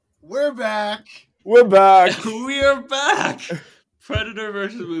We're back. We're back. We are back. Predator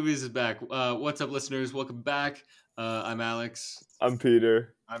versus movies is back. What's up, listeners? Welcome back. I'm Alex. I'm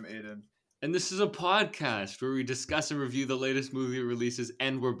Peter. I'm Aidan. And this is a podcast where we discuss and review the latest movie releases,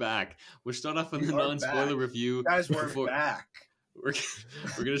 and we're back. We'll start off with a non-spoiler review. Guys, we're back. We're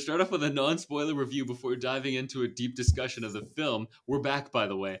going to start off with a non-spoiler review before diving into a deep discussion of the film. We're back, by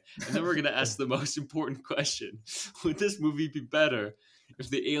the way. And then we're going to ask the most important question. Would this movie be better if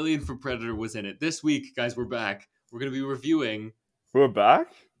the alien from Predator was in it? This week, guys, we're back. We're going to be reviewing... We're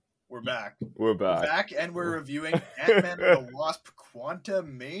back? We're back. We're back. We're back, and we're reviewing Ant-Man and the Wasp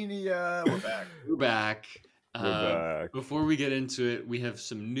Quantumania. We're back. We're back. We're back. Before we get into it, we have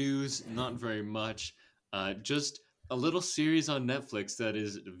some news, not very much. Just a little series on Netflix that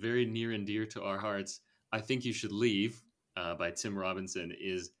is very near and dear to our hearts. I Think You Should Leave, by Tim Robinson,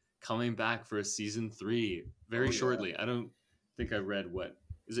 is coming back for a season 3 very shortly. I don't think I read what.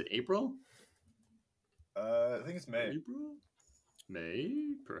 Is it April? I think it's May. April?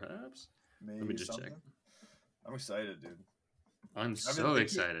 May, perhaps? Maybe Let me just something. check. I'm excited, dude. I'm so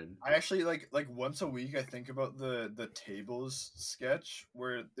excited. I actually like once a week I think about the tables sketch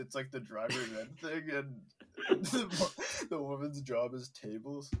where it's like the driver's ed thing and the woman's job is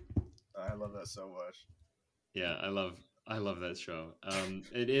tables. I love that so much. Yeah, I love that show.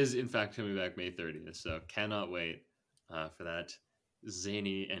 It is in fact coming back May 30th, so cannot wait for that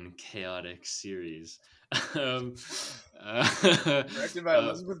zany and chaotic series. Directed by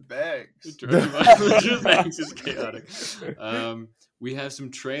Elizabeth Banks. Directed by Elizabeth Banks is chaotic. We have some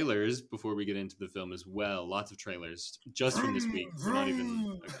trailers before we get into the film as well. Lots of trailers just from this week. We're not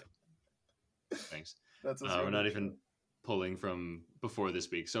even. Okay. Thanks. We're not even pulling from before this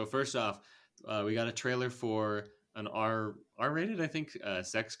week. So first off, we got a trailer for an R-rated, I think,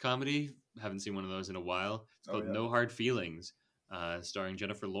 sex comedy. Haven't seen one of those in a while. It's called No Hard Feelings, starring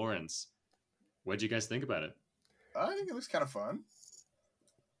Jennifer Lawrence. What'd you guys think about it? I think it looks kind of fun.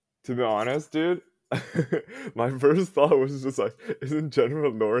 To be honest, dude, my first thought was just like, isn't Jennifer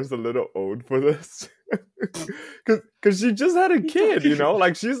Lawrence a little old for this? Because she just had a kid, you know?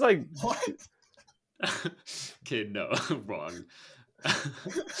 Like, she's like... What? Kid, no. Wrong. I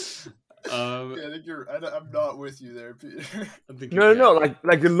think you're... I'm not with you there, Peter. No, like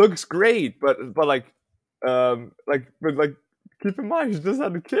it looks great, but keep in mind, she just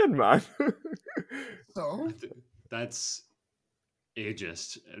had a kid, man. So? That's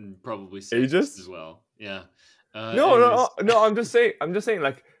ageist and probably ageist as well. Yeah. No. I'm just saying.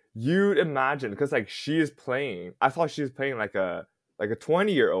 Like, you'd imagine, because like she is playing. I thought she was playing like a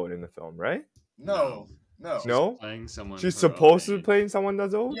 20-year-old in the film, right? No. No. Playing someone. She's supposed to be playing someone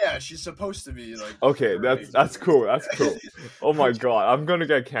that's old. Yeah, she's supposed to be like. Okay, that's cool. That's cool. Oh my god, I'm gonna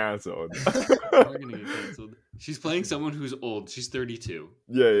get canceled. We're gonna get canceled. She's playing someone who's old. She's 32.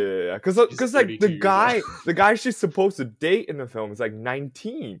 Yeah. Because like the guy she's supposed to date in the film is like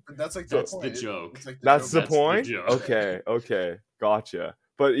 19. But that's like that's the joke. Like that's the point. The joke. Okay, gotcha.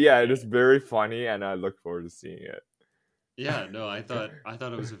 But yeah, it is very funny, and I look forward to seeing it. Yeah, no, I thought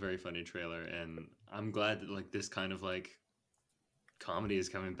it was a very funny trailer, and I'm glad that like this kind of like comedy is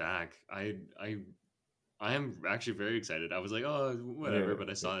coming back. I am actually very excited. I was like, oh, whatever, but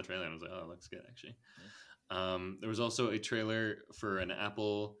I saw the trailer and I was like, oh, it looks good actually. There was also a trailer for an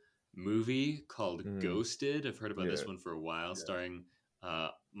Apple movie called Ghosted. I've heard about this one for a while, starring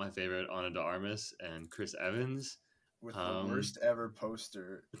my favorite Ana de Armas and Chris Evans. With the worst ever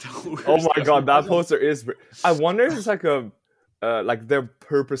poster. Oh my god, that poster is... I wonder if it's like like they're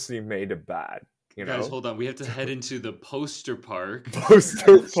purposely made it bad. You know? Guys, hold on. We have to head into the poster park.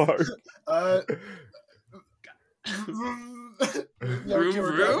 Poster park. Vroom.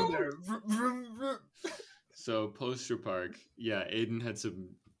 So poster park. Yeah, Aidan had some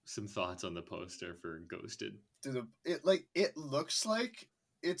thoughts on the poster for Ghosted. Dude, it looks like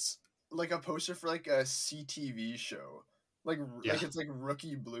it's like a poster for like a CTV show, like it's like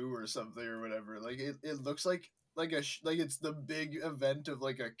Rookie Blue or something or whatever. Like it looks like it's the big event of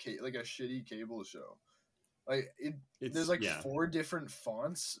like a shitty cable show. Like there's like 4 different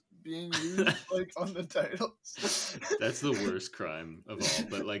fonts being used like on the titles. That's the worst crime of all.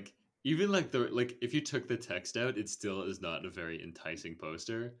 But like even like if you took the text out, it still is not a very enticing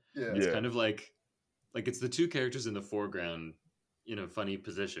poster. Yeah, it's kind of like it's the 2 characters in the foreground in a funny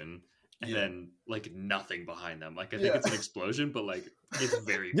position. And then, like, nothing behind them. Like, I think it's an explosion, but, like, it's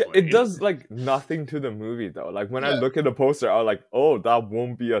very funny. It does, like, nothing to the movie, though. Like, when I look at the poster, I'm like, oh, that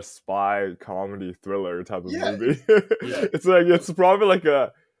won't be a spy comedy thriller type of movie. It's like, it's probably like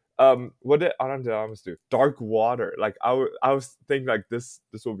a, what did Ana de Armas do? Dark Water. Like, I was thinking, like, this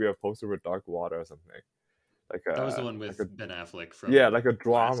will be a poster for Dark Water or something. like that was the one like with Ben Affleck from like a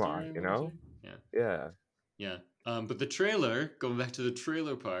last drama, year, you I wanna know? say. Yeah. Yeah. Yeah. But the trailer, going back to the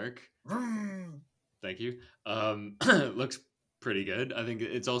trailer park, thank you. Looks pretty good. I think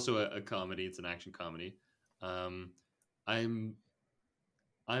it's also a comedy. It's an action comedy. Um, I'm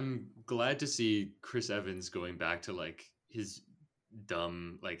I'm glad to see Chris Evans going back to like his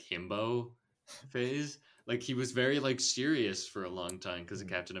dumb like himbo phase. Like he was very like serious for a long time because of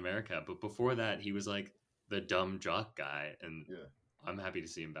Captain America, but before that he was like the dumb jock guy, and Yeah. I'm happy to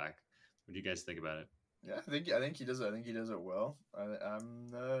see him back. What do you guys think about it? Yeah, I think he does it. I think he does it well.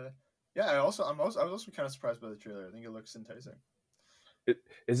 Yeah. I was also kind of surprised by the trailer. I think it looks enticing.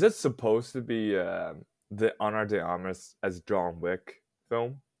 Is it supposed to be the Ana de Armas as John Wick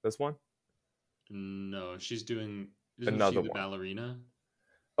film? This one? No, she's doing. Isn't Another she the one. ballerina?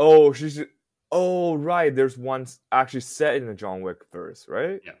 Oh, oh, right. There's one actually set in the John Wick verse,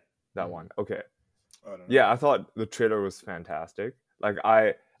 right? Yeah. That one. Okay. I don't know. Yeah, I thought the trailer was fantastic. Like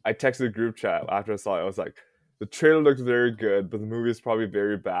I texted the group chat after I saw it. I was like, the trailer looks very good, but the movie is probably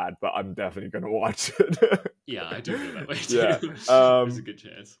very bad. But I'm definitely gonna watch it. Yeah, I do feel that way too. Yeah. There's a good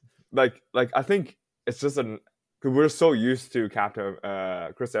chance. Like I think it's just because we're so used to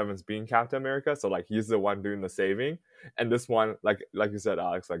Chris Evans being Captain America, so like he's the one doing the saving, and this one, like you said,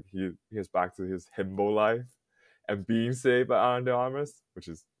 Alex, like he's back to his himbo life and being saved by Ana de Armas, which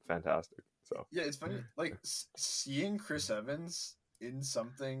is fantastic. So yeah, it's funny. Like seeing Chris Evans in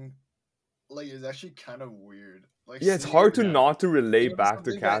something like is actually kind of weird. Like yeah, it's hard to yeah. not to relate back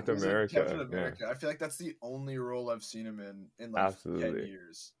to Captain isn't America. Captain America. Yeah. I feel like that's the only role I've seen him in like Absolutely. 10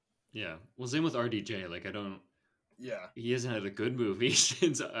 years. Yeah. Well, same with RDJ. Like I don't. Yeah. He hasn't had a good movie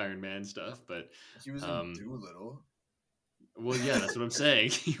since Iron Man stuff, but He was in Doolittle. Well, yeah, that's what I'm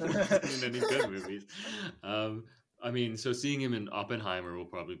saying. He wasn't in any good movies. I mean, so seeing him in Oppenheimer will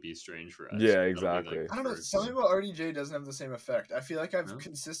probably be strange for us. Yeah, That'll be, exactly. like, I don't know. first. Something about RDJ doesn't have the same effect. I feel like I've No?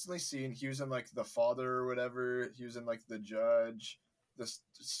 consistently seen he was in like The Father or whatever. He was in like The Judge, this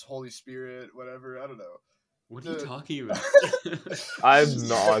Holy Spirit, whatever. I don't know. What are you talking about? I've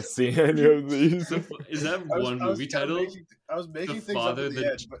not seen any of these. Is that one movie title? I was making The things Father, up at the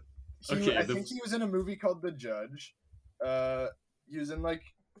edge, but I think he was in a movie called The Judge. He was in like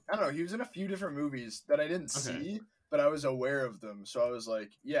I don't know. He was in a few different movies that I didn't see, but I was aware of them. So I was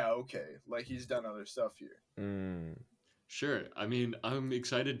like, yeah, okay. Like he's done other stuff here. Sure. I mean, I'm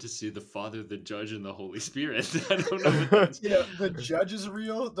excited to see the Father, the Judge, and the Holy Spirit. I don't know what that's. Yeah, the Judge is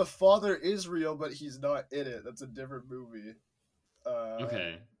real. The Father is real, but he's not in it. That's a different movie.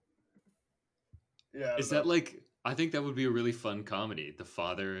 Okay. Yeah. Is that like? I think that would be a really fun comedy. The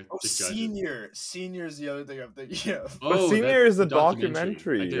Father, the Judge. Senior is the other thing I'm thinking of. Oh, Senior is a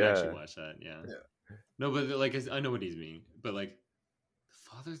documentary. I did actually watch that. Yeah. No, but like I know what he's meaning. But like, the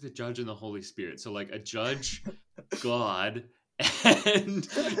Father, the Judge, and the Holy Spirit. So like a judge, God, and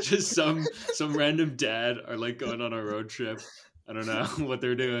just some random dad are like going on a road trip. I don't know what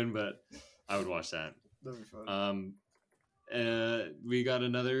they're doing, but I would watch that. That'd be fun. We got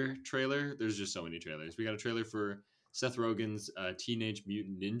another trailer. There's just so many trailers. We got a trailer for Seth Rogen's Teenage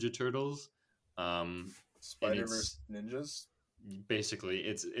Mutant Ninja Turtles. Spider-Verse Ninjas. Basically,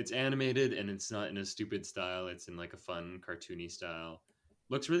 it's animated and it's not in a stupid style. It's in like a fun, cartoony style.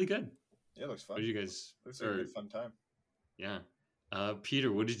 Looks really good. Yeah, it looks fun. What did you guys? Looks like a good fun time. Yeah.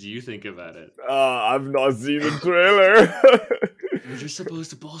 Peter, what did you think about it? I've not seen the trailer. You're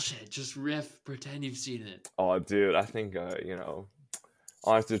supposed to bullshit. Just riff. Pretend you've seen it. Oh, dude, I think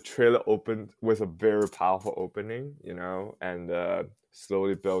honestly, the trailer opened with a very powerful opening, and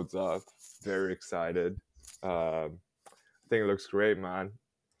slowly builds up. Very excited. I think it looks great, man.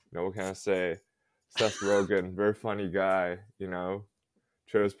 What can I say? Seth Rogen, very funny guy.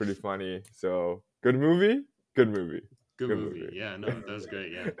 Trailer's pretty funny. So good movie. Good movie. Good movie. Yeah, no, that was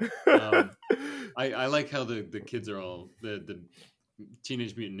great. Yeah. I like how the kids are all the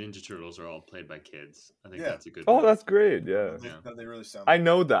Teenage Mutant Ninja Turtles are all played by kids. I think that's a good. Oh, that's great. Yeah. They really sound. I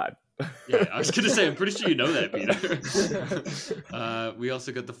know that. Yeah, I was gonna say. I'm pretty sure you know that, Peter. We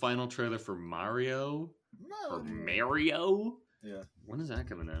also got the final trailer for Mario. Mario. Yeah. When is that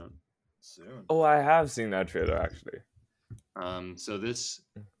coming out? Soon. Oh, I have seen that trailer actually. So this,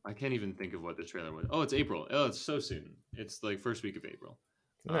 I can't even think of what the trailer was. Oh, it's April. Oh, it's so soon. It's like first week of April.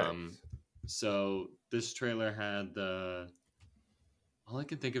 Nice. So this trailer had all I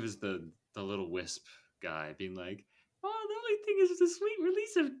can think of is the little wisp guy being like, "Oh, the only thing is the sweet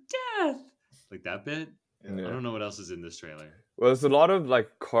release of death," like that bit. Yeah. I don't know what else is in this trailer. Well, there's a lot of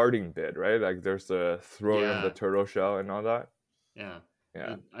like carding bit, right? Like there's the throwing of the turtle shell and all that. Yeah.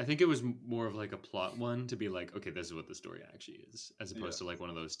 Yeah. I think it was more of like a plot one to be like, okay, this is what the story actually is, as opposed to like one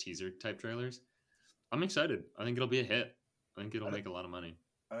of those teaser type trailers. I'm excited. I think it'll be a hit. I think it'll make a lot of money.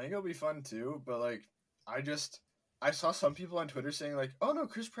 I think it'll be fun too, but like I saw some people on Twitter saying like, "Oh no,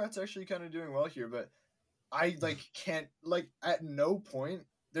 Chris Pratt's actually kind of doing well here," but I like can't like at no point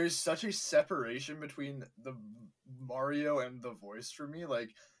there's such a separation between the Mario and the voice for me. Like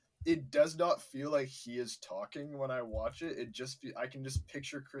it does not feel like he is talking when I watch it. It just I can just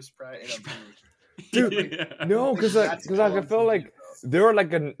picture Chris Pratt in a booth. Dude, like, no, because like, I feel like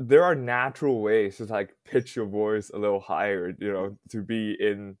there are natural ways to like pitch your voice a little higher, you know, to be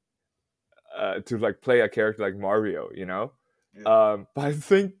in to like play a character like Mario, you know. Yeah. But I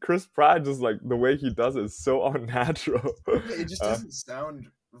think Chris Pratt just like the way he does it is so unnatural. It just doesn't sound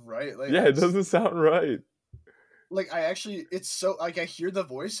right. Like yeah, it doesn't sound right. Like I actually, it's so like I hear the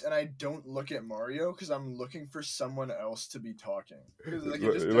voice and I don't look at Mario because I'm looking for someone else to be talking. Like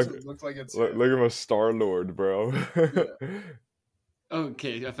it just doesn't look like it's. Look at my Star-Lord, bro. Yeah.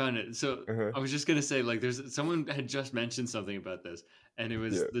 Okay, I found it. So I was just gonna say, like, there's someone had just mentioned something about this, and it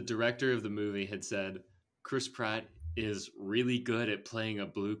was the director of the movie had said Chris Pratt is really good at playing a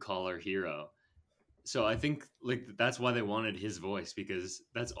blue collar hero. So I think like that's why they wanted his voice, because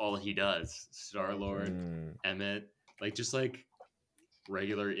that's all he does. Star-Lord, Emmett, like just like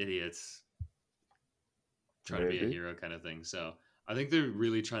regular idiots trying to be a hero kind of thing. So I think they're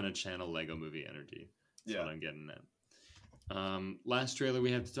really trying to channel Lego Movie energy. That's what I'm getting at. Last trailer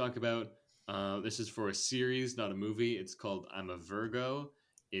we have to talk about. This is for a series, not a movie. It's called I'm a Virgo.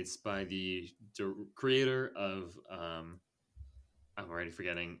 It's by the creator of I'm already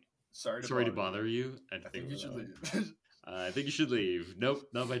forgetting. Sorry to bother you. I think you should leave. I think you should leave. Nope,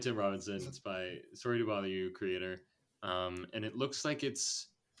 not by Tim Robinson. It's by Sorry to Bother You creator. And it looks like it's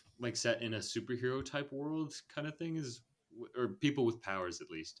like set in a superhero type world kind of thing, or people with powers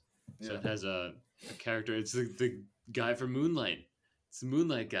at least. So it has a character. It's the guy from Moonlight. It's the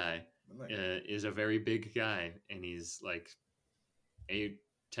Moonlight guy. Is a very big guy, and he's like 10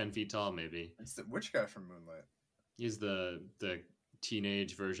 feet tall, maybe. It's which guy from Moonlight? He's the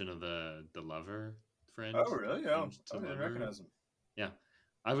teenage version of the lover friend. Oh, really? Oh, I didn't recognize him. Yeah.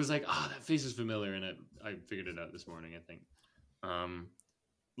 I was like, that face is familiar, and I figured it out this morning, I think.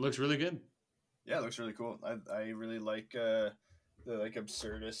 Looks really good. Yeah, it looks really cool. I really like the like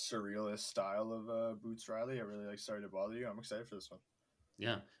absurdist, surrealist style of Boots Riley. I really like Sorry to Bother You. I'm excited for this one.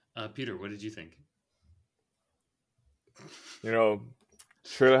 Yeah. Peter, what did you think? You know,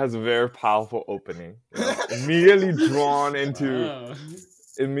 trailer has a very powerful opening. You know, immediately drawn into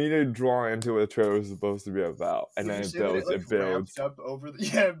what the trailer is supposed to be about, and then it builds. Up over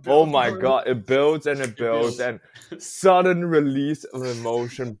oh my god! It builds and it builds, and sudden release of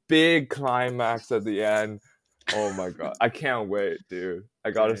emotion, big climax at the end. Oh my god! I can't wait, dude.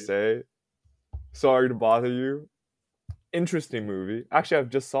 I gotta say, Sorry to Bother You. Interesting movie. Actually, I've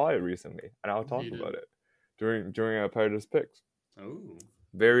just saw it recently, and I'll talk about it during Predator's picks. Oh,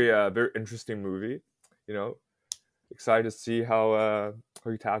 very interesting movie. You know, excited to see how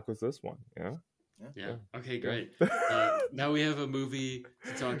he tackles this one. Yeah. Okay, great. Now we have a movie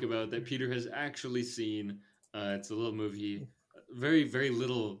to talk about that Peter has actually seen. It's a little movie, very very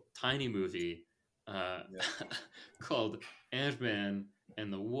little tiny movie, called Ant-Man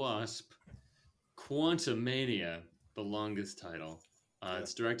and the Wasp: Quantumania. The longest title.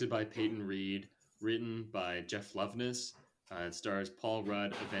 It's directed by Peyton Reed, written by Jeff Loveness. It stars Paul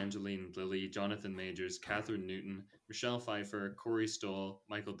Rudd, Evangeline Lilly, Jonathan Majors, Catherine Newton, Michelle Pfeiffer, Corey Stoll,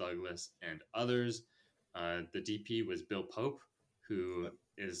 Michael Douglas, and others. The DP was Bill Pope, who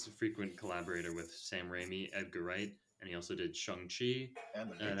is a frequent collaborator with Sam Raimi, Edgar Wright, and he also did Shang-Chi. And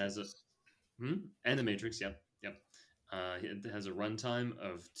The Matrix. And The Matrix, yep. It has a runtime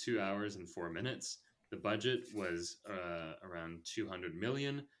of 2 hours and 4 minutes. The budget was around $200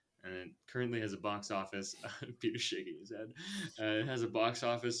 million, and it currently has a box office. Peter's shaking his head. It has a box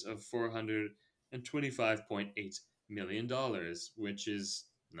office of $425.8 million, which is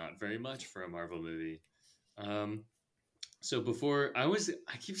not very much for a Marvel movie. So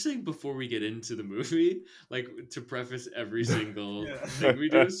I keep saying before we get into the movie, like to preface every single thing we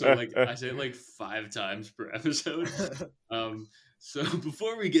do. So like I say it like 5 times per episode. So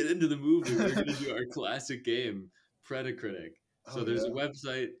before we get into the movie, we're going to do our classic game, Predacritic. So there's a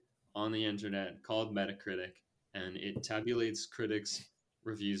website on the internet called Metacritic, and it tabulates critics'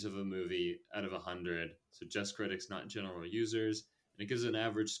 reviews of a movie out of 100. So just critics, not general users. And it gives an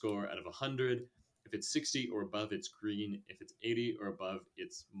average score out of 100. If it's 60 or above, it's green. If it's 80 or above,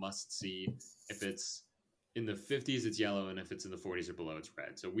 it's must see. If it's in the 50s, it's yellow. And if it's in the 40s or below, it's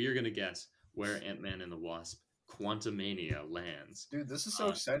red. So we are going to guess where Ant-Man and the Wasp: Quantumania lands. Dude, this is so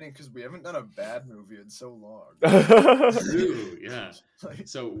exciting because we haven't done a bad movie in so long. True, yeah.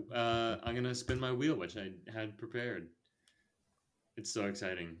 So I'm gonna spin my wheel, which I had prepared. It's so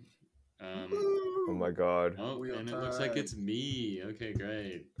exciting. Oh my god. Oh, Wheel and time. it looks like it's me. Okay,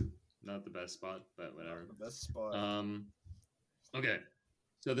 great. Not the best spot, but whatever. The best spot. Okay.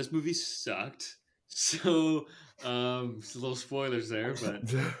 So this movie sucked. So a little spoilers there, but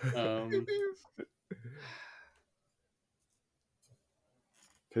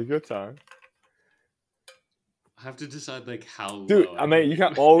take your time. I have to decide like how Dude, low. I mean, you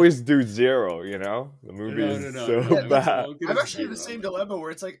can always do 0, you know? The movie is so bad. I'm actually in the same dilemma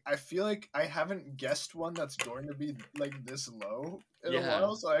where it's like, I feel like I haven't guessed one that's going to be like this low in a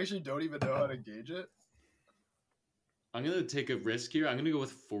while, so I actually don't even know how to gauge it. I'm going to take a risk here. I'm going to go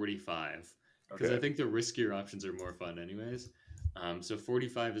with 45 because I think the riskier options are more fun anyways. So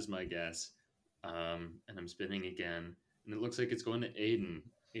 45 is my guess. And I'm spinning again. And it looks like it's going to Aidan.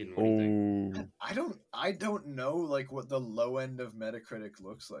 Aidan, what do you think? I don't know like what the low end of Metacritic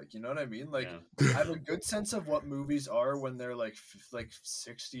looks like. You know what I mean? Like I have a good sense of what movies are when they're like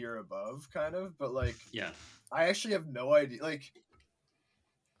 60 or above, kind of. But like, I actually have no idea. Like,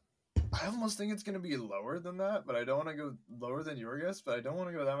 I almost think it's gonna be lower than that, but I don't want to go lower than your guess. But I don't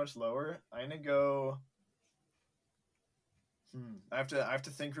want to go that much lower. I'm gonna go. I have to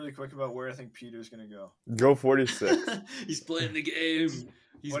think really quick about where I think Peter's gonna go. Go 46. He's playing the game.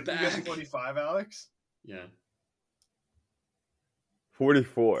 He's back. You get 45, Alex? Yeah.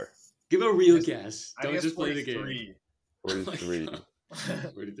 44. Give a real guess. Don't just 43. Play the game.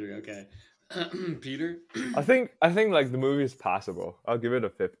 43. 43. Okay. Peter. I think like the movie is passable. I'll give it a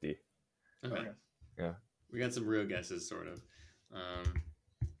 50. Okay. Yeah. We got some real guesses, sort of.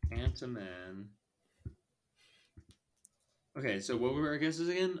 Ant-Man. Okay, so what were our guesses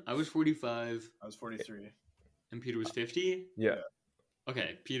again? I was 45. I was 43. And Peter was 50? Yeah.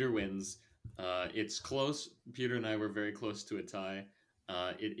 Okay, Peter wins. It's close. Peter and I were very close to a tie.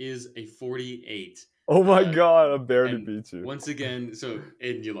 It is a 48. Oh my god, I barely beat you. Once again, so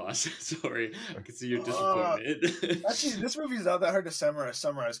Aidan, you lost. Sorry. I can see you're disappointed. Actually, this movie is not that hard to summarize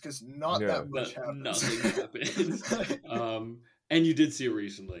because not that much happens. Nothing happens. And you did see it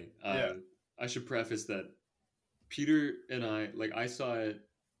recently. I should preface that Peter and I saw it.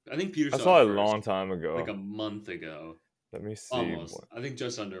 I think Peter saw it a long time ago. Like a month ago. Let me see. Almost. I think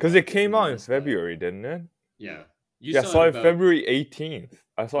just under. Because it came out in February, didn't it? Yeah. I saw it February 18th.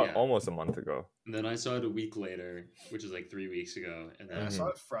 I saw it almost a month ago. And then I saw it a week later, which is like 3 weeks ago. And then I saw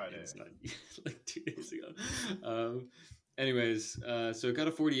it Friday. Like 2 days ago. Anyways, so it got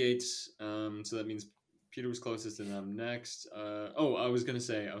a 48. So that means Peter was closest and I'm next. I was going to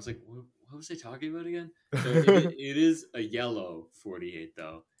say, I was like, what was I talking about again? So it is a yellow 48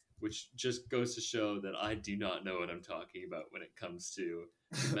 though, which just goes to show that I do not know what I'm talking about when it comes to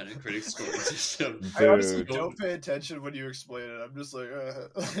the Metacritic scoring system. I honestly don't pay attention when you explain it. I'm just like,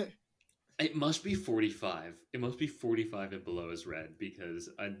 It must be 45. It must be 45 and below is red because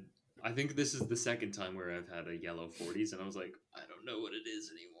I think this is the second time where I've had a yellow 40s and I was like, I don't know what it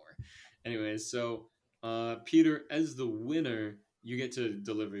is anymore. Anyways, so Peter, as the winner, you get to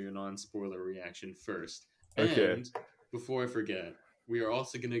deliver your non-spoiler reaction first. Okay. And before I forget, we are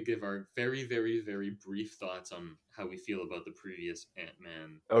also going to give our very, very, very brief thoughts on how we feel about the previous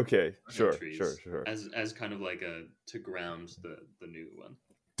Ant-Man. Okay, sure. As kind of like to ground the new one.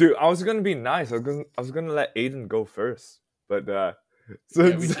 Dude, I was gonna be nice. I was gonna let Aidan go first, but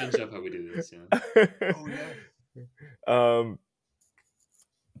we changed up how we do this. Yeah.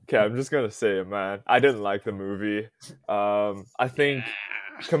 Okay, I'm just gonna say it, man. I didn't like the movie. I think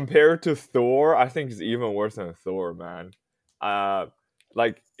compared to Thor, I think it's even worse than Thor, man.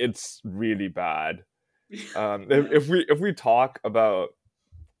 Like it's really bad. If we talk about,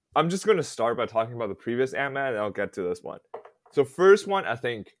 I'm just gonna start by talking about the previous Ant-Man, and I'll get to this one. So first one, I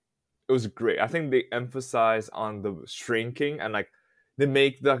think it was great. I think they emphasize on the shrinking and like they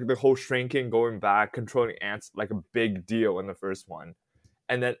make the whole shrinking, going back, controlling ants like a big deal in the first one.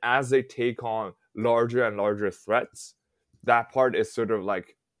 And then as they take on larger and larger threats, that part is sort of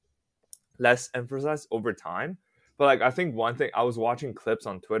like less emphasized over time. But like I think one thing, I was watching clips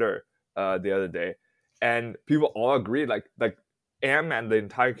on Twitter the other day, and people all agree like Ant-Man, the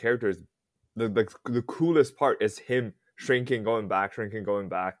entire character is the coolest part is him shrinking, going back.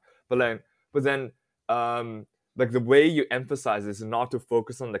 But then like the way you emphasize is not to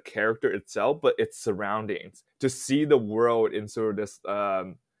focus on the character itself, but its surroundings, to see the world in sort of this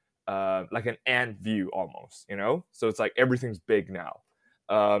like an ant view almost, you know. So it's like everything's big now,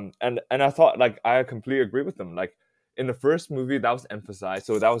 and I thought like I completely agree with them. Like in the first movie, that was emphasized,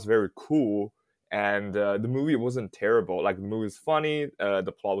 so that was very cool, and the movie wasn't terrible. Like the movie was funny,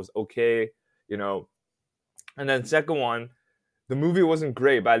 the plot was okay, you know. And then second one, the movie wasn't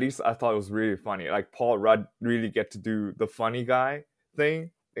great, but at least I thought it was really funny. Like Paul Rudd really get to do the funny guy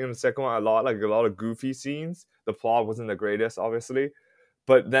thing in the second one a lot, like a lot of goofy scenes. The plot wasn't the greatest, obviously,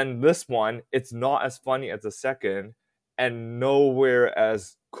 but then this one, it's not as funny as the second, and nowhere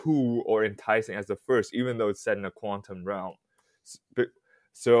as cool or enticing as the first, even though it's set in a quantum realm.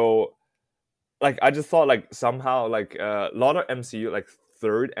 So like I just thought like somehow like a lot of MCU like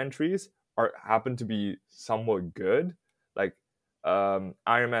third entries happen to be somewhat good. Like Iron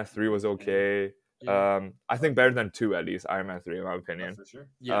Man 3 was okay. I think better than 2 at least. Iron Man 3 in my opinion. For sure.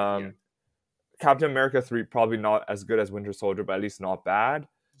 Captain America 3 probably not as good as Winter Soldier, but at least not bad.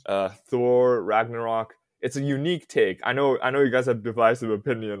 Thor Ragnarok, it's a unique take. I know you guys have divisive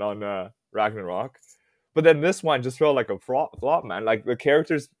opinion on Ragnarok, but then this one just felt like a flop, man. Like the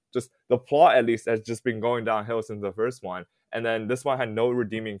characters, just the plot at least has just been going downhill since the first one, and then this one had no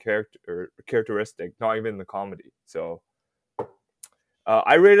redeeming characteristic, not even the comedy. So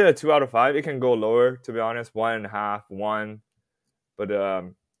I rated it a 2 out of 5. It can go lower, to be honest, 1.5, 1, but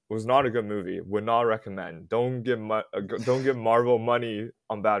it was not a good movie. Would not recommend. Don't give Marvel money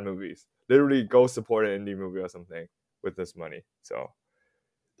on bad movies. Literally, go support an indie movie or something with this money. So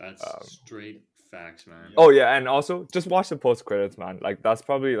that's straight facts, man. Oh yeah, and also just watch the post credits, man. Like that's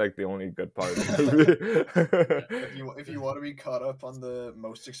probably like the only good part of the movie. If you want to be caught up on the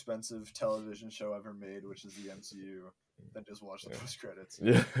most expensive television show ever made, which is the MCU, then just watch the post credits.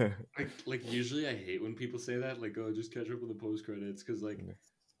 Yeah. Like usually I hate when people say that, like, oh, just catch up with the post credits, because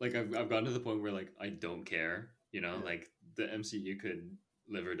like I've gotten to the point where like I don't care, you know, like the MCU could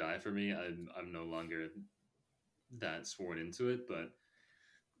live or die for me. I'm no longer that sworn into it, but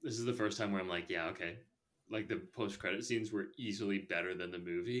this is the first time where I'm like, yeah, okay. Like the post-credit scenes were easily better than the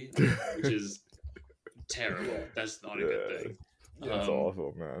movie, which is terrible. That's not a good thing. That's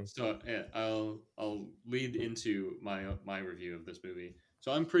awful, man. So yeah, I'll lead into my review of this movie.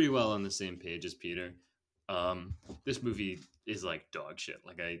 So I'm pretty well on the same page as Peter. This movie is like dog shit.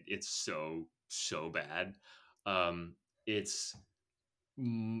 Like it's so bad. It's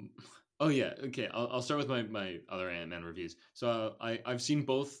oh yeah, okay. I'll start with my other Ant-Man reviews. So I've seen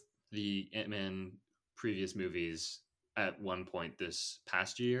both the Ant-Man previous movies at one point this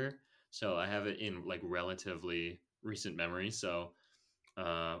past year. So I have it in like relatively recent memory. So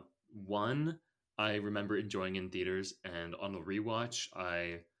one I remember enjoying in theaters, and on the rewatch,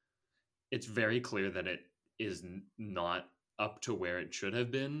 it's very clear that it is not up to where it should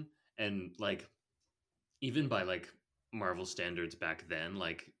have been, and like even by like Marvel standards back then,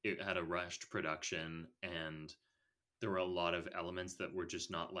 like it had a rushed production and there were a lot of elements that were just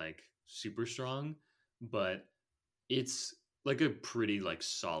not like super strong, but it's like a pretty like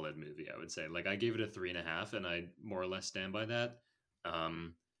solid movie, I would say. Like I gave it a 3.5 and I more or less stand by that.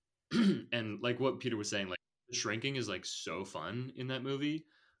 And like what Peter was saying, like the shrinking is like so fun in that movie.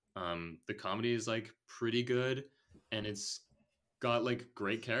 The comedy is like pretty good, and it's got like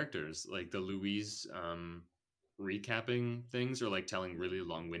great characters. Like the Louise recapping things, or like telling really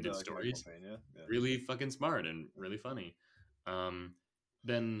long-winded stories. Really fucking smart and really funny.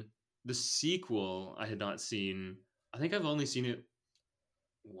 Then the sequel I had not seen. I think I've only seen it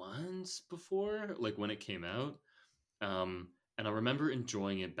once before, like when it came out. And I remember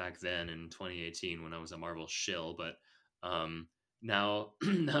enjoying it back then in 2018 when I was a Marvel shill. But now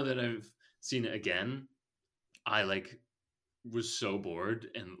now that I've seen it again, I like was so bored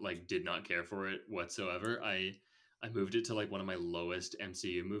and like did not care for it whatsoever. I moved it to like one of my lowest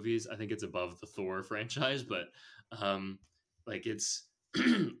MCU movies. I think it's above the Thor franchise, but like it's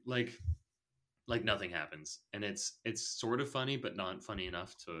like nothing happens, and it's sort of funny but not funny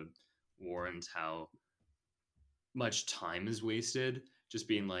enough to warrant how much time is wasted just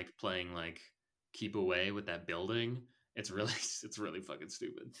being like playing like keep away with that building. It's really fucking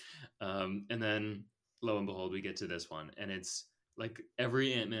stupid. And then lo and behold, we get to this one, and it's like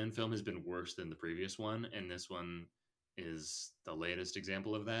every Ant-Man film has been worse than the previous one, and this one is the latest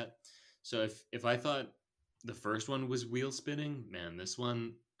example of that. So if I thought the first one was wheel spinning, man, this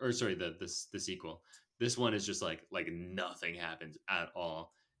one, or sorry, the sequel, this one is just like nothing happens at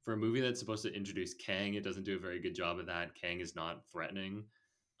all. For a movie that's supposed to introduce Kang, it doesn't do a very good job of that. Kang is not threatening,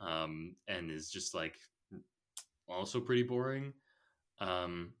 and is just like also pretty boring.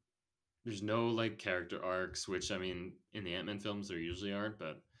 There's no like character arcs, which I mean, in the Ant-Man films there usually aren't,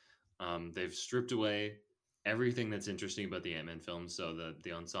 but they've stripped away everything that's interesting about the Ant-Man films, so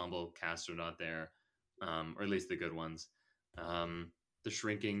the ensemble casts are not there, or at least the good ones. The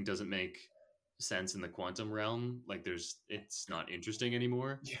shrinking doesn't make sense in the quantum realm. Like it's not interesting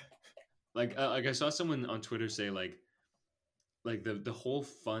anymore. Yeah. like I saw someone on Twitter say like the whole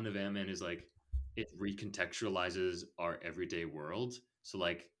fun of Ant-Man is like it recontextualizes our everyday world. So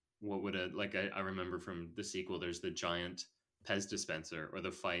like what would I remember from the sequel, there's the giant Pez dispenser or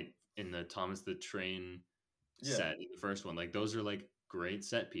the fight in the Thomas the Train set in the first one. Like those are like great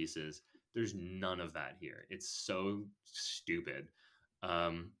set pieces. There's none of that here. It's so stupid.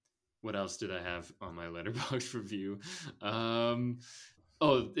 What else did I have on my Letterboxd review?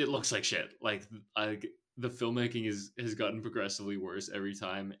 Oh, it looks like shit. Like the filmmaking has gotten progressively worse every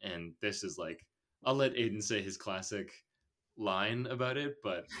time, and this is like, I'll let Aidan say his classic line about it,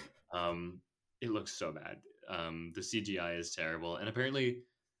 but it looks so bad. The CGI is terrible, and apparently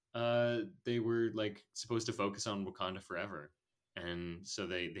they were like supposed to focus on Wakanda Forever, and so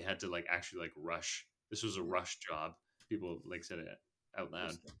they had to like actually like rush. This was a rush job. People like said it out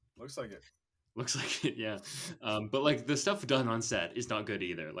loud. Looks like it. Looks like it, yeah. But like the stuff done on set is not good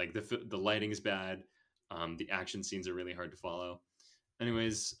either. Like the lighting is bad. The action scenes are really hard to follow.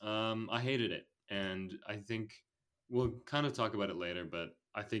 Anyways, I hated it, and I think we'll kind of talk about it later. But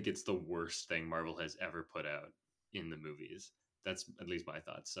I think it's the worst thing Marvel has ever put out in the movies. That's at least my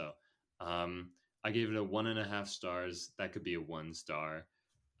thoughts. So, I gave it a 1.5 stars. That could be a 1 star.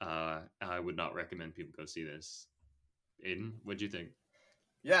 I would not recommend people go see this. Aidan, what do you think?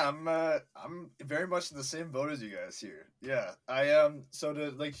 Yeah, I'm very much in the same boat as you guys here. Yeah, so to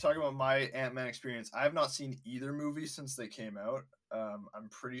like talk about my Ant-Man experience, I have not seen either movie since they came out. I'm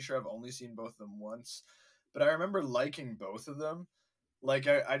pretty sure I've only seen both of them once, but I remember liking both of them. Like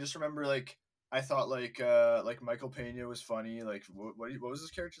I just remember like I thought like Michael Pena was funny. Like what was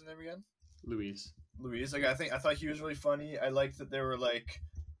his character's name again? Luis. Like I thought he was really funny. I liked that they were like,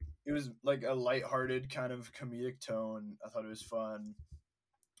 it was like a lighthearted kind of comedic tone. I thought it was fun.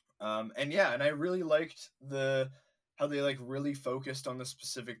 And yeah, and I really liked how they like really focused on the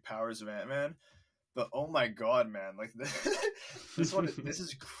specific powers of Ant-Man. But oh my god, man, like this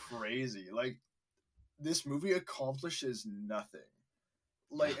is crazy. Like this movie accomplishes nothing.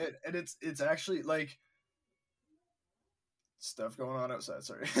 Like and it's actually like stuff going on outside.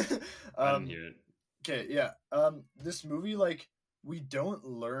 Sorry. I didn't hear it. Okay, yeah. This movie, like, we don't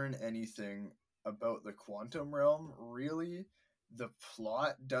learn anything about the quantum realm, really. The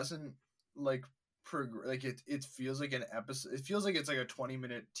plot doesn't like it feels like an episode. It feels like it's like a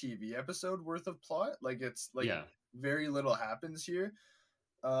 20-minute TV episode worth of plot. Like it's like very little happens here.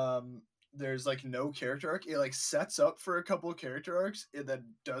 There's like no character arc. It like sets up for a couple of character arcs and then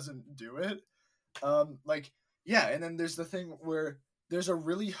doesn't do it. Like yeah, and then there's the thing where there's a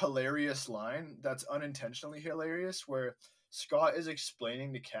really hilarious line that's unintentionally hilarious where Scott is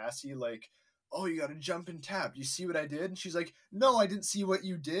explaining to Cassie like, oh, you gotta jump and tap. You see what I did? And she's like, no, I didn't see what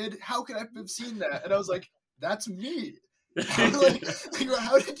you did. How could I have seen that? And I was like, that's me. like,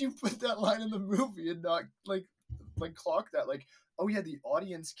 how did you put that line in the movie and not like clock that? Like, oh yeah, the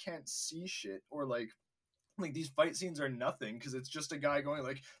audience can't see shit, or like these fight scenes are nothing because it's just a guy going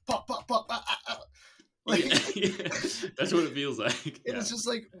like pop pop pop. Like that's what it feels like. And it's just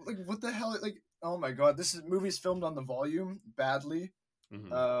like what the hell? Like, oh my god, movie's filmed on the volume badly.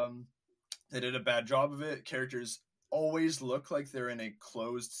 Mm-hmm. They did a bad job of it. Characters always look like they're in a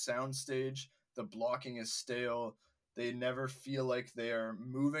closed soundstage. The blocking is stale. They never feel like they are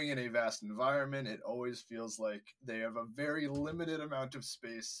moving in a vast environment. It always feels like they have a very limited amount of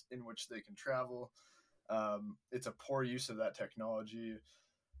space in which they can travel. It's a poor use of that technology.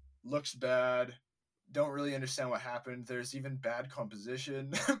 Looks bad. Don't really understand what happened. There's even bad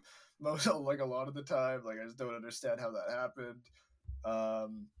composition like a lot of the time. Like I just don't understand how that happened.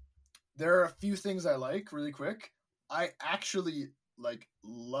 There are a few things I like really quick. I actually like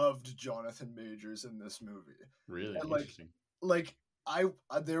loved Jonathan Majors in this movie. Really? And, interesting. Like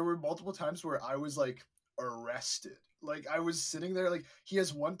there were multiple times where I was like arrested. Like I was sitting there, like he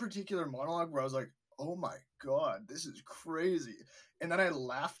has one particular monologue where I was like, oh my god, this is crazy. And then I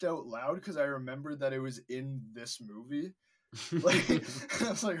laughed out loud because I remembered that it was in this movie. Like I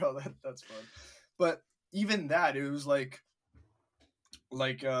was like, oh, that's fun. But even that, it was like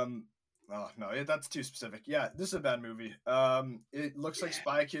oh no, that's too specific. Yeah, this is a bad movie. It looks like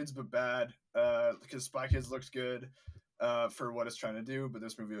Spy Kids but bad. Because Spy Kids looks good for what it's trying to do, but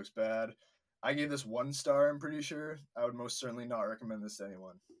this movie looks bad. I gave this 1 star, I'm pretty sure. I would most certainly not recommend this to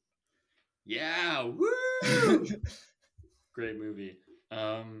anyone. Yeah, woo! Great movie.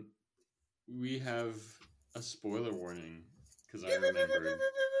 We have a spoiler warning because I remember.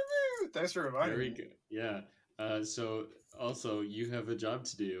 Thanks for reminding me. Very good. Yeah. So also you have a job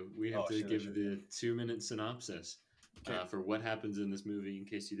to do. We have to give the 2-minute synopsis for what happens in this movie in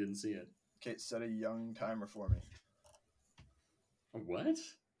case you didn't see it. Okay, set a young timer for me. What?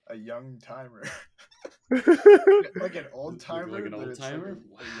 a young timer. Like an old timer. Like an old timer?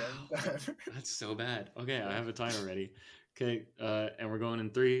 Like a young timer. That's so bad. Okay, I have a timer ready. Okay, and we're going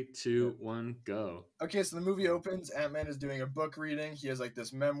in 3, 2, 1, go. Okay, so the movie opens. Ant-Man is doing a book reading. He has like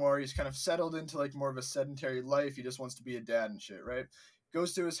this memoir. He's kind of settled into like more of a sedentary life. He just wants to be a dad and shit, right?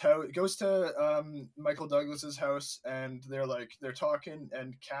 Goes to his house. Goes to Michael Douglas's house, and they're talking.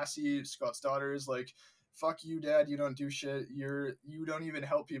 And Cassie, Scott's daughter, is like, "Fuck you, Dad. You don't do shit. You don't even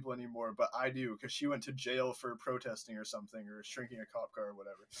help people anymore. But I do, because she went to jail for protesting or something, or shrinking a cop car or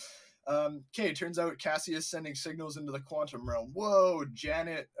whatever." Okay, turns out Cassie is sending signals into the quantum realm. Whoa,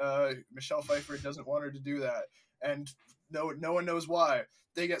 Janet, Michelle Pfeiffer doesn't want her to do that, and no one knows why.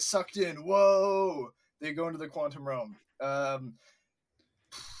 They get sucked in. Whoa, they go into the quantum realm.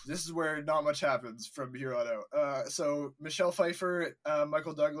 This is where not much happens from here on out. So Michelle Pfeiffer,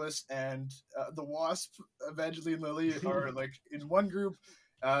 Michael Douglas, and the Wasp, Evangeline Lilly, are like in one group.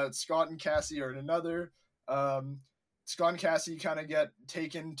 Scott and Cassie are in another. Scott and Cassie kind of get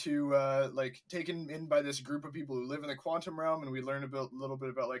taken in by this group of people who live in the quantum realm, and we learn a little bit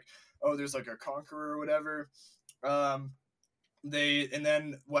about like, oh, there's like a conqueror or whatever. And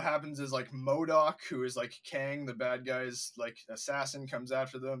then what happens is like MODOK, who is like Kang, the bad guy's like assassin, comes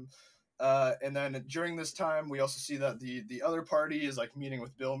after them. And then during this time, we also see that the other party is like meeting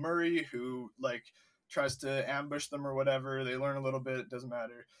with Bill Murray, who like tries to ambush them or whatever. They learn a little bit, it doesn't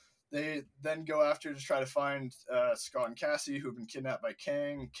matter. They then go after to try to find Scott and Cassie, who've been kidnapped by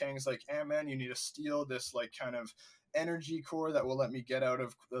Kang. Kang's like, Ant-Man, you need to steal this like kind of energy core that will let me get out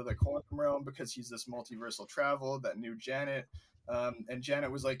of the quantum realm, because he's this multiversal travel that knew Janet. And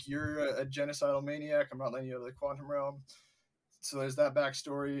Janet was like, you're a genocidal maniac. I'm not letting you out of the quantum realm. So there's that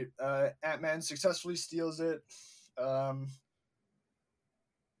backstory. Ant-Man successfully steals it.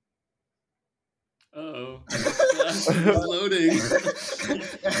 Loading.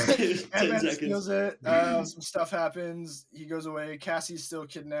 Ant-Man steals it. Some stuff happens. He goes away. Cassie's still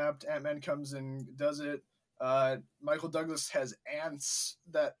kidnapped. Ant-Man comes and does it. Michael Douglas has ants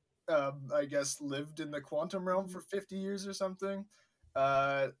that I guess lived in the quantum realm for 50 years or something.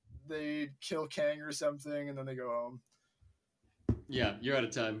 They kill Kang or something, and then they go home. Yeah, you're out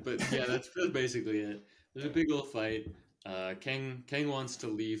of time, but yeah, that's basically it. There's a big old fight. Kang wants to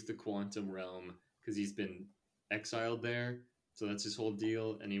leave the quantum realm because he's been exiled there, so that's his whole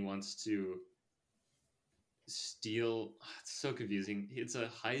deal, and he wants to steal. It's so confusing. It's a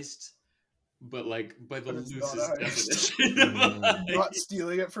heist, but like by the loosest definition. Not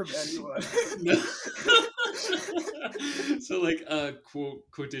stealing it from anyone. So like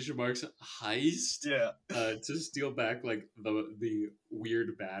quotation marks heist. Yeah. To steal back like the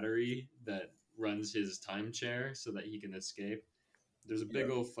weird battery that runs his time chair so that he can escape. There's a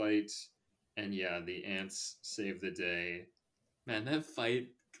big old fight, and yeah, the ants save the day. Man, that fight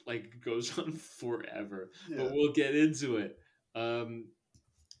like goes on forever. Yeah. But we'll get into it.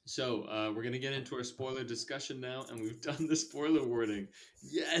 So we're going to get into our spoiler discussion now, and we've done the spoiler warning.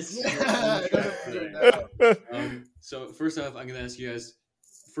 Yes! So first off, I'm going to ask you guys,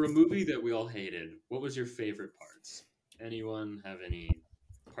 for a movie that we all hated, what was your favorite parts? Anyone have any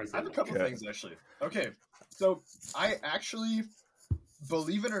parts? I have a couple things, actually. Okay, so I actually,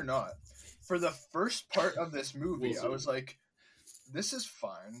 believe it or not, for the first part of this movie, I was like, this is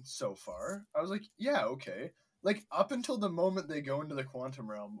fine so far. I was like, yeah, okay. Like, up until the moment they go into the quantum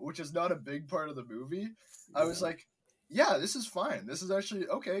realm, which is not a big part of the movie, I was like, yeah, this is fine. This is actually,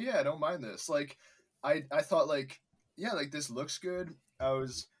 okay, yeah, I don't mind this. Like, I thought, like, yeah, like, this looks good. There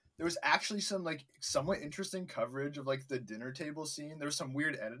was actually some, like, somewhat interesting coverage of, like, the dinner table scene. There was some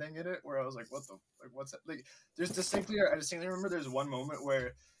weird editing in it where I was like, what's that? Like, I distinctly remember there's one moment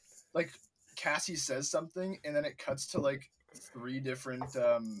where, like, Cassie says something, and then it cuts to, like, 3 different,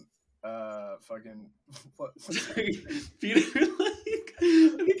 Peter, like,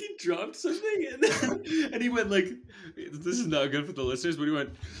 I think he dropped something, and he went like, this is not good for the listeners, but he went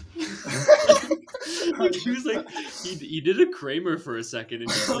like, he was like, he did a Kramer for a second,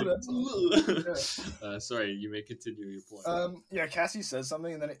 and sorry, you may continue your point. Yeah, Cassie says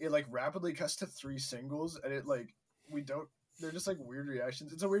something, and then it like rapidly cuts to 3 singles, and it like, they're just like weird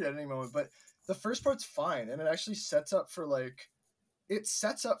reactions. It's a weird editing moment, but the first part's fine, and it actually sets up for like, it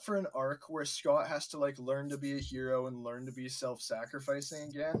sets up for an arc where Scott has to like learn to be a hero and learn to be self-sacrificing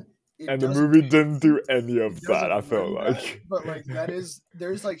again. And the movie didn't do any of that, I felt like. But like there's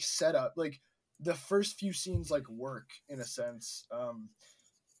like setup, like the first few scenes like work in a sense.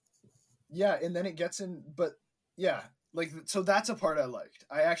 Yeah, and then it gets in, but yeah, like, so that's a part I liked.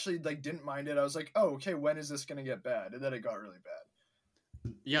 I actually like didn't mind it. I was like, oh, okay, when is this gonna get bad? And then it got really bad.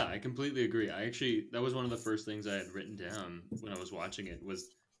 Yeah, I completely agree. That was one of the first things I had written down when I was watching it,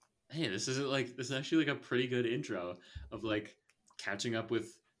 was hey, this is actually like a pretty good intro of like catching up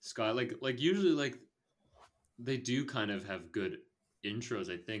with Scott. Like usually like they do kind of have good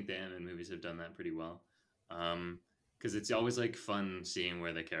intros. I think the anime movies have done that pretty well. Because it's always like fun seeing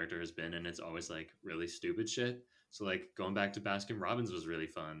where the character has been, and it's always like really stupid shit. So like going back to Baskin Robbins was really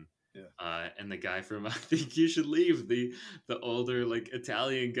fun. Yeah. And the guy from I Think You Should Leave, the older like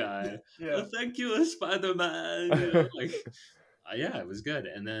Italian guy. Yeah. Oh, thank you, Spider Man. You know, like yeah, it was good.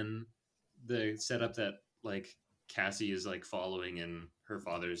 And then the setup that like Cassie is like following in her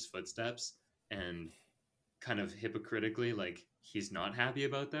father's footsteps, and kind of hypocritically, like he's not happy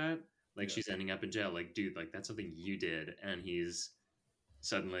about that. Like she's ending up in jail. Like, dude, like that's something you did, and he's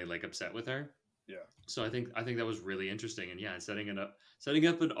suddenly like upset with her. Yeah. So I think that was really interesting, and yeah, setting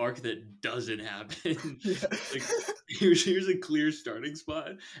up an arc that doesn't happen. Yeah. Like here's a clear starting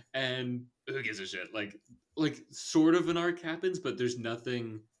spot, and who gives a shit? Like sort of an arc happens, but there's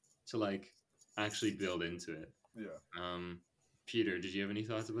nothing to like actually build into it. Yeah. Peter, did you have any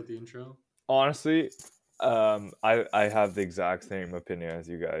thoughts about the intro? Honestly, I have the exact same opinion as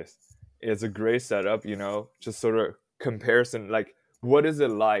you guys. It's a great setup, you know, just sort of comparison. Like, what is it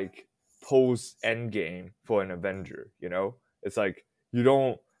like post Endgame for an Avenger? You know, it's like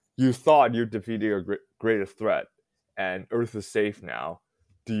you thought you defeated a greatest threat, and Earth is safe now.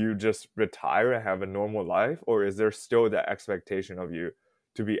 Do you just retire and have a normal life, or is there still that expectation of you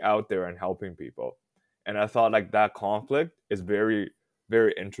to be out there and helping people? And I thought like that conflict is very,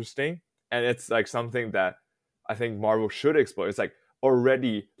 very interesting, and it's like something that I think Marvel should explore. It's like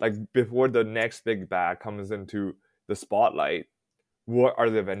already like before the next big bad comes into the spotlight, what are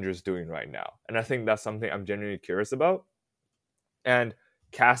the Avengers doing right now? And I think that's something I'm genuinely curious about. And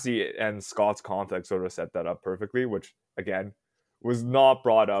Cassie and Scott's conflict sort of set that up perfectly, which again was not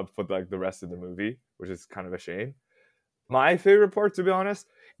brought up for like the rest of the movie, which is kind of a shame. My favorite part, to be honest,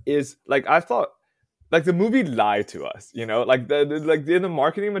 is like I thought like the movie lied to us, you know, like like in the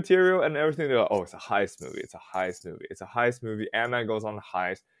marketing material and everything. They're like, oh, it's a heist movie. It's a heist movie. It's a heist movie. Ant-Man goes on a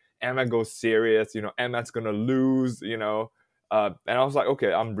heist. Ant-Man goes serious. You know, Ant-Man's gonna lose. You know, and I was like,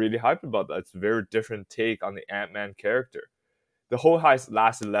 okay, I'm really hyped about that. It's a very different take on the Ant-Man character. The whole heist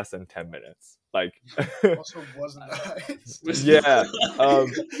lasted less than 10 minutes. Like, Also, wasn't the heist. Yeah,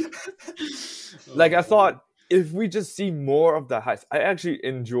 like I thought if we just see more of the heist, I actually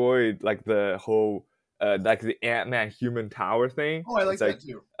enjoyed like the whole like the Ant-Man human tower thing. Oh, I like It's like that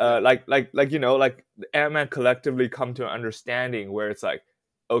too. like you know, like Ant-Man collectively come to an understanding where it's like,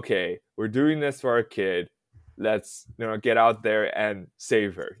 okay, we're doing this for our kid. Let's, you know, get out there and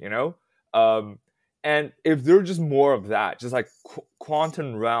save her, you know? And if there's just more of that, just like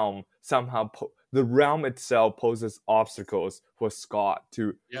quantum realm somehow the realm itself poses obstacles for Scott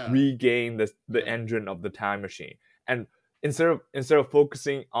to regain the engine of the time machine. And instead of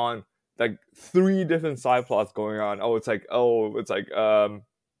focusing on like three different side plots going on,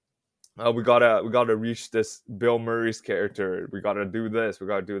 we gotta reach this Bill Murray's character. We gotta do this. We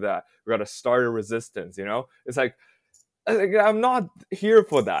gotta do that. We gotta start a resistance. You know, it's like I'm not here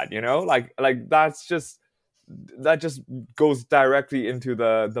for that. You know, like that just goes directly into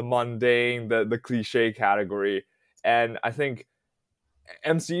the mundane, the cliche category. And I think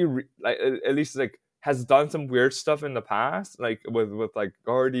MCU like at least like has done some weird stuff in the past, like with like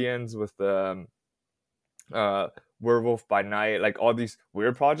Guardians, with the Werewolf by Night, like all these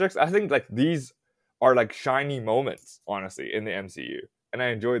weird projects. I think like these are like shiny moments, honestly, in the MCU, and I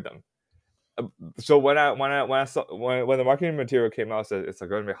enjoyed them. So when the marketing material came out, said it's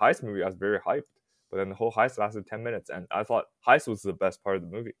going to be a heist movie, I was very hyped. But then the whole heist lasted 10 minutes, and I thought heist was the best part of the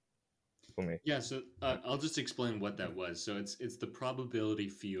movie for me. Yeah, so I'll just explain what that was. So it's the probability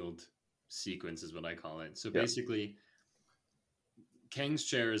field sequence is what I call it. So basically, Kang's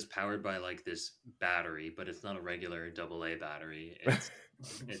chair is powered by like this battery, but it's not a regular AA battery.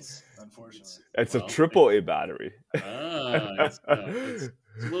 It's unfortunately it's a triple A battery. It's a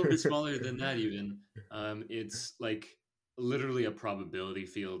little bit smaller than that even. It's like literally a probability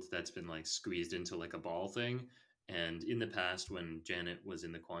field that's been like squeezed into like a ball thing. And in the past, when Janet was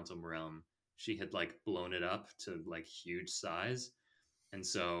in the quantum realm, she had like blown it up to like huge size. And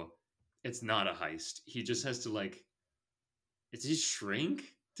so it's not a heist. He just has to like, does he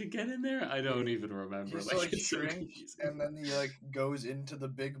shrink to get in there? I don't even remember. Like shrink, and then he like goes into the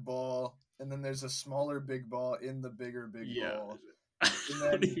big ball, and then there's a smaller big ball in the bigger big ball. I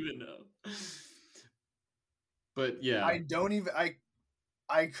don't even know. But yeah,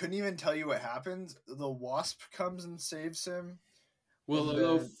 I couldn't even tell you what happens. The Wasp comes and saves him.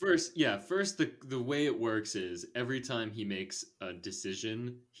 Well, first the way it works is every time he makes a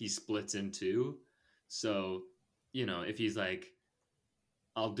decision, he splits in two. So, you know, if he's like,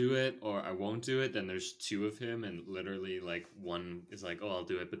 I'll do it or I won't do it. Then there's two of him, and literally like one is like, oh, I'll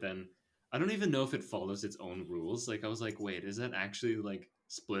do it, but then I don't even know if it follows its own rules. Like I was like, wait, is that actually like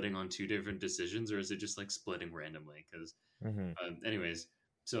splitting on two different decisions, or is it just like splitting randomly? Because, anyways,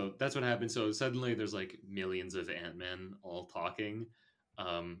 so that's what happened. So suddenly there's like millions of Ant-Men all talking.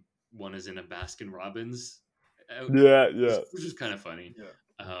 One is in a Baskin Robbins, which is kind of funny.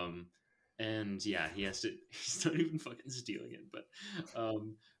 Yeah. And yeah, he has to. He's not even fucking stealing it, but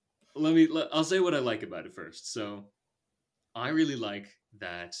I'll say what I like about it first. So I really like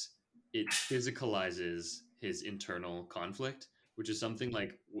that it physicalizes his internal conflict, which is something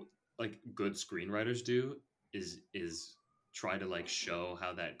like good screenwriters do is try to like show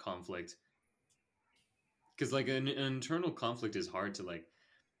how that conflict, because like an internal conflict is hard to like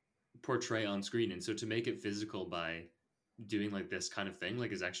portray on screen, and so to make it physical by doing like this kind of thing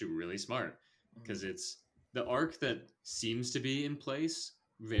like is actually really smart, because it's the arc that seems to be in place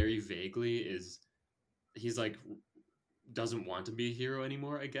very vaguely is he's like doesn't want to be a hero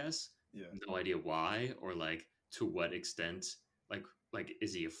anymore, I guess. Yeah. No idea why, or like to what extent. Like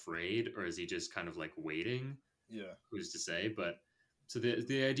is he afraid, or is he just kind of like waiting? Yeah. Who's to say? But so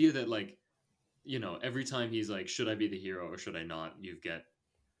the idea that like, you know, every time he's like, should I be the hero or should I not? You get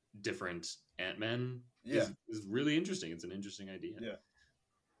different Ant-Man. Yeah. Is really interesting. It's an interesting idea. Yeah.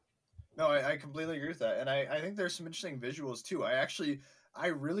 No, I completely agree with that. And I think there's some interesting visuals too. I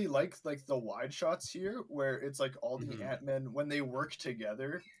really like the wide shots here where it's like all the Ant-Men when they work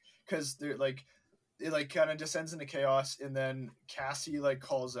together, because they're like it like kind of descends into chaos, and then Cassie like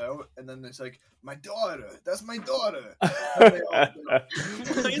calls out, and then it's like, my daughter, that's my daughter. Why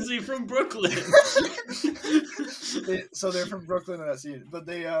is he from Brooklyn? So they're from Brooklyn in that scene, but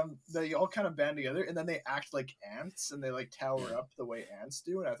they all kind of band together, and then they act like ants, and they like tower up the way ants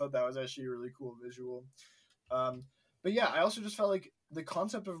do, and I thought that was actually a really cool visual. But yeah, I also just felt like the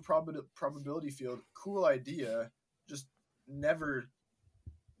concept of a probability field, cool idea, just never,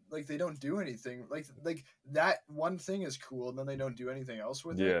 like, they don't do anything. Like that one thing is cool, and then they don't do anything else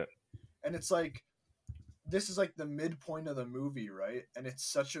with it. And it's like, this is like the midpoint of the movie, right? And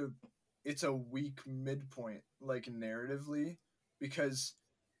it's a weak midpoint, like narratively, because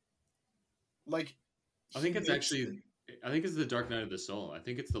like I think it's the Dark Knight of the Soul. I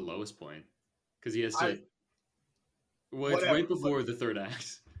think it's the lowest point, because he has to. It's right before the third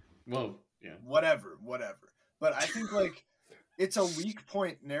act. Well, yeah. Whatever. But I think like it's a weak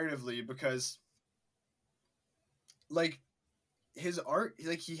point narratively, because like his art,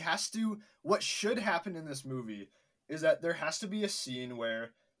 like he has to. What should happen in this movie is that there has to be a scene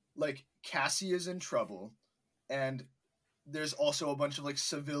where like Cassie is in trouble, and there's also a bunch of like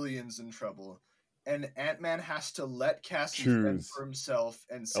civilians in trouble, and Ant-Man has to let Cassie fend for himself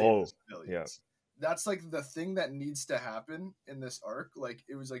and save the civilians. That's like the thing that needs to happen in this arc. Like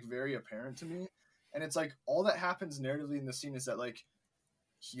it was like very apparent to me, and it's like all that happens narratively in the scene is that like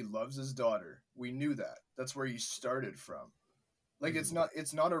he loves his daughter. We knew that. That's where he started from. Like it's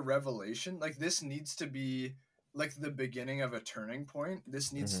not a revelation. Like this needs to be like the beginning of a turning point.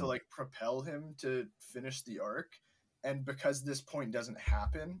 This needs to like propel him to finish the arc, and because this point doesn't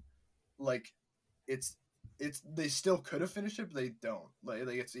happen, like it's they still could have finished it, but they don't. Like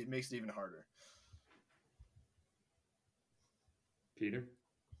it makes it even harder. Peter?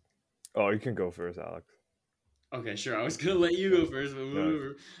 Oh, you can go first, Alex. Okay, sure. I was gonna let you go first, but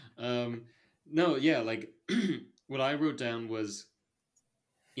whatever. No, yeah, like what I wrote down was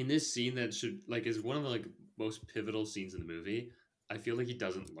in this scene that should like is one of the like most pivotal scenes in the movie. I feel like he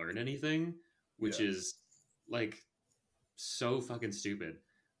doesn't learn anything, which is like so fucking stupid.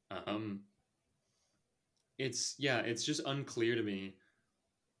 It's just unclear to me.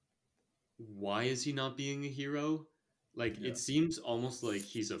 Why is he not being a hero? Like it seems almost like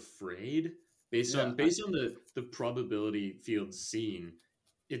he's afraid based on the probability field scene.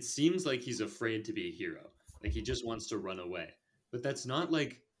 It seems like he's afraid to be a hero. Like he just wants to run away. But that's not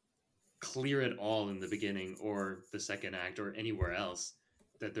like clear at all in the beginning or the second act or anywhere else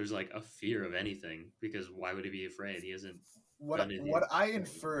that there's like a fear of anything, because why would he be afraid? He hasn't what I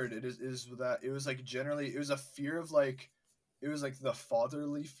inferred is that it was like generally it was a fear of like it was like the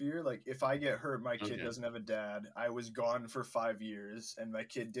fatherly fear, like if I get hurt, my kid doesn't have a dad. I was gone for 5 years, and my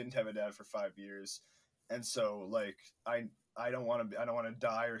kid didn't have a dad for 5 years, and so like I don't want to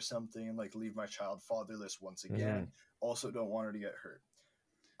die or something and like leave my child fatherless once again. Also, don't want her to get hurt.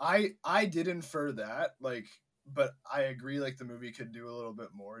 I did infer that, like, but I agree like the movie could do a little bit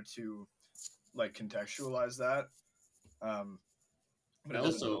more to like contextualize that. But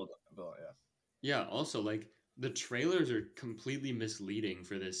also, also like. The trailers are completely misleading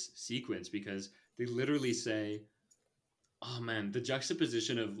for this sequence, because they literally say Oh man, the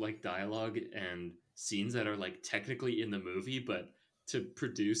juxtaposition of like dialogue and scenes that are like technically in the movie, but to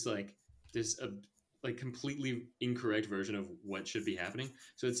produce like this like completely incorrect version of what should be happening.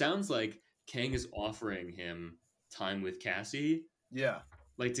 So it sounds like Kang is offering him time with Cassie, Yeah.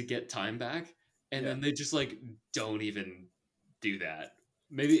 like to get time back, and Yeah. then they just like don't even do that.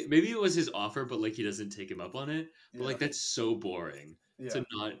 Maybe it was his offer, but like he doesn't take him up on it. But Yeah. like that's so boring Yeah. to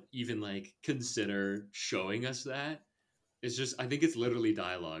not even like consider showing us that. It's just, I think it's literally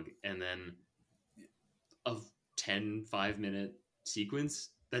dialogue and then a 5-minute sequence.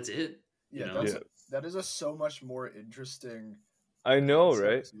 That's it. Yeah, You know? that is a so much more interesting. I know, concept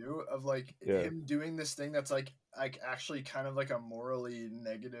right? Too, of like him doing this thing that's like actually kind of like a morally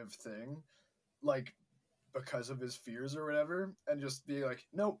negative thing, like because of his fears or whatever, and just be like,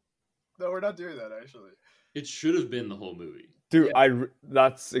 nope, no, we're not doing that. Actually, it should have been the whole movie, dude.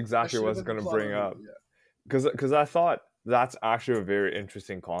 That's exactly what I was gonna bring up, because I thought that's actually a very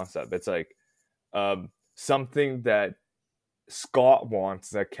interesting concept. It's like something that Scott wants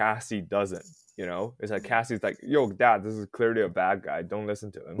that Cassie doesn't. You know, it's like Cassie's like, "Yo, Dad, this is clearly a bad guy. Don't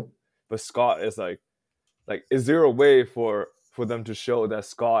listen to him." But Scott is like, is there a way for them to show that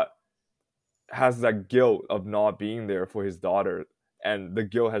Scott has that guilt of not being there for his daughter, and the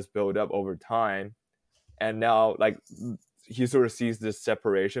guilt has built up over time, and now like he sort of sees this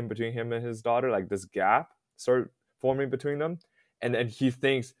separation between him and his daughter, like this gap start forming between them, and then he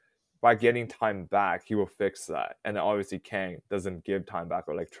thinks by getting time back he will fix that, and then obviously Kang doesn't give time back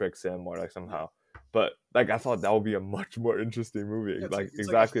or like tricks him or like somehow, but like I thought that would be a much more interesting movie. It's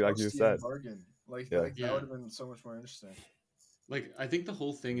exactly like you said. Bargain. That would have been so much more interesting. Like, I think the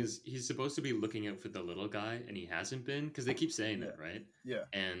whole thing is he's supposed to be looking out for the little guy, and he hasn't been, because they keep saying it, right? Yeah.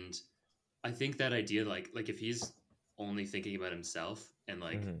 And I think that idea, like if he's only thinking about himself and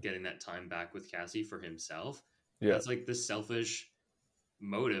like getting that time back with Cassie for himself, that's like the selfish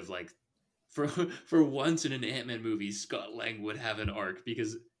motive. Like for once in an Ant-Man movie, Scott Lang would have an arc,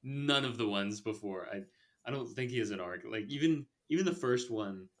 because none of the ones before, I don't think he has an arc. Like even the first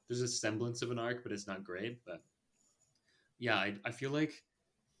one, there's a semblance of an arc, but it's not great. But yeah, I feel like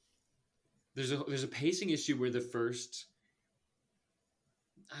there's a pacing issue where the first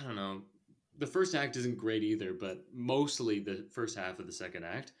act isn't great either, but mostly the first half of the second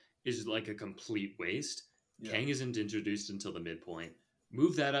act is like a complete waste. Kang isn't introduced until the midpoint.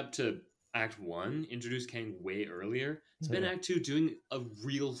 Move that up to Act 1, introduce Kang way earlier. Spend Act 2 doing a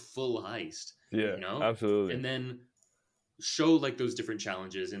real full heist. Yeah, you know? Absolutely. And then show like those different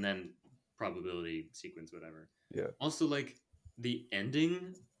challenges, and then probability sequence, whatever. Yeah. Also, like the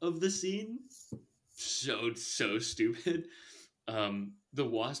ending of the scene, so stupid. The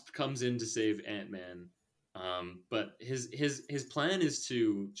Wasp comes in to save Ant-Man, but his plan is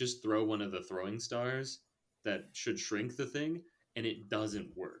to just throw one of the throwing stars that should shrink the thing, and it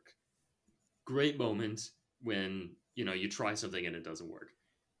doesn't work. Great moment when you try something and it doesn't work.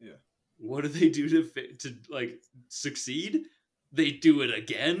 Yeah. What do they do to like succeed? They do it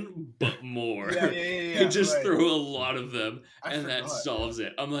again, but more. Yeah. They just throw a lot of them, and that solves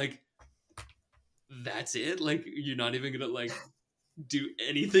it. I'm like, that's it? Like, you're not even gonna like do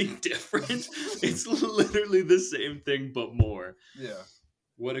anything different? It's literally the same thing, but more. Yeah.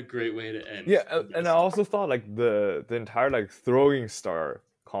 What a great way to end. Yeah, and I also thought like the entire like throwing star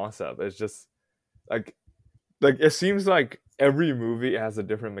concept is just like it seems like every movie has a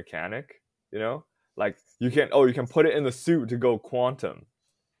different mechanic, like you can put it in the suit to go quantum,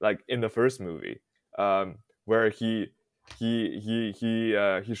 like in the first movie, where he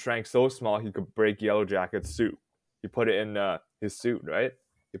shrank so small he could break Yellow Jacket's suit. He put it in his suit, right?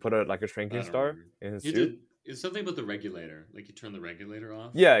 He put a shrinking star in his suit. It's something about the regulator, like you turn the regulator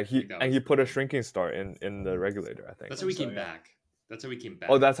off. Yeah, he put a shrinking star in the regulator, I think. That's how he came back. That's how he came back.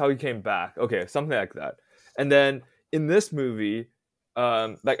 Oh, that's how he came back. Okay, something like that. And then in this movie,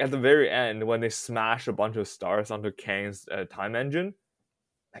 like at the very end, when they smash a bunch of stars onto Kang's time engine,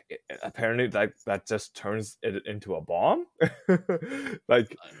 apparently that just turns it into a bomb.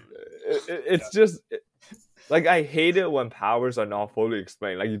 Like it's just like I hate it when powers are not fully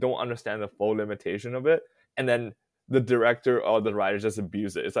explained. Like you don't understand the full limitation of it, and then the director or the writer just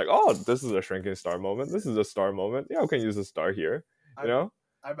abuse it. It's like, oh, this is a shrinking star moment. This is a star moment. Yeah, we can use a star here.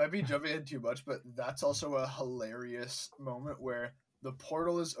 I might be jumping in too much, but that's also a hilarious moment where the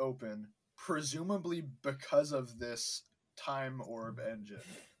portal is open, presumably because of this time orb engine,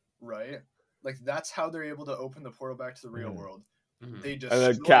 right? Like that's how they're able to open the portal back to the real world. Mm-hmm. They just and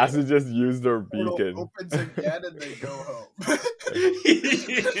then Cassie just used their beacon. Opens again and they go home.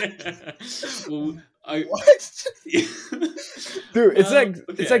 Well, What? Dude,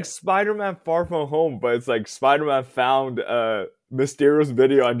 it's like Spider-Man Far From Home, but it's like Spider-Man found a mysterious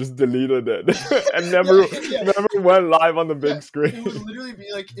video and just deleted it and never went live on the big screen. It would literally be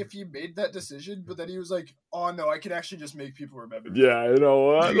like if he made that decision, but then he was like, "Oh no, I can actually just make people remember." Yeah, you know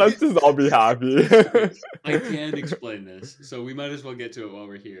what? Let's just all be happy. I can't explain this, so we might as well get to it while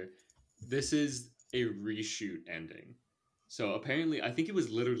we're here. This is a reshoot ending. So apparently, I think it was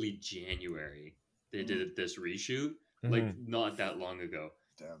literally January they did this reshoot, like not that long ago.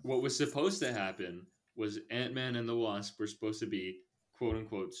 Damn. What was supposed to happen was Ant-Man and the Wasp were supposed to be quote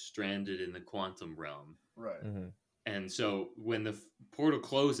unquote stranded in the quantum realm. Right. And so when the portal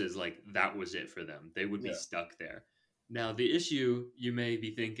closes, like that was it for them. They would be stuck there. Now the issue you may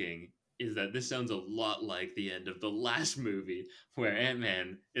be thinking is that this sounds a lot like the end of the last movie where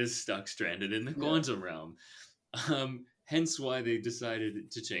Ant-Man is stuck stranded in the quantum realm. Hence why they decided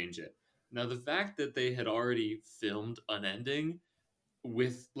to change it. Now, the fact that they had already filmed an ending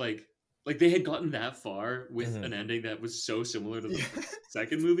with, like they had gotten that far with an ending that was so similar to the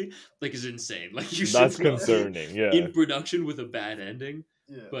second movie, like, is insane. Like, that's concerning, in production with a bad ending,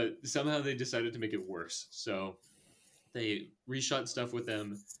 Yeah. But somehow they decided to make it worse. So they reshot stuff with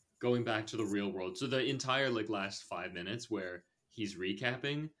them going back to the real world. So the entire like last 5 minutes where he's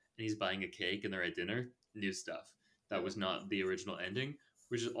recapping and he's buying a cake and they're at dinner, new stuff. That was not the original ending,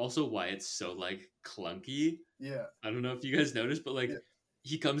 which is also why it's so like clunky. Yeah. I don't know if you guys noticed, but like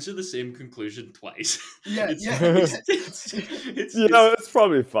he comes to the same conclusion twice. It's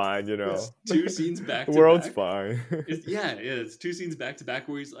probably fine, you know. It's two scenes back to the world's back. Fine. It's two scenes back to back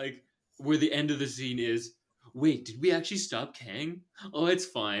where he's like, where the end of the scene is, wait, did we actually stop Kang? Oh, it's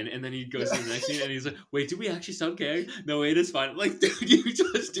fine. And then he goes to the next scene and he's like, wait, did we actually stop Kang? No, wait, it's fine. I'm like, dude, you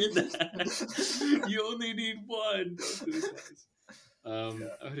just did that. You only need one.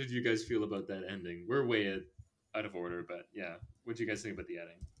 How did you guys feel about that ending? We're way out of order, but yeah. What do you guys think about the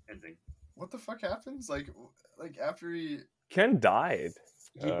ending? What the fuck happens? Like after he... Ken died.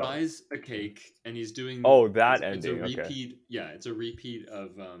 He buys a cake and he's doing... Oh, that ending. It's a repeat. Okay. Yeah, it's a repeat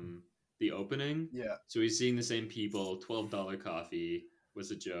of the opening. Yeah. So he's seeing the same people. $12 coffee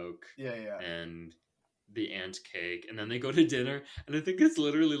was a joke. Yeah. And the ant cake. And then they go to dinner. And I think it's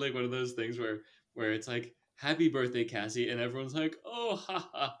literally like one of those things where it's like, happy birthday, Cassie. And everyone's like, oh, ha,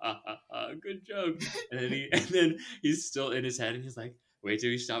 ha, ha, ha, ha, good joke. And then he's still in his head and he's like, wait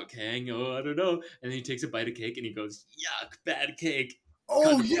till you stop Kang. Oh, I don't know. And then he takes a bite of cake and he goes, yuck, bad cake.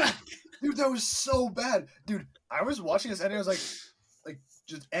 Oh, yeah. Dude, that was so bad. Dude, I was watching this and I was like,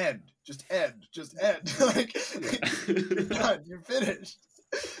 just end. Like, you're done. You're finished.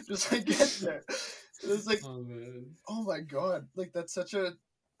 Just like get there. It was like, oh man, oh my god, like that's such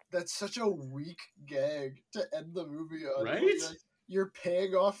a weak gag to end the movie on. Right? Like, you're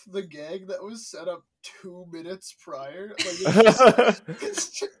paying off the gag that was set up 2 minutes prior. Like,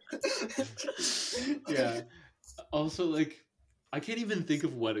 yeah. Also, like, I can't even think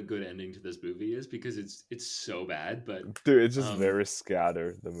of what a good ending to this movie is because it's so bad. But dude, it's just very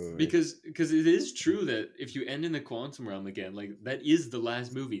scattered, the movie. Because it is true that if you end in the quantum realm again, like that is the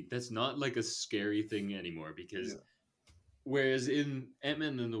last movie. That's not like a scary thing anymore. Because whereas in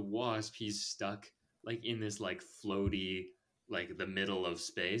Ant-Man and the Wasp, he's stuck like in this like floaty, like the middle of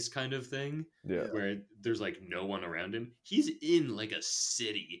space kind of thing. Yeah. Where there's like no one around him. He's in like a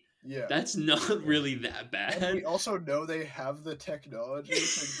city. Yeah. That's not really that bad. And we also know they have the technology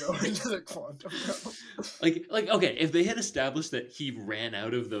to go into the quantum realm. Like okay, if they had established that he ran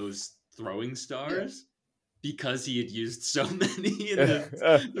out of those throwing stars because he had used so many in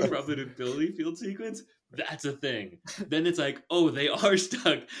the probability field sequence, that's a thing. Then it's like, oh, they are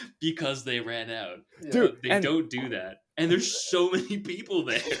stuck because they ran out. Dude, they don't do that. And there's so many people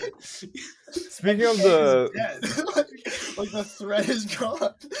there. Speaking of the... like the threat is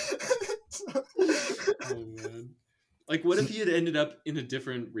gone. Oh, man. Like, what if he had ended up in a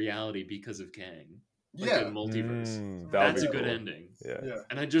different reality because of Kang? Like a multiverse. That's a good ending. Yeah.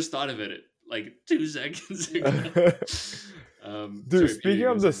 And I just thought of it like 2 seconds ago. Dude, speaking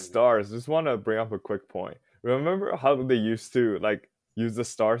of the stars, just want to bring up a quick point. Remember how they used to like use the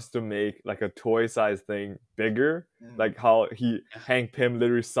stars to make like a toy-sized thing bigger? Like how Hank Pym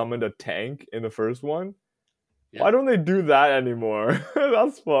literally summoned a tank in the first one? Yeah. Why don't they do that anymore?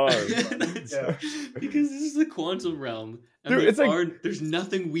 That's fun. Because this is the quantum realm. And dude, it's like there's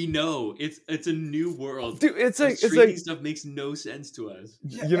nothing we know. It's a new world. Dude, it's like stuff makes no sense to us.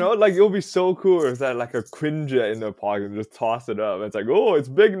 You know, like it'll be so cool if that like a Quinjet in the pocket and just toss it up. It's like, oh, it's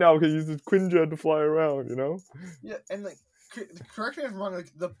big now because you use this Quinjet to fly around. You know? Yeah, and like, correct me if I'm wrong.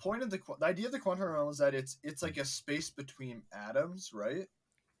 Like the point of the idea of the quantum realm is that it's like a space between atoms, right?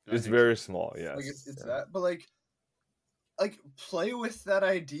 It's very small, yes. Like it's that, but like play with that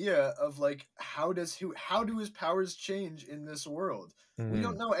idea of like how do his powers change in this world? We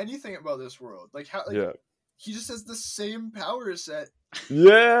don't know anything about this world. Like how he just has the same power set.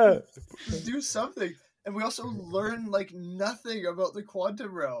 Yeah. Do something. And we also learn like nothing about the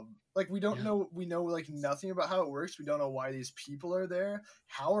quantum realm. Like we don't know like nothing about how it works. We don't know why these people are there.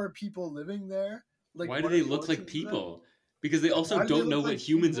 How are people living there? Like why do they look like people? Because they also don't know what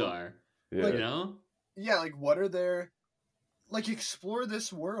humans are. Yeah. Like, you know? Yeah, like what are their like explore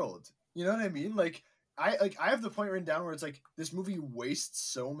this world. You know what I mean? Like I have the point written down where it's like this movie wastes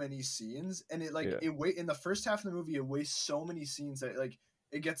so many scenes, and it like in the first half of the movie it wastes so many scenes that like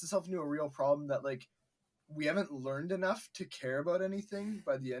it gets itself into a real problem that like we haven't learned enough to care about anything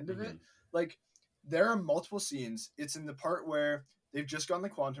by the end of it. Like there are multiple scenes. It's in the part where they've just gone the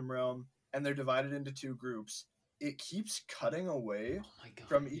quantum realm and they're divided into two groups. It keeps cutting away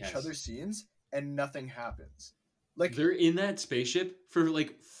from each other's scenes and nothing happens. Like they're in that spaceship for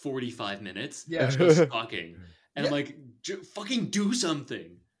like 45 minutes, just talking, and I'm like, fucking do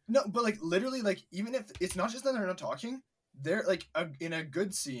something. No, but like literally, like even if it's not just that they're not talking, they're like in a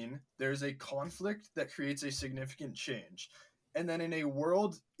good scene, there's a conflict that creates a significant change, and then in a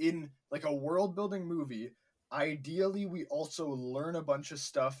world building movie, ideally we also learn a bunch of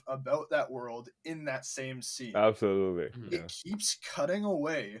stuff about that world in that same scene. Absolutely, it keeps cutting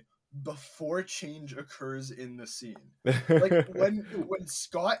away before change occurs in the scene. Like when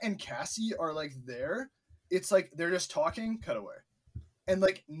Scott and Cassie are like there, it's like they're just talking, cut away, and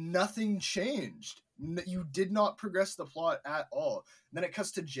like nothing changed. You did not progress the plot at all. And then it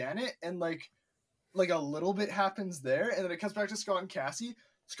cuts to Janet, and like a little bit happens there, and then it cuts back to Scott and Cassie.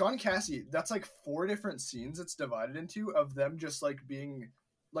 Scott and Cassie, that's like 4 different scenes it's divided into of them just like being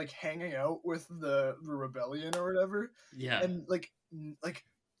like hanging out with the rebellion or whatever. Yeah, and like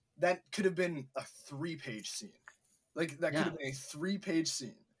that could have been a 3-page scene. Like that could have been a 3-page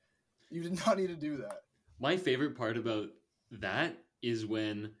scene. You did not need to do that. My favorite part about that is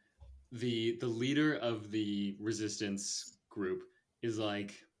when the leader of the resistance group is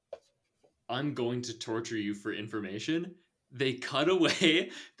like, I'm going to torture you for information. They cut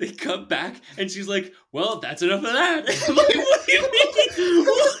away, they cut back, and she's like, well, that's enough of that. I'm like, what do you mean?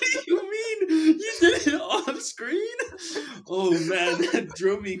 What do you mean? You did it off screen? Oh man, that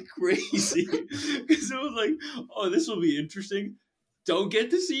drove me crazy. Because it was like, oh, this will be interesting. Don't get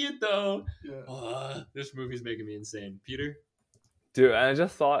to see it though. This movie's making me insane. Peter? Dude, and I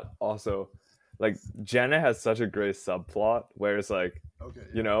just thought also, like, Jenna has such a great subplot where it's like,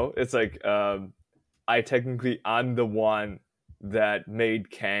 you know, it's like, I'm the one that made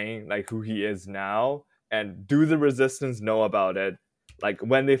Kang like who he is now, and do the resistance know about it? Like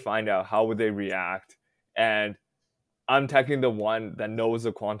when they find out, how would they react? And I'm technically the one that knows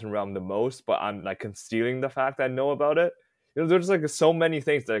the quantum realm the most, but I'm like concealing the fact that I know about it. You know, there's like so many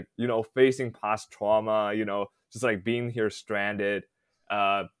things, like, you know, facing past trauma, you know, just like being here stranded,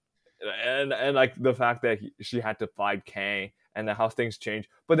 and like the fact that she had to fight Kang, and then how things change.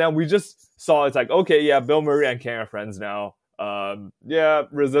 But then we just saw it's like, okay, yeah, Bill Murray and Kang are friends now. Yeah,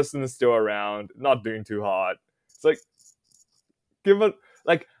 Resistance is still around, not doing too hot. It's like, give it,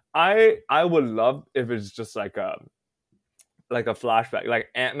 like, I would love if it's just like a flashback, like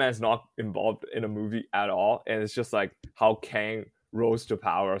Ant-Man's not involved in a movie at all, and it's just like how Kang rose to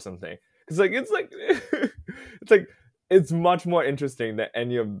power or something. It's much more interesting than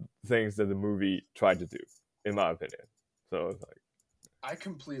any of the things that the movie tried to do, in my opinion. So it's like, I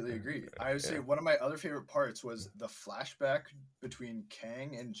completely agree. I would say one of my other favorite parts was the flashback between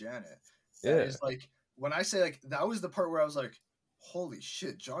Kang and Janet. That is like, when I say like, that was the part where I was like, holy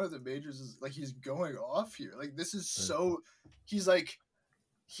shit, Jonathan Majors is like, he's going off here. Like, this is so, he's like,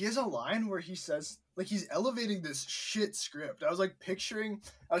 he has a line where he says, like, he's elevating this shit script. I was picturing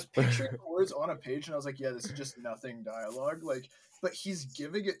the words on a page, and I was like, yeah, this is just nothing dialogue. Like, but he's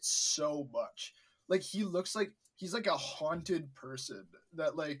giving it so much. Like, he looks like he's like a haunted person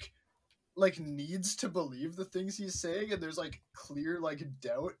that like needs to believe the things he's saying, and there's like clear like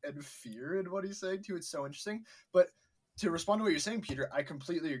doubt and fear in what he's saying too. It's so interesting. But to respond to what you're saying, Peter, I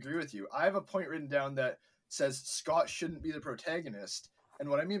completely agree with you. I have a point written down that says Scott shouldn't be the protagonist. And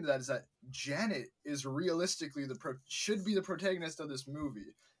what I mean by that is that Janet is realistically should be the protagonist of this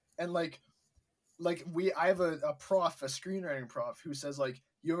movie. And I have a screenwriting prof who says like,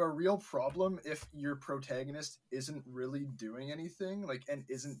 you have a real problem if your protagonist isn't really doing anything, like, and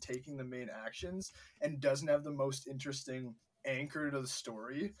isn't taking the main actions and doesn't have the most interesting anchor to the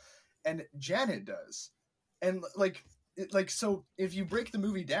story. And Janet does. And so if you break the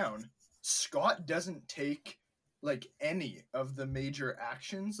movie down, Scott doesn't take like any of the major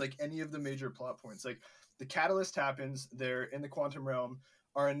actions, like any of the major plot points. Like the catalyst happens, they're in the quantum realm.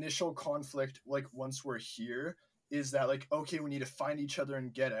 Our initial conflict, like once we're here, is that like, okay, we need to find each other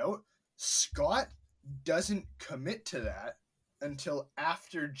and get out. Scott doesn't commit to that until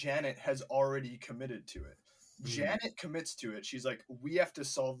after Janet has already committed to it. Janet commits to it. She's like, we have to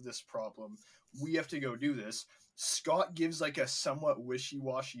solve this problem. We have to go do this. Scott gives like a somewhat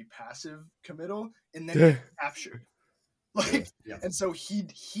wishy-washy passive committal and then gets captured. Like, and so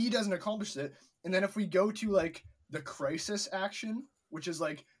he doesn't accomplish it. And then if we go to like the crisis action, which is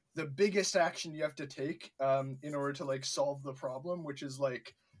like the biggest action you have to take in order to like solve the problem, which is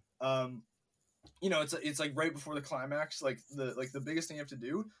like it's like right before the climax, like the biggest thing you have to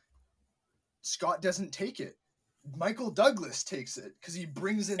do. Scott doesn't take it. Michael Douglas takes it because he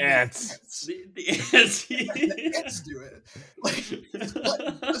brings in the ants. The ants. The ants do it. Like,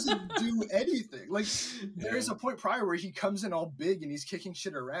 Scott doesn't do anything. Like, there's a point prior where he comes in all big and he's kicking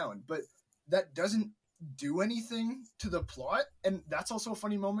shit around, but that doesn't do anything to the plot. And that's also a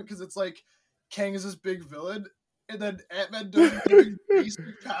funny moment because it's like Kang is this big villain, and then Ant-Man doesn't give him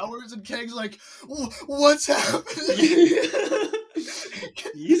basic powers, and Kang's like, what's happening?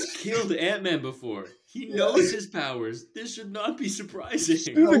 He's killed Ant-Man before. He knows his powers. This should not be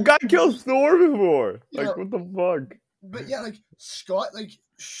surprising. Dude, the guy killed Thor before. Like, what the fuck? But yeah, like, Scott, like,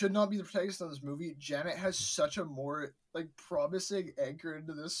 should not be the protagonist of this movie. Janet has such a more, like, promising anchor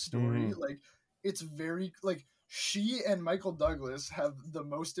into this story. Like, it's very, like, she and Michael Douglas have the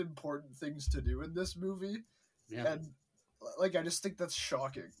most important things to do in this movie. Yeah. And, like, I just think that's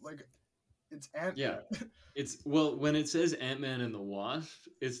shocking. Like, it's Ant-Man. Yeah. It's, well, when it says Ant-Man and the Wasp,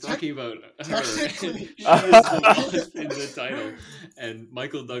 it's talking about her. She is the Wasp in the title. And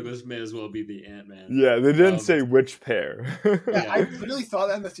Michael Douglas may as well be the Ant-Man. Yeah, they didn't say which pair. I literally thought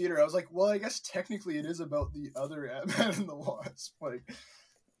that in the theater. I was like, well, I guess technically it is about the other Ant-Man and the Wasp. Like,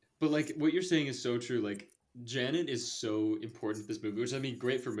 but, like, what you're saying is so true. Like, Janet is so important in this movie, which, I mean,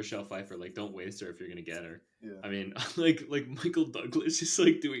 great for Michelle Pfeiffer. Like, don't waste her if you're gonna get her. Yeah. I mean, like Michael Douglas is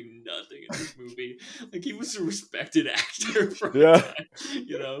like doing nothing in this movie. Like, he was a respected actor for that,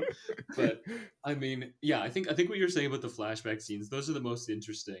 you know. But I mean, yeah, I think what you're saying about the flashback scenes, those are the most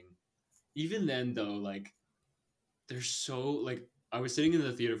interesting. Even then, though, like, they're so, like, I was sitting in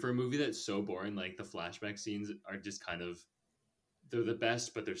the theater for a movie that's so boring. Like, the flashback scenes are just kind of, they're the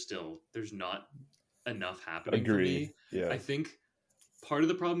best, but there's not enough happening for me. Yeah, I think part of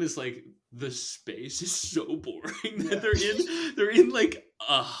the problem is like the space is so boring that they're in like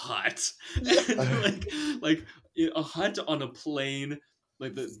a hut, and like a hut on a plane.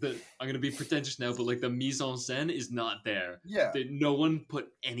 Like the I'm gonna be pretentious now, but like the mise en scène is not there. Yeah, no one put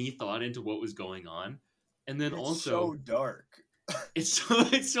any thought into what was going on, and then it's also so dark. It's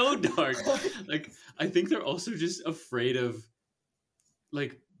so dark. Like, I think they're also just afraid of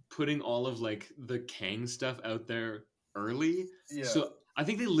like putting all of like the Kang stuff out there early. Yeah. So I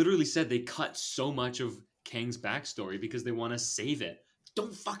think they literally said they cut so much of Kang's backstory because they want to save it.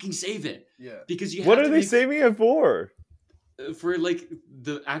 Don't fucking save it. Yeah. Because you. What are they saving it for? For like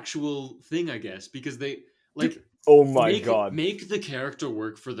the actual thing, I guess. Because they like. Oh my god! Make the character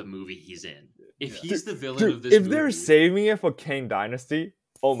work for the movie he's in. If he's the villain of this if movie, they're saving it for Kang Dynasty,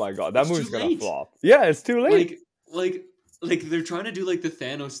 oh my god, that movie's gonna flop. Yeah, it's too late. Like they're trying to do like the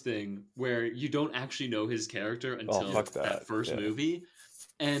Thanos thing where you don't actually know his character until that first movie,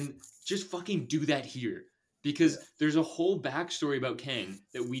 and just fucking do that here because there's a whole backstory about Kang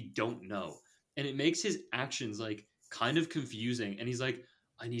that we don't know, and it makes his actions like kind of confusing. And he's like,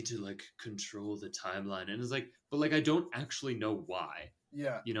 I need to like control the timeline, and it's like, but like I don't actually know why.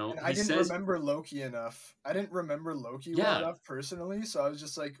 Yeah, you know, and I didn't remember Loki enough. I didn't remember Loki well enough personally, so I was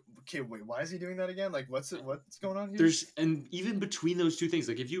just like, okay, wait, why is he doing that again? Like, what's going on here? And even between those two things,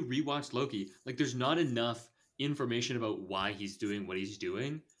 like if you rewatch Loki, like there's not enough information about why he's doing what he's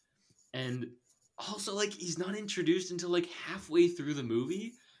doing, and also like he's not introduced until like halfway through the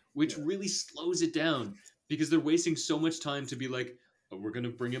movie, which really slows it down because they're wasting so much time to be like, we're gonna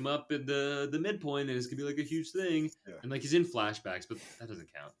bring him up in the midpoint, and it's gonna be like a huge thing, and like he's in flashbacks, but that doesn't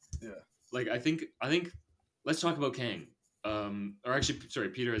count. Yeah, like I think let's talk about Kang. Or actually, sorry,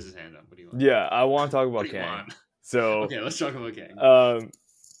 Peter has his hand up. What do you want? Yeah, I want to talk about Kang. So okay, let's talk about Kang.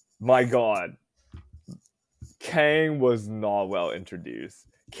 My God, Kang was not well introduced.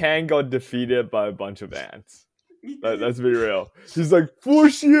 Kang got defeated by a bunch of ants. Let's be real. He's like,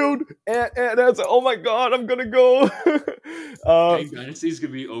 Force shield! And it's like, oh my god, I'm gonna go! Kang Dynasty's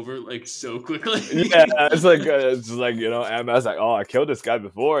gonna be over like so quickly. Yeah, it's like, you know, Ant-Man's like, oh, I killed this guy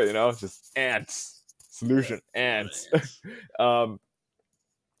before, you know? It's just ants. Solution, ants.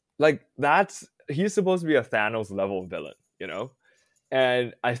 Like, that's... he's supposed to be a Thanos level villain, you know?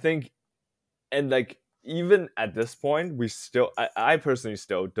 And I think, and like, even at this point, I personally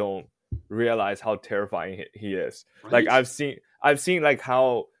still don't realize how terrifying he is. Right? Like, I've seen like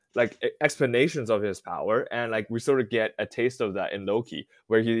how, like, explanations of his power, and like we sort of get a taste of that in Loki,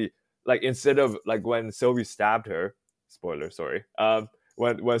 where he, like, instead of, like, when Sylvie stabbed her, spoiler, sorry,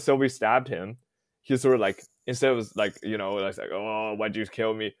 when Sylvie stabbed him, he sort of, like, instead of, like, you know, like, oh, why'd you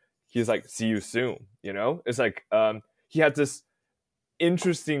kill me, he's like, see you soon, you know? It's like, he had this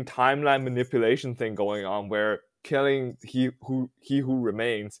interesting timeline manipulation thing going on, where killing he who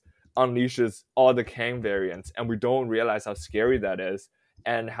remains unleashes all the Kang variants, and we don't realize how scary that is,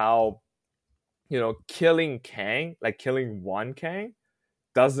 and how, you know, killing Kang, like killing one Kang,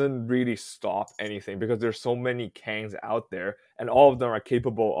 doesn't really stop anything, because there's so many Kangs out there, and all of them are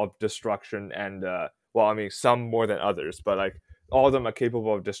capable of destruction, and well, I mean, some more than others, but like all of them are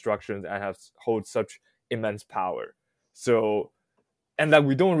capable of destruction and hold such immense power. So, and like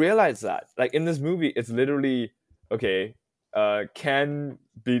we don't realize that, like, in this movie, it's literally, okay, Ken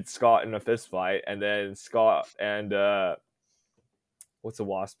beats Scott in a fist fight, and then Scott and what's the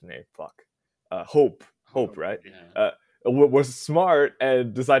Wasp name? Fuck, Hope, right? Yeah. Was smart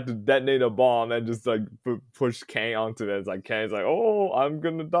and decided to detonate a bomb and just like push Kang onto it. It's like Kang's like, "Oh, I'm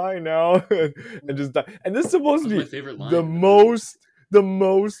gonna die now," and just die. And this is supposed to be my favorite line the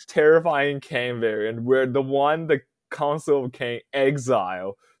most terrifying Kang variant, where the Council of Kang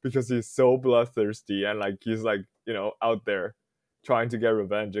exile, because he's so bloodthirsty, and like he's like, you know, out there trying to get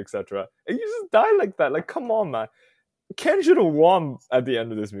revenge, etc. And you just die like that. Like, come on, man. Ken should have won at the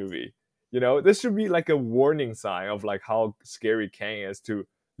end of this movie. You know, this should be like a warning sign of like how scary Kang is, to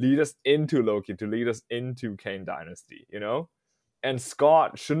lead us into Loki, to lead us into Kang Dynasty, you know? And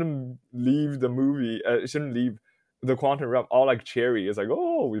Scott shouldn't leave the movie, shouldn't leave the Quantum Realm all like cherry. It's like,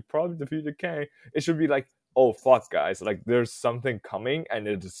 oh, we probably defeated Kang. It should be like, oh, fuck, guys. Like, there's something coming, and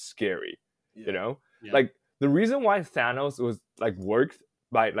it is scary, you know? Yeah. Like, the reason why Thanos was like worked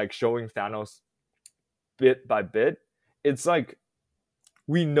by like showing Thanos bit by bit, it's like,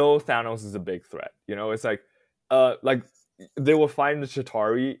 we know Thanos is a big threat. You know, it's like they were fighting the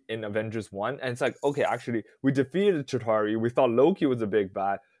Chitauri in Avengers 1, and it's like, okay, actually, we defeated the Chitauri. We thought Loki was a big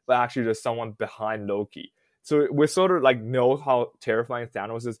bad, but actually there's someone behind Loki. So we sort of like know how terrifying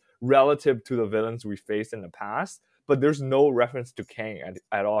Thanos is relative to the villains we faced in the past, but there's no reference to Kang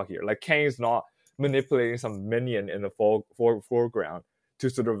at all here. Like, Kang is not manipulating some minion in the foreground to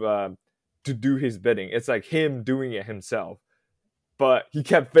sort of to do his bidding. It's like him doing it himself. But he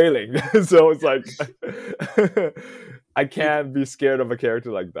kept failing. So it's like, I can't be scared of a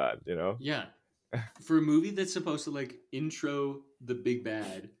character like that, you know? Yeah. For a movie that's supposed to like intro the big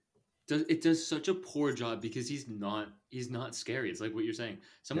bad, it does such a poor job, because he's not scary. It's like what you're saying.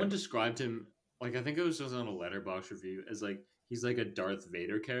 Someone described him, like, I think it was just on a Letterboxd review, as like, he's like a Darth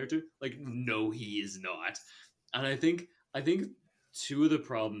Vader character. Like, no, he is not. And I think two of the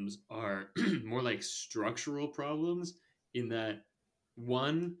problems are more like structural problems, in that,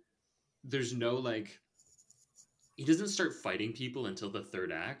 one, there's no like, he doesn't start fighting people until the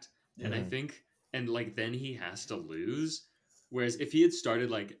third act, and I think, and like then he has to lose. Whereas if he had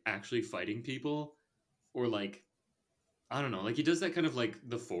started like actually fighting people, or like, I don't know, like he does that kind of like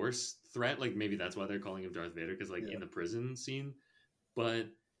the Force threat, like maybe that's why they're calling him Darth Vader, because like in the prison scene, but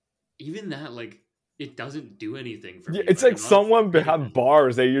even that, like, it doesn't do anything for me. It's like someone behind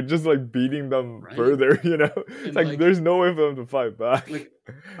bars that you're just like beating them further, you know? It's like there's no way for them to fight back. Like,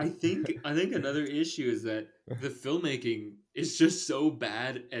 I think another issue is that the filmmaking is just so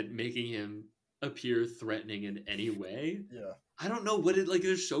bad at making him appear threatening in any way. Yeah. I don't know what it, like,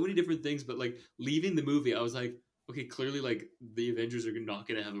 there's so many different things, but like leaving the movie, I was like, okay, clearly like the Avengers are not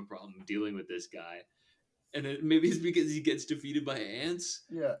going to have a problem dealing with this guy. And maybe it's because he gets defeated by ants.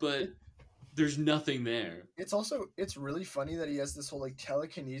 Yeah. But there's nothing there. It's really funny that he has this whole like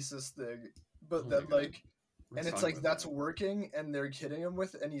telekinesis thing, but then like, and it's like that's working, and they're hitting him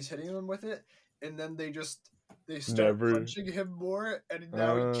with, and he's hitting them with it, and then they start punching him more, and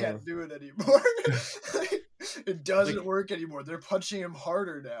now he can't do it anymore. It doesn't work anymore. They're punching him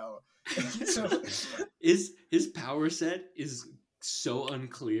harder now. So, his power set is so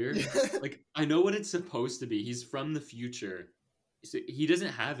unclear. Like, I know what it's supposed to be. He's from the future, so he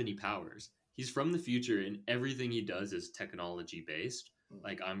doesn't have any powers. He's from the future, and everything he does is technology based.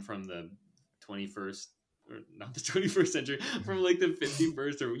 Like, I'm from the 21st, or not the 21st century, from like the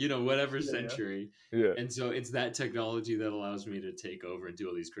 51st, or, you know, whatever century. Yeah. And so it's that technology that allows me to take over and do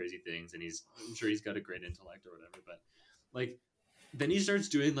all these crazy things. And I'm sure he's got a great intellect or whatever. But like, then he starts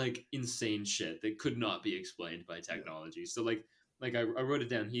doing like insane shit that could not be explained by technology. So like, like I wrote it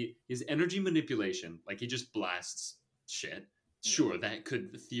down. His energy manipulation, like he just blasts shit. Sure, that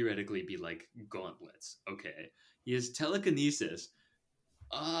could theoretically be like gauntlets. Okay. He has telekinesis.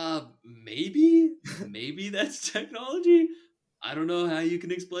 Maybe that's technology. I don't know how you can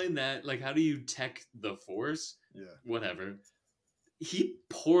explain that. Like, how do you tech the Force? Yeah. Whatever. He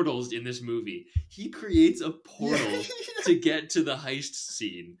portals in this movie. He creates a portal to get to the heist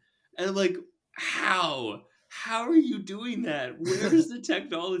scene. And I'm like, how? How are you doing that? Where's the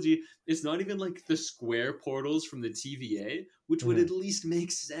technology? It's not even like the square portals from the TVA, which would at least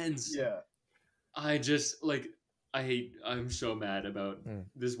make sense. Yeah. I just like I'm so mad about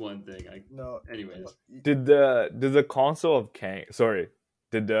this one thing. Anyways. Did the console of Kang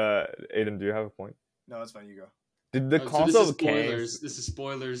did Aidan, do you have a point? No, it's fine, you go. Did the console of Kang... This is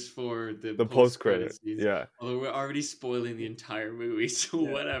spoilers for the post-credit scenes. Yeah. Although we're already spoiling the entire movie, so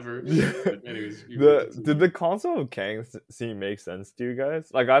whatever. Yeah. But anyways, did the console of Kang scene make sense to you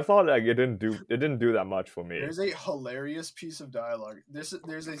guys? Like, I thought like it didn't do that much for me. There's a hilarious piece of dialogue. There's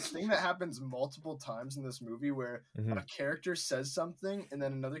a thing that happens multiple times in this movie where a character says something and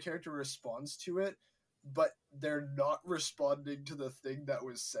then another character responds to it, but they're not responding to the thing that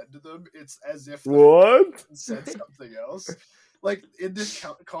was said to them. It's as if what said something else. Like in this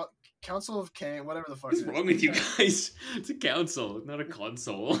Council of Kang, whatever the fuck. What's wrong with you guys? It's a council, not a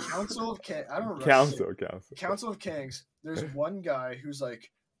console. Council of Kang. I don't know. Council of Kangs. There's one guy who's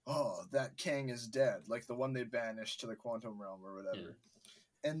like, "Oh, that Kang is dead," like the one they banished to the quantum realm or whatever.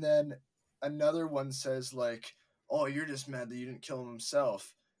 Yeah. And then another one says like, "Oh, you're just mad that you didn't kill him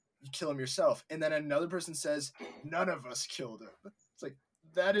himself. You kill him yourself." And then another person says, "None of us killed him." It's like,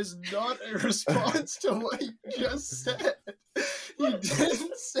 that is not a response to what he just said. He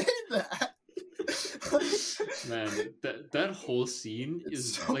didn't say that. Man, that whole scene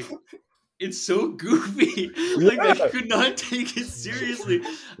is so like, it's so goofy. Like, I could not take it seriously.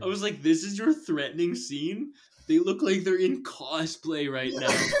 I was like, this is your threatening scene? They look like they're in cosplay right now.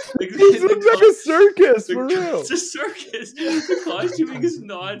 Like, it looks like a circus, for real. It's a circus. The costuming is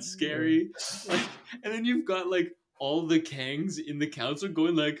not scary. Like, and then you've got like all the Kangs in the council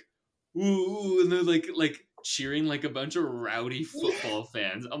going like, ooh, and they're like cheering like a bunch of rowdy football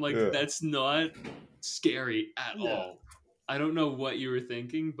fans. I'm like, that's not scary at all. I don't know what you were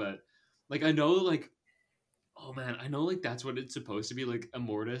thinking, but like, I know like, oh man, I know like that's what it's supposed to be, like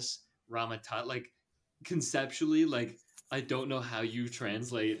Immortus Ramatat. Like, conceptually, like, I don't know how you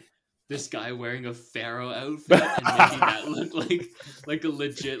translate this guy wearing a pharaoh outfit and making that look like a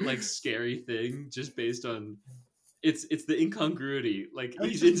legit like scary thing just based on it's the incongruity. Like,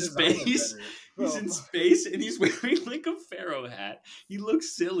 he's in space. He's in space and he's wearing like a pharaoh hat. He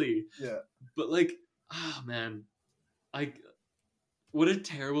looks silly. Yeah. But like, oh man, what a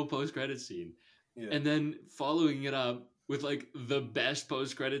terrible post-credit scene. Yeah. And then following it up with like the best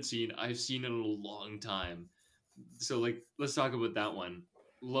post-credit scene I've seen in a long time. So like, let's talk about that one.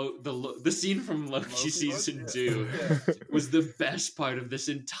 The scene from Loki season 2 was the best part of this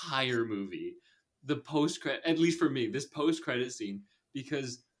entire movie. The post-credit, at least for me, this post-credit scene,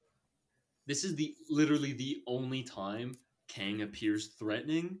 because this is literally the only time Kang appears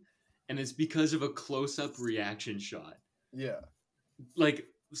threatening, and it's because of a close-up reaction shot. Yeah. Like,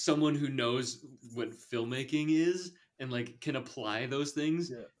 someone who knows what filmmaking is and like can apply those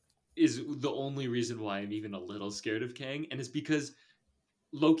things is the only reason why I'm even a little scared of Kang, and it's because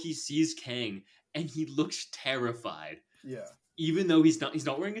Loki sees Kang and he looks terrified. Yeah. Even though he's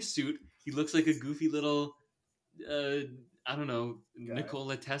not wearing a suit, he looks like a goofy little I don't know,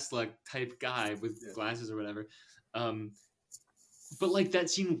 Nikola Tesla type guy with glasses or whatever. But like, that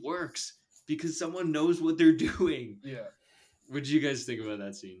scene works because someone knows what they're doing. Yeah. What did you guys think about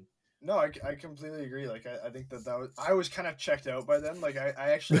that scene? No, I completely agree. Like, I think that was... I was kind of checked out by then. Like,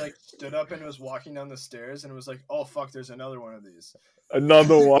 I actually, like, stood up and was walking down the stairs and was like, oh, fuck, there's another one of these.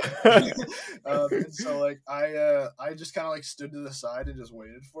 Another one. And so, like, I just kind of, like, stood to the side and just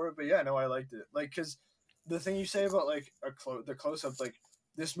waited for it. But, yeah, no, I liked it. Like, because the thing you say about, like, the close-ups, like,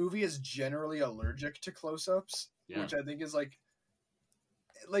 this movie is generally allergic to close-ups, which I think is, like,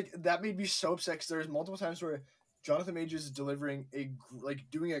 that made me so upset because there's multiple times where Jonathan Majors is doing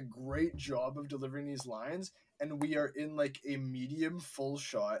a great job of delivering these lines, and we are in like a medium full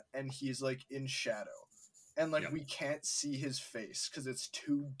shot, and he's like in shadow, and like we can't see his face because it's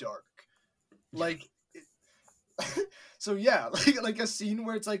too dark. Like, so yeah, like a scene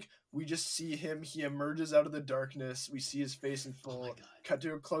where it's like we just see him, he emerges out of the darkness, we see his face in full, cut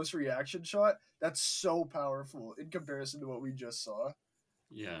to a close reaction shot. That's so powerful in comparison to what we just saw.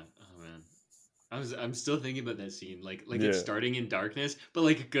 Yeah, oh man. I'm still thinking about that scene, like Yeah. it's starting in darkness, but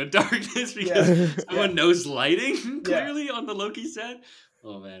like a good darkness because someone knows lighting clearly on the Loki set.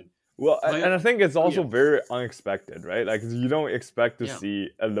 Oh man. Well, and I think it's also very unexpected, right? Like you don't expect to see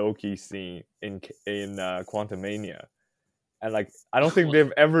a Loki scene in Quantumania, and like I don't think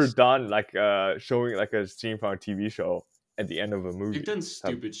they've ever done like showing like a scene from a TV show at the end of a movie. They've done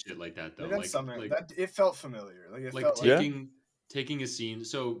stupid shit like that though. Like that, it felt familiar. Like it felt taking a scene.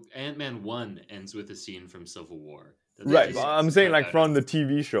 So Ant-Man 1 ends with a scene from Civil War. Right, but I'm saying like from the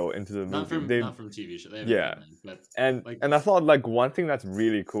TV show into the movie. Not from TV show. And I thought like one thing that's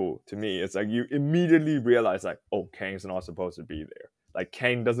really cool to me is like you immediately realize like, oh, Kang's not supposed to be there. Like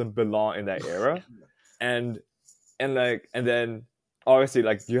Kang doesn't belong in that era, and then obviously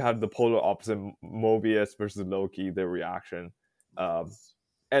like you have the polar opposite, Mobius versus Loki, their reaction,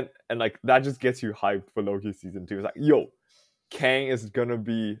 and like that just gets you hyped for Loki season 2. It's like, yo, Kang is gonna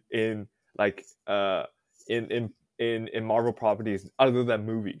be in like in Marvel properties other than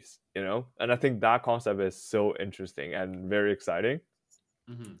movies, you know? And I think that concept is so interesting and very exciting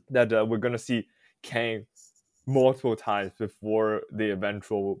that we're going to see Kang multiple times before the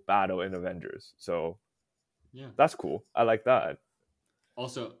eventual battle in Avengers. So that's cool. I like that.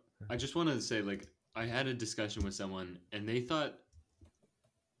 Also, I just wanted to say, like, I had a discussion with someone and they thought,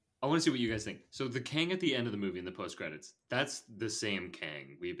 I want to see what you guys think. So the Kang at the end of the movie in the post-credits, that's the same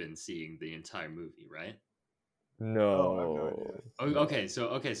Kang we've been seeing the entire movie, right? No. Okay,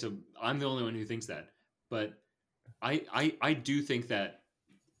 so I'm the only one who thinks that, but I do think that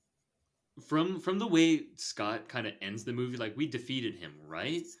from the way Scott kind of ends the movie, like we defeated him,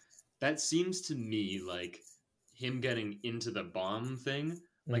 right? That seems to me like him getting into the bomb thing.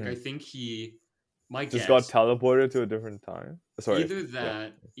 Like I think my just guess, got teleported to a different time. Sorry.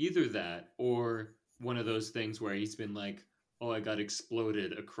 Either that, or one of those things where he's been like, oh, I got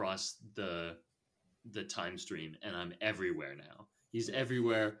exploded across the time stream and I'm everywhere now. He's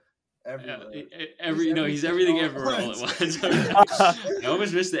everywhere. He's everything everywhere all at once. I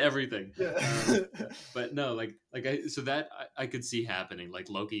almost missed the everything. But no, I could see happening. Like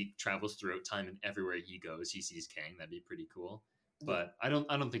Loki travels throughout time and everywhere he goes, he sees Kang. That'd be pretty cool. But I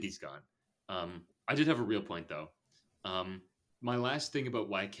don't think he's gone. I did have a real point though. My last thing about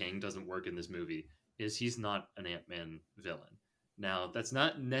why Kang doesn't work in this movie is he's not an Ant-Man villain. Now, that's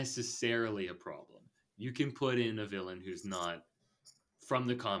not necessarily a problem. You can put in a villain who's not from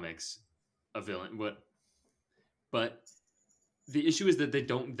the comics a villain. But the issue is that they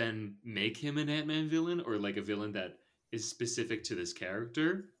don't then make him an Ant-Man villain or like a villain that is specific to this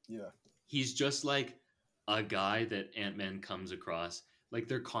character. Yeah. He's just like a guy that Ant-Man comes across. Like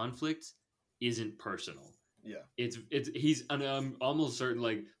their conflict isn't personal. Yeah. I'm almost certain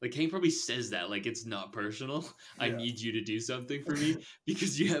like Kang probably says that like it's not personal. I need you to do something for me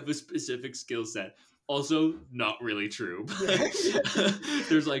because you have a specific skill set. Also, not really true.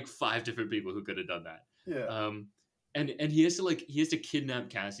 There's like 5 different people who could have done that. Yeah. And he has to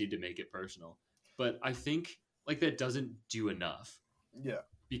kidnap Cassie to make it personal. But I think like that doesn't do enough. Yeah.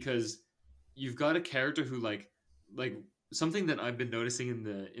 Because you've got a character who like something that I've been noticing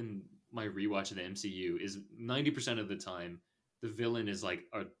in my rewatch of the MCU is 90% of the time the villain is like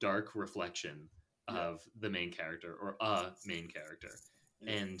a dark reflection of the main character or a main character.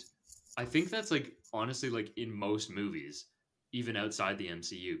 And I think that's like honestly like in most movies, even outside the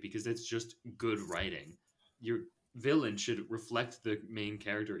MCU, because that's just good writing. Your villain should reflect the main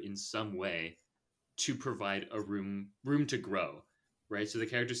character in some way to provide a room to grow, right? So the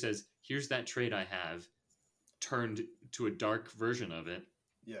character says, here's that trait I have turned to a dark version of it.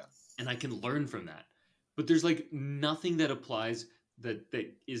 Yeah. And I can learn from that. But there's like nothing that applies that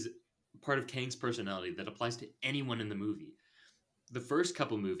is part of Kang's personality that applies to anyone in the movie. The first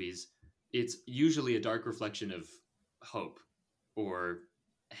couple movies, it's usually a dark reflection of Hope or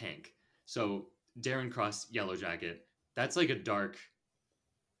Hank. So Darren Cross Yellow Jacket, that's like a dark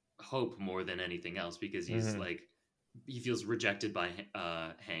Hope more than anything else because he's like he feels rejected by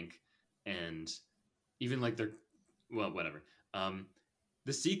Hank and even like they're whatever.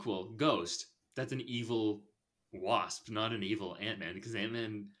 The sequel, Ghost, that's an evil Wasp, not an evil Ant-Man, because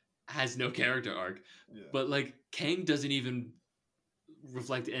Ant-Man has no character arc. Yeah. But like Kang doesn't even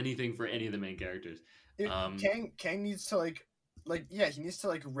reflect anything for any of the main characters. Kang needs to he needs to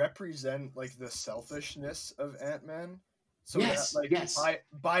like represent like the selfishness of Ant-Man. So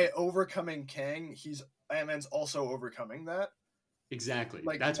by overcoming Kang, Ant-Man's also overcoming that. Exactly.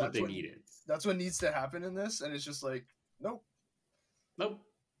 Like that's what they needed. That's what needs to happen in this, and it's just like nope.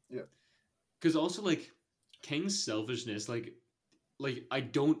 Yeah. Because also like Kang's selfishness, like I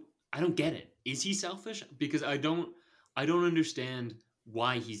don't get it. Is he selfish? Because I don't understand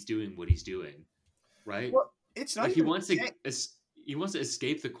why he's doing what he's doing. right? Well, it's not like even he wants to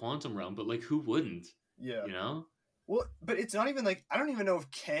escape the quantum realm, but like who wouldn't? Yeah. You know? Well, but it's not even like I don't even know if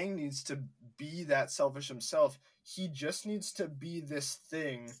Kang needs to be that selfish himself. He just needs to be this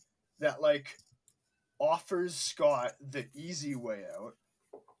thing that like offers Scott the easy way out.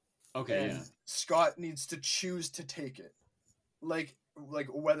 Okay, and Scott needs to choose to take it. Like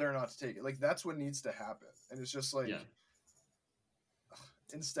whether or not to take it. Like that's what needs to happen. And it's just like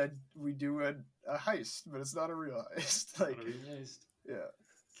instead we do a heist, but it's not a real heist. Like not a real heist. Yeah.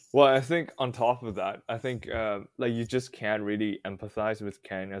 Well, I think on top of that, I think like you just can't really empathize with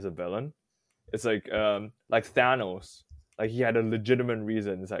Kang as a villain. It's like Thanos, like he had a legitimate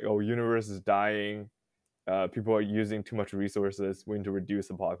reason. It's like, oh, universe is dying, people are using too much resources, we need to reduce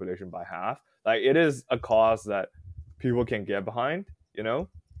the population by half. Like it is a cause that people can get behind, you know.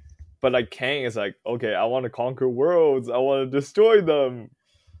 But like Kang is like, okay, I want to conquer worlds, I want to destroy them.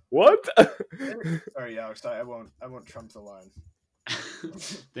 What? Sorry, Alex, I won't trump the line.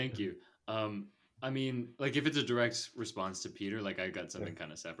 Thank you. I mean, like if it's a direct response to Peter, like I got something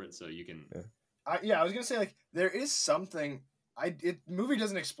kind of separate, so you can. I was gonna say like there is something. Movie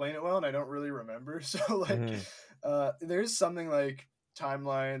doesn't explain it well, and I don't really remember. So like, there is something like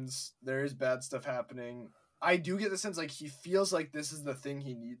timelines. There is bad stuff happening. I do get the sense like he feels like this is the thing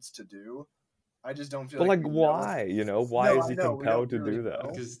he needs to do. I just don't feel. But like why? You know, why is he compelled to do that?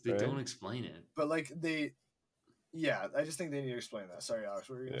 Because they don't explain it. But like I just think they need to explain that. Sorry, Alex,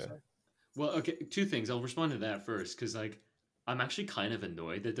 what were you gonna say? Well, okay, two things. I'll respond to that first, because like I'm actually kind of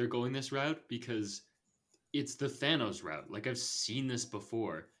annoyed that they're going this route because it's the Thanos route. Like I've seen this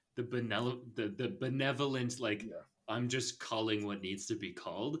before. The benevolent like I'm just calling what needs to be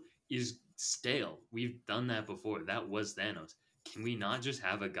called is stale. We've done that before. That was Thanos. Can we not just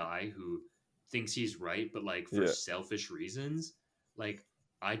have a guy who thinks he's right, but like for selfish reasons? Like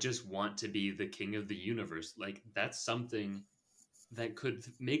I just want to be the king of the universe. Like that's something that could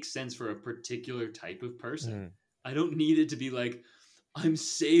make sense for a particular type of person. I don't need it to be like, I'm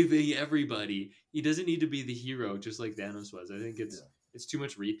saving everybody. He doesn't need to be the hero just like Thanos was. I think it's too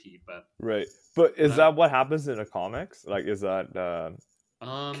much repeat, but right. But is that what happens in the comics? Like, is that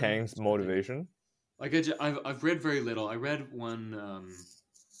Kang's motivation? Like I've read very little. I read one.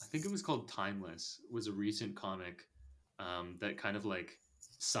 I think it was called Timeless. It was a recent comic that kind of like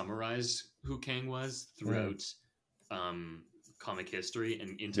summarized who Kang was throughout comic history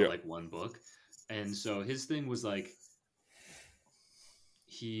and into like one book. And so his thing was like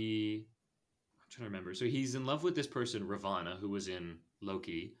I'm trying to remember. So he's in love with this person, Ravonna, who was in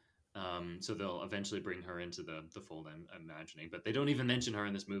Loki. So they'll eventually bring her into the fold, I'm imagining. But they don't even mention her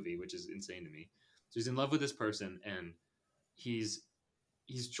in this movie, which is insane to me. So he's in love with this person, and he's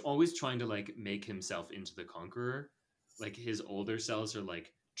always trying to like make himself into the conqueror. Like his older selves are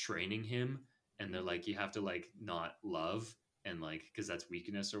like training him, and they're like, you have to like not love, and like because that's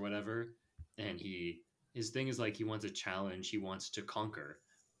weakness or whatever. And his thing is like he wants a challenge, he wants to conquer,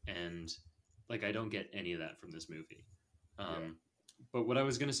 and like I don't get any of that from this movie. But what I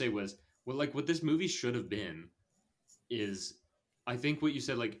was gonna say was, what this movie should have been is, I think what you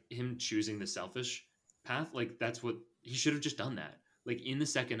said, like him choosing the selfish path, like that's what he should have just done. That like in the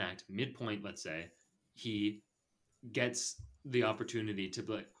second act, midpoint, let's say, he gets the opportunity to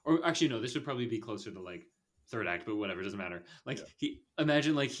play, or actually no, this would probably be closer to like third act, but whatever, doesn't matter. Like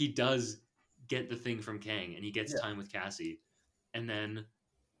he does get the thing from Kang, and he gets time with Cassie, and then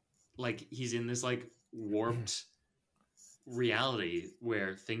like he's in this like warped reality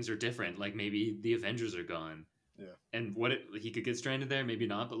where things are different. Like maybe the Avengers are gone, and he could get stranded there, maybe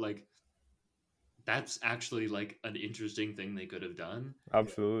not, but like that's actually like an interesting thing they could have done.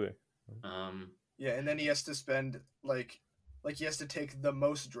 Absolutely. And then he has to spend like he has to take the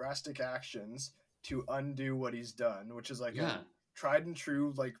most drastic actions to undo what he's done, which is like a tried and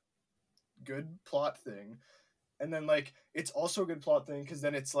true like good plot thing. And then like it's also a good plot thing because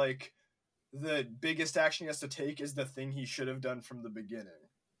then it's like the biggest action he has to take is the thing he should have done from the beginning,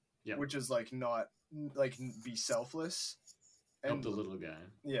 which is like not like be selfless and help the little guy,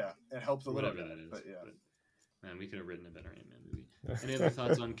 and help the whatever little guy. That is. But man, we could have written a better Ant-Man movie. Any other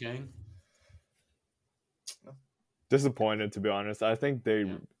thoughts on Kang? No. Disappointed, to be honest. I think they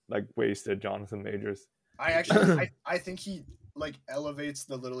like wasted Jonathan Majors. I think he like elevates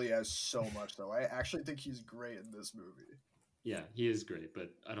the Little He Has so much though. I actually think he's great in this movie. Yeah, he is great,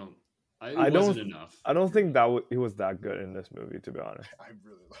 but it wasn't wasn't enough. I don't think he was that good in this movie, to be honest. I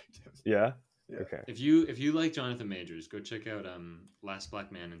really liked him. Yeah? Okay. If you like Jonathan Majors, go check out Last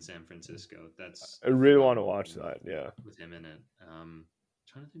Black Man in San Francisco. I really want to watch that. Yeah. With him in it.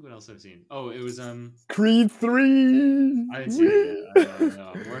 Trying to think what else I've seen. Oh, it was Creed 3. I didn't see it yet.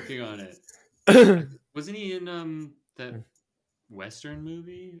 I'm working on it. Wasn't he in that Western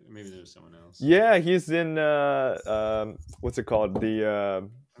movie? Or maybe there was someone else. Yeah, he's in what's it called? I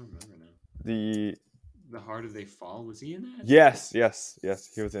don't remember now. The Harder They Fall. Was he in that? Yes.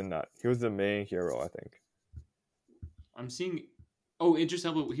 He was in that. He was the main hero, I think. I'm seeing. Oh, Idris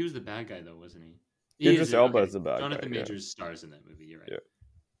Elba. He was the bad guy though, wasn't he? Idris Elba is the bad guy. Jonathan Majors stars in that movie. You're right. Yeah.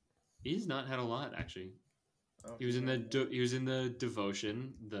 He's not had a lot actually. Oh, He was in the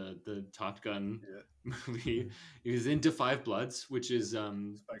Devotion, the Top Gun movie. He was in To Five Bloods, which is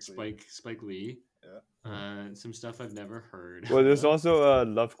Spike Lee. Yeah. Some stuff I've never heard. Well, there's also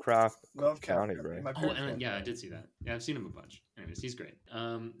Lovecraft County, right? Yeah, I did see that. Yeah, I've seen him a bunch. Anyways, he's great.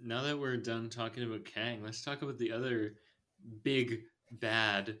 Now that we're done talking about Kang, let's talk about the other big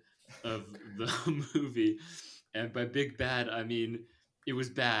bad of the movie. And by big bad, I mean it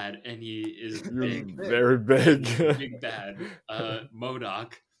was bad, and he is big, very big, big bad.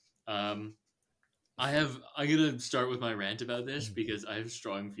 MODOK. I'm gonna start with my rant about this because I have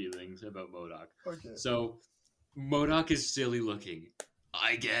strong feelings about MODOK. Okay. So, MODOK is silly looking.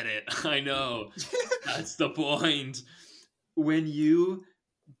 I get it. I know. That's the point. When you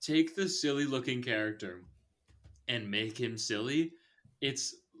take the silly looking character and make him silly,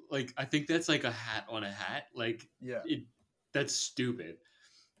 it's like, I think that's like a hat on a hat. Like, that's stupid.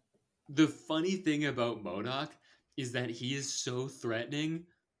 The funny thing about MODOK is that he is so threatening.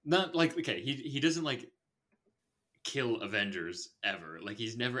 Not like, okay, he doesn't like kill Avengers ever. Like,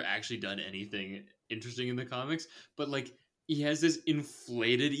 he's never actually done anything interesting in the comics, but like he has this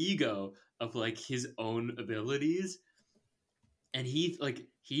inflated ego of like his own abilities, and he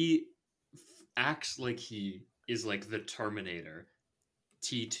acts like he is like the Terminator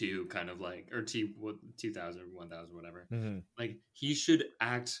T2 kind of like, or 2000 1000 whatever. Mm-hmm. Like, he should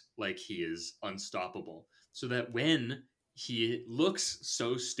act like he is unstoppable, so that when he looks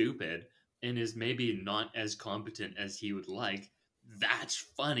so stupid and is maybe not as competent as he would like, that's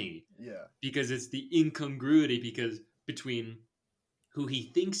funny. Yeah. Because it's the incongruity between who he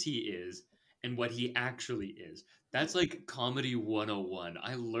thinks he is and what he actually is. That's like comedy 101.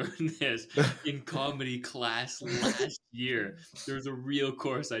 I learned this in comedy class last year. There was a real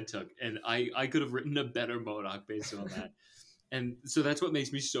course I took, and I could have written a better MODOK based on that. And so that's what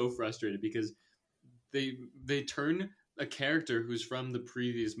makes me so frustrated, because they turn a character who's from the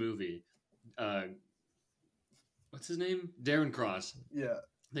previous movie, what's his name? Darren Cross. Yeah.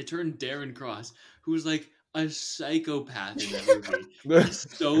 They turned Darren Cross, who's like a psychopath in that movie.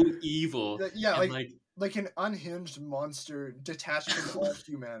 He's so evil. Yeah, like an unhinged monster detached from all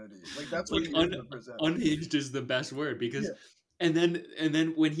humanity. Like, that's what like he represents. Unhinged is the best word, because and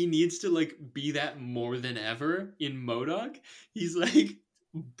then when he needs to like be that more than ever in MODOK, he's like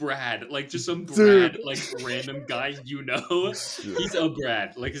Brad, like just some Brad, like random guy, he's a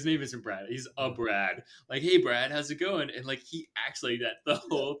Brad, like his name isn't Brad, he's a Brad, like, hey Brad, how's it going? And like he acts like that the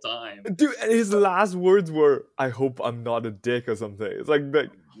whole time, dude. And his last words were, "I hope I'm not a dick" or something. It's like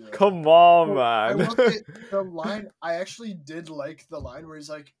come on, man. The line, I actually did like the line where he's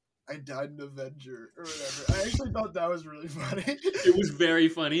like, "I died an Avenger" or whatever. I actually thought that was really funny. It was very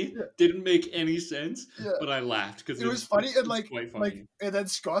funny. Didn't make any sense, but I laughed because it was funny, and like, quite funny. And then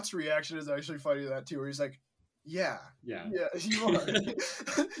Scott's reaction is actually funny to that too, where he's like, "Yeah, you are."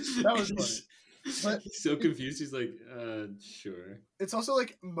 That was funny. But he's so confused. He's like, sure. It's also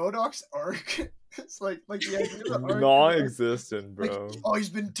like MODOK's arc. It's like the idea of the arc, non-existent, bro. Like, oh, he's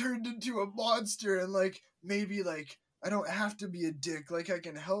been turned into a monster, and like maybe like I don't have to be a dick. Like, I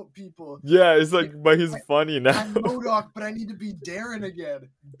can help people. Yeah, it's like, but he's funny now. I'm MODOK, but I need to be Darren again.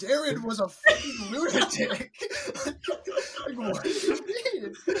 Darren was a fucking lunatic. Like, what do you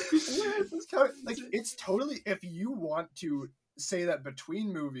mean? Where is this coming? Like, it's totally, if you want to say that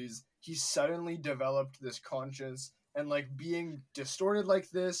between movies, he suddenly developed this conscience, and like being distorted like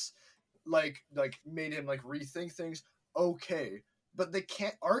this, like made him like rethink things. Okay. But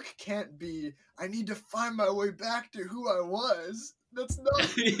arc can't be, I need to find my way back to who I was. That's not,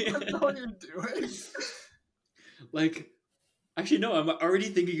 that's not what you're doing. Like, actually, no, I'm already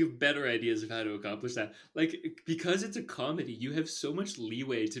thinking of better ideas of how to accomplish that. Like, because it's a comedy, you have so much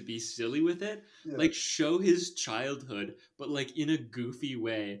leeway to be silly with it. Yeah. Like, show his childhood, but like in a goofy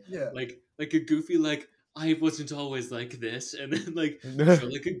way. Yeah. Like a goofy, like, I wasn't always like this. And then like, show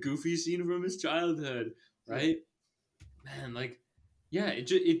like a goofy scene from his childhood, right? Man, like, yeah,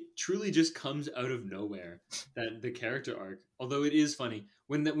 it truly just comes out of nowhere, that the character arc. Although it is funny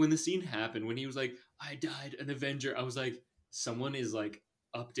when the scene happened, when he was like, "I died an Avenger," I was like, someone is like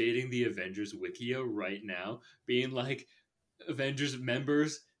updating the Avengers Wikia right now, being like, Avengers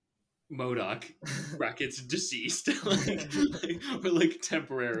members MODOK brackets deceased, or like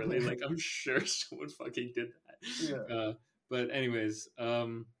temporarily. Like I'm sure someone fucking did that. Yeah. But anyways,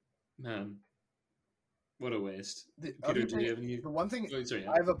 man, what a waste. The Peter, other do you thing, have any? the one thing, Oh, sorry,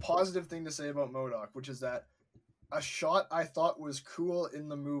 yeah. I have a positive thing to say about MODOK, which is that a shot I thought was cool in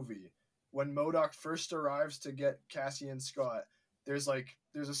the movie when MODOK first arrives to get Cassie and Scott. There's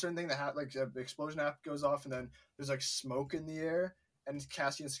a certain thing that like an explosion goes off, and then there's like smoke in the air, and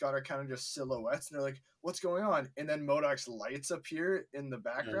Cassie and Scott are kind of just silhouettes, and they're like, "What's going on?" And then MODOK's lights appear in the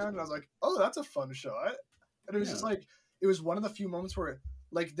background, and I was like, "Oh, that's a fun shot." And it was just like, it was one of the few moments where,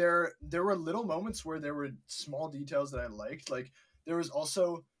 like, there were little moments where there were small details that I liked. Like, there was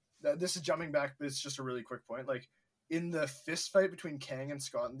also, this is jumping back, but it's just a really quick point. Like, in the fist fight between Kang and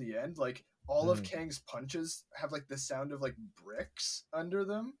Scott in the end, like, all of Kang's punches have like the sound of like bricks under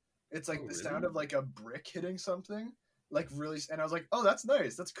them. It's like sound of like a brick hitting something, like really. And I was like, oh, that's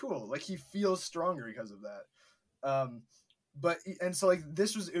nice, that's cool. Like, he feels stronger because of that. But and so like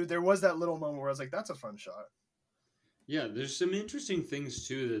there was that little moment where I was like, that's a fun shot. Yeah, there's some interesting things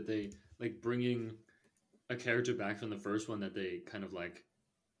too that they like, bringing a character back from the first one that they kind of like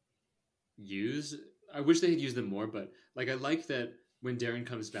use. I wish they had used them more, but like I like that when Darren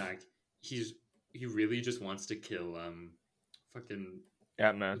comes back, he really just wants to kill fucking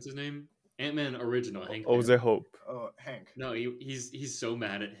Ant-Man. What's his name? Ant-Man original Hank. Jose Hope. Oh, Hank. No, he's so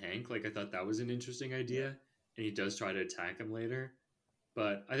mad at Hank. Like, I thought that was an interesting idea, and he does try to attack him later.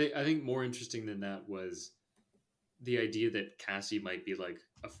 But I think more interesting than that was the idea that Cassie might be like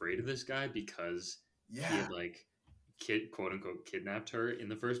afraid of this guy because he had like quote unquote kidnapped her in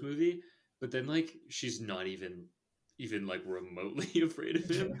the first movie, but then like she's not even like remotely afraid of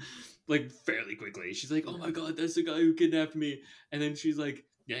him. Like, fairly quickly she's like, oh my god, that's the guy who kidnapped me, and then she's like,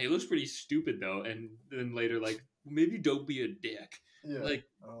 yeah, he looks pretty stupid though, and then later like, maybe don't be a dick. Like,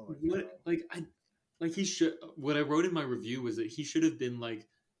 what? Like he should. What I wrote in my review was that he should have been like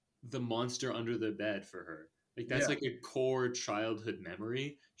the monster under the bed for her. Like, that's like a core childhood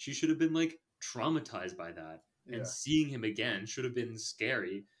memory. She should have been like traumatized by that, and seeing him again should have been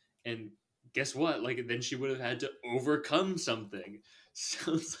scary. And guess what? Like, then she would have had to overcome something.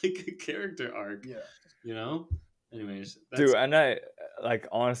 Sounds like a character arc. Yeah. You know? Anyways. Dude, and I, like,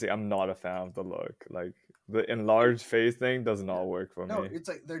 honestly, I'm not a fan of the look. Like, the enlarged face thing does not work for me. No, it's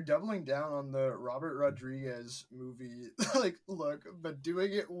like they're doubling down on the Robert Rodriguez movie, like, look, but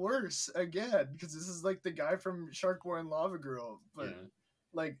doing it worse again. Because this is like the guy from Shark Boy and Lava Girl. But,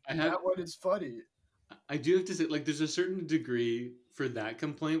 like, that one is funny. I do have to say, like, there's a certain degree for that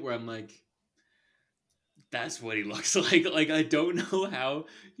complaint where I'm like, that's what he looks like. Like, I don't know how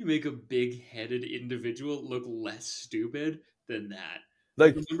you make a big-headed individual look less stupid than that.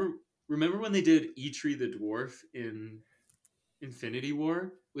 Like, remember when they did Eitri the Dwarf in Infinity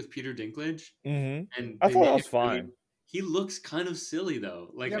War with Peter Dinklage? Mm-hmm. And I thought that was fine. He looks kind of silly though.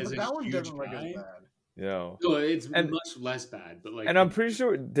 Like, as a huge guy. Look as bad. Yeah. No, it's much less bad. But like, and I'm pretty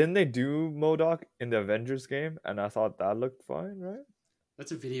sure, didn't they do MODOK in the Avengers game? And I thought that looked fine, right?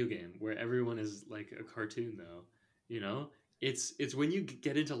 That's a video game where everyone is like a cartoon, though. You know, it's when you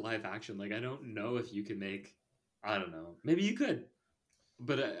get into live action. Like, I don't know if you can make. I don't know. Maybe you could,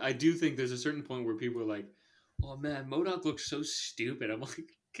 but I do think there's a certain point where people are like, "Oh man, MODOK looks so stupid." I'm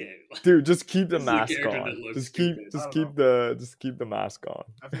like, okay, dude, just keep the mask on. Just keep the mask on.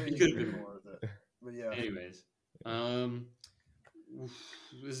 I feel like you could have been more with it. But yeah. Anyways,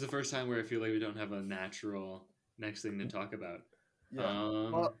 this is the first time where I feel like we don't have a natural next thing to talk about. Yeah.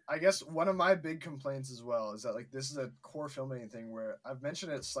 Well, I guess one of my big complaints as well is that, like, this is a core filmmaking thing where I've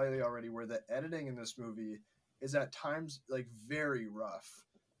mentioned it slightly already, where the editing in this movie is at times like very rough,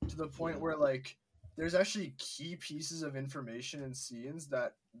 to the point where like there's actually key pieces of information in scenes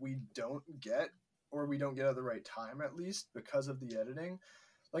that we don't get, or we don't get at the right time, at least because of the editing.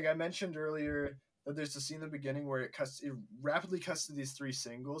 Like I mentioned earlier, that there's a scene in the beginning where it rapidly cuts to these three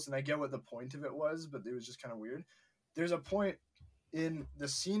singles, and I get what the point of it was, but it was just kind of weird. There's a point in the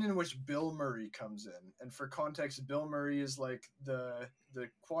scene in which Bill Murray comes in, and for context, Bill Murray is like the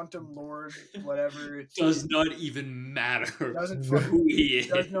quantum lord, whatever. It does not even matter. Doesn't who he is.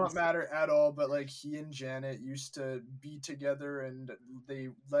 Does not matter at all. But like, he and Janet used to be together, and they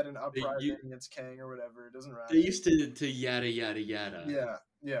led an uprising against Kang or whatever. It doesn't matter. They used to yada yada yada.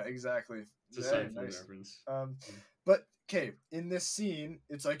 Yeah, exactly. It's a Seinfeld reference. But okay, in this scene,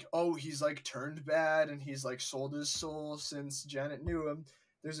 it's like, oh, he's like turned bad, and he's like sold his soul since Janet knew him.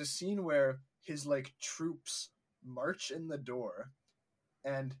 There's a scene where his like troops march in the door,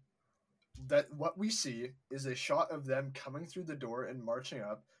 and that what we see is a shot of them coming through the door and marching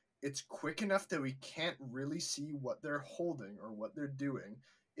up. It's quick enough that we can't really see what they're holding or what they're doing.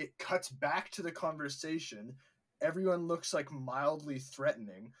 it cuts back to the conversation. Everyone looks like mildly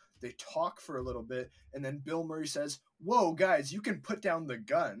threatening. They talk for a little bit, and then Bill Murray says, "Whoa, guys, you can put down the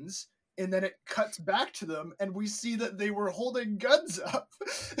guns." And then it cuts back to them, and we see that they were holding guns up.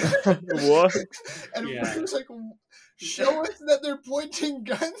 What? And Murray's like, "Show us that they're pointing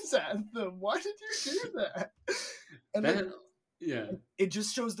guns at them. Why did you do that?" And then it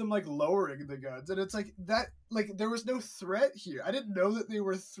just shows them like lowering the guns, and it's like that. Like there was no threat here. I didn't know that they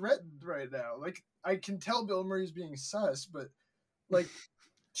were threatened right now. Like I can tell Bill Murray's being sus, but like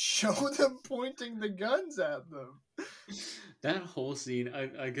show them pointing the guns at them. That whole scene,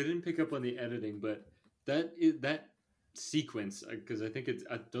 I couldn't pick up on the editing, but that sequence, because I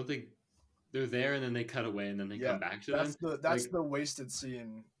don't think they're there and then they cut away and then they come back to them. That's the wasted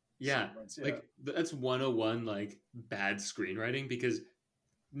scene. Yeah, like that's 101 like bad screenwriting, because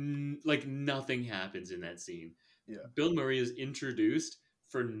like nothing happens in that scene. Yeah, Bill Murray is introduced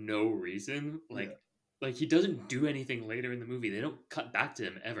for no reason. Like he doesn't do anything later in the movie. They don't cut back to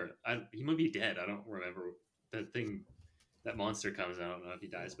him ever. He might be dead. I don't remember that monster comes. I don't know if he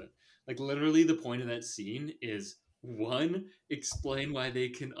dies, but like literally the point of that scene is, one, explain why they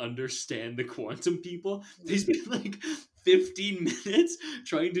can understand the quantum people. They spend like 15 minutes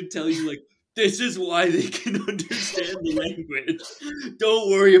trying to tell you like, this is why they can understand the language. Don't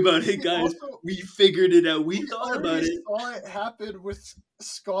worry about it, guys. We figured it out. We thought about it. Saw it happen with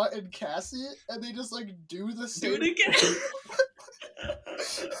Scott and Cassie, and they just like do the same. Do it again.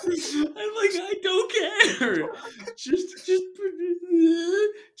 I'm like, I don't care.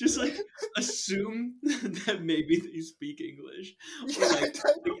 Just like assume that maybe they speak English.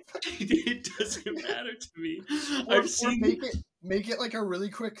 It doesn't matter to me. I've seen make it like a really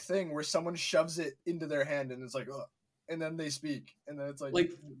quick thing where someone shoves it into their hand and it's like, ugh, and then they speak, and then it's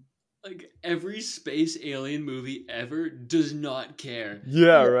like every space alien movie ever does not care.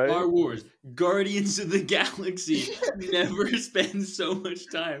 Yeah, right. Star Wars, Guardians of the Galaxy never spend so much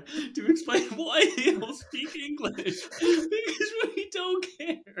time to explain why they all speak English, because we don't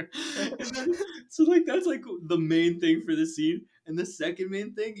care. So like that's like the main thing for the scene, and the second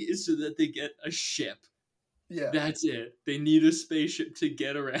main thing is so that they get a ship. Yeah, that's it. They need a spaceship to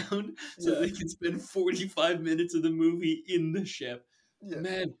get around, so they can spend 45 minutes of the movie in the ship. Yeah.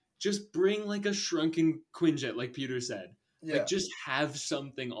 Man, just bring like a shrunken Quinjet, like Peter said. Yeah. Like just have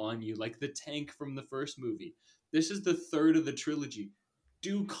something on you, like the tank from the first movie. This is the third of the trilogy.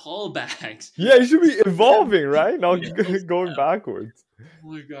 Do callbacks. Yeah, it should be evolving, right? Not going backwards.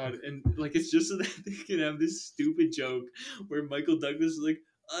 Oh my god. And like it's just so that they can have this stupid joke where Michael Douglas is like,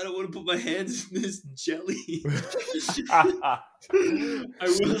 I don't want to put my hands in this jelly. I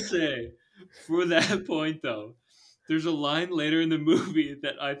will say, for that point though, there's a line later in the movie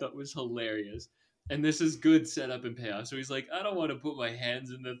that I thought was hilarious. And this is good setup and payoff. So he's like, I don't want to put my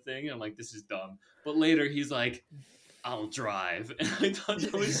hands in the thing. And I'm like, this is dumb. But later he's like, I'll drive. And I thought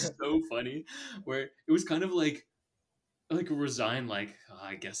that was so funny. Where it was kind of like resigned, like, oh,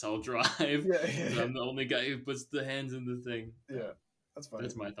 I guess I'll drive. Yeah. I'm the only guy who puts the hands in the thing. Yeah. That's funny.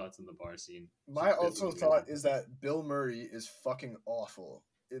 That's my thoughts on the bar scene. My also thought is that Bill Murray is fucking awful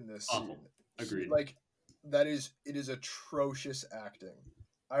in this scene. Agreed. It is atrocious acting.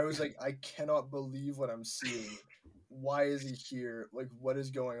 I was like, I cannot believe what I'm seeing. Why is he here? Like, what is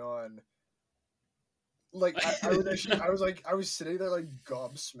going on? Like, I was sitting there like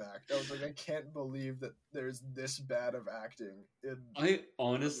gobsmacked. I was like, I can't believe that there's this bad of acting. I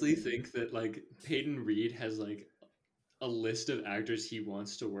honestly think that like Peyton Reed has like a list of actors he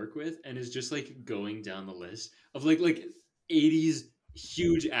wants to work with, and is just like going down the list of like 80s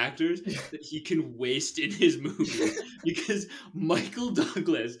huge actors that he can waste in his movies. Because Michael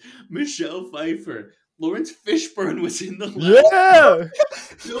Douglas, Michelle Pfeiffer, Lawrence Fishburne was in the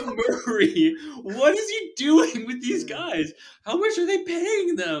last. Bill Murray, what is he doing with these guys? How much are they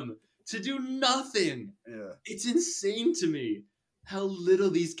paying them to do nothing? Yeah, it's insane to me how little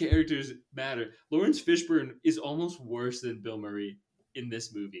these characters matter. Lawrence Fishburne is almost worse than Bill Murray in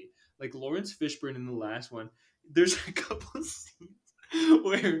this movie. Like Lawrence Fishburne in the last one, there's a couple of scenes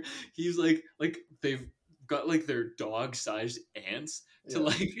where he's like they've got like their dog-sized ants to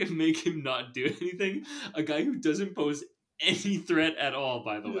like make him not do anything. A guy who doesn't pose any threat at all,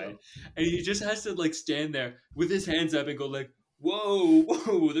 by the way. And he just has to like stand there with his hands up and go like,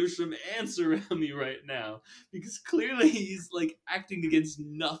 whoa, there's some ants around me right now. Because clearly he's like acting against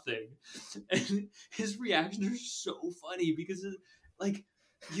nothing. And his reactions are so funny because like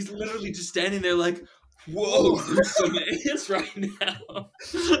he's literally just standing there like, whoa, there's some ants right now.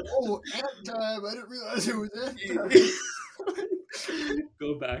 Oh, ant time. I didn't realize it was ant time.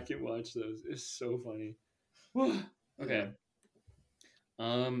 Go back and watch those. It's so funny. Okay.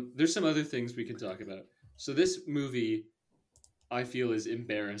 There's some other things we can talk about. So this movie, I feel, is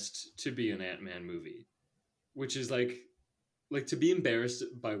embarrassed to be an Ant-Man movie, which is like to be embarrassed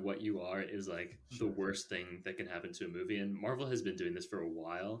by what you are is like the worst thing that can happen to a movie. And Marvel has been doing this for a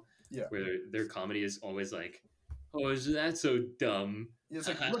while, where their comedy is always like, oh, is that so dumb? Yeah, it's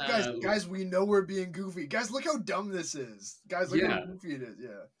like, look, guys, we know we're being goofy. Guys, look how dumb this is. Guys, look how goofy it is.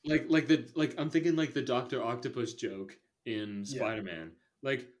 Yeah. Like I'm thinking like the Dr. Octopus joke in Spider-Man.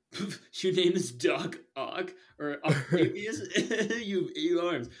 Like, your name is Doc Ock or Octavius. You have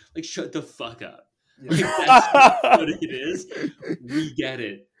 8 arms. Like, shut the fuck up. Like, that's what it is. We get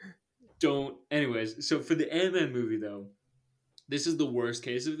it. Don't. Anyways, so for the Ant-Man movie, though, this is the worst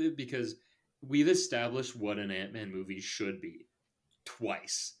case of it because we've established what an Ant-Man movie should be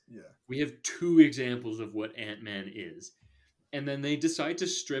twice. Yeah. We have 2 examples of what Ant-Man is. And then they decide to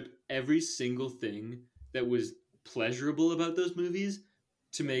strip every single thing that was pleasurable about those movies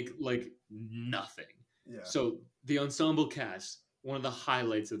to make like nothing. Yeah. So the ensemble cast, one of the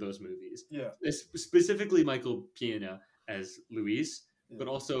highlights of those movies. Yeah. Specifically Michael Pena as Luis, but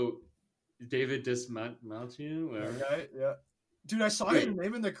also David Desmalchian. Okay, yeah. Dude, I saw his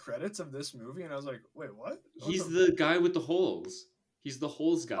name in the credits of this movie, and I was like, "Wait, what?" He's the guy with the holes. He's the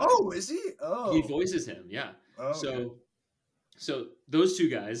holes guy. Oh, is he? Oh, he voices him. Yeah. Oh, so those 2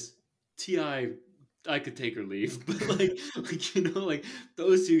 guys, T.I., I could take or leave, but like like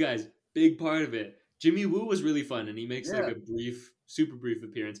those 2 guys, big part of it. Jimmy Woo was really fun, and he makes like a super brief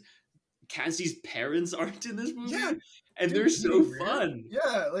appearance. Cassie's parents aren't in this movie, and they're so fun.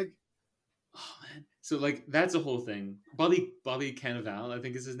 Yeah, like, oh man. So like that's a whole thing. Bobby Cannavale, I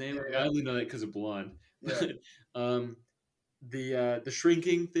think is his name. Yeah. I only know that because of Blonde. Yeah. But the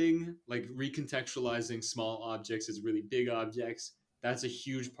shrinking thing, like recontextualizing small objects as really big objects, that's a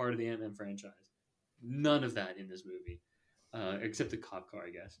huge part of the Ant-Man franchise. None of that in this movie, except the cop car,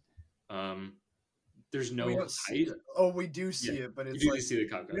 I guess. There's no height. Oh, we do see it, but it's like see the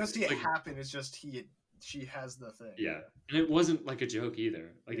cop car. We don't see it happen. It's just she has the thing. Yeah, and it wasn't like a joke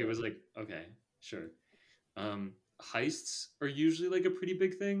either. Like it was like, okay, sure. Heists are usually like a pretty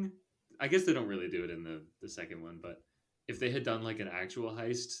big thing. I guess they don't really do it in the second one, but if they had done like an actual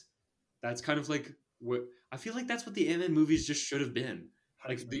heist, that's kind of like what I feel like that's what the Ant-Man movies just should have been.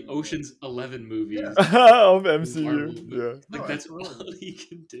 Like the Ocean's 11 movies of MCU. Yeah. Like that's all you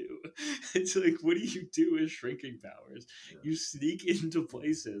can do. It's like, what do you do with shrinking powers? Yeah. You sneak into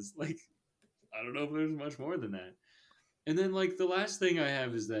places. Like, I don't know if there's much more than that. And then like the last thing I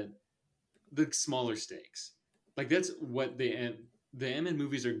have is that the smaller stakes. Like that's what the Ant-Man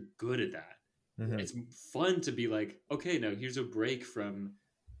movies are good at that. Mm-hmm. It's fun to be like, okay, now here's a break from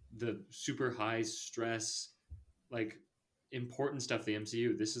the super high stress, like important stuff, the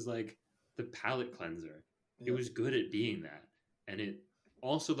MCU. This is like the palate cleanser. It was good at being that. And it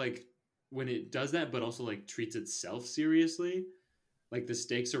also like when it does that, but also like treats itself seriously, like the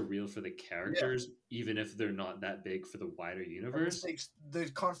stakes are real for the characters, even if they're not that big for the wider universe. The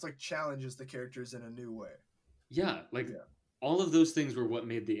conflict challenges the characters in a new way. Yeah, like all of those things were what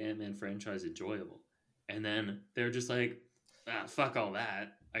made the Ant-Man franchise enjoyable. And then they're just like, fuck all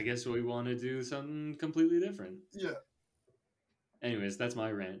that. I guess we want to do something completely different. Yeah. Anyways, that's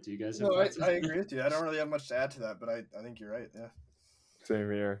my rant. Do you guys have thoughts? I agree with you. I don't really have much to add to that, but I think you're right. Yeah. Same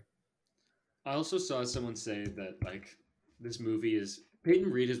here. I also saw someone say that like this movie is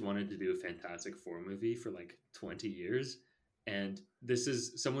Peyton Reed has wanted to do a Fantastic Four movie for like 20 years. And this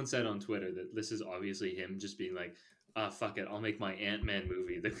is someone said on Twitter that this is obviously him just being like, fuck it, I'll make my Ant-Man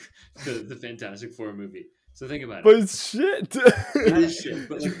movie, the Fantastic Four movie. So think about it. But it's shit. It is shit.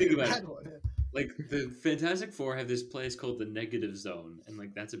 But like think about it. Like the Fantastic Four have this place called the Negative Zone, and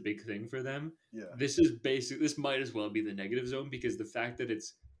like that's a big thing for them. Yeah. This might as well be the Negative Zone because the fact that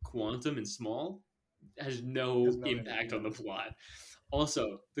it's quantum and small has no impact on the plot.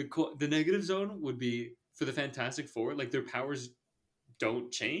 Also, the Negative Zone would be for the Fantastic Four, like their powers don't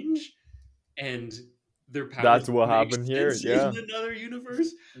change, and their powers that's what happened here. Yeah. In another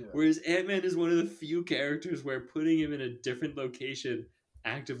universe, whereas Ant-Man is one of the few characters where putting him in a different location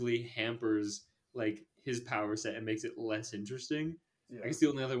actively hampers like his power set and makes it less interesting. I guess the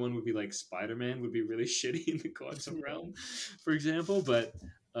only other one would be like Spider-Man would be really shitty in the quantum realm, for example. But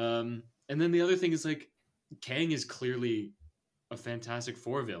and then the other thing is like Kang is clearly a Fantastic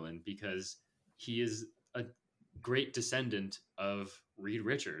Four villain because he is a great descendant of Reed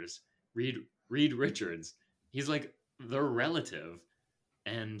Richards. Reed Richards. He's like the relative,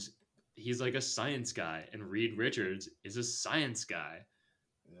 and he's like a science guy, and Reed Richards is a science guy.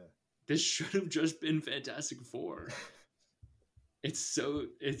 Yeah. This should have just been Fantastic Four. It's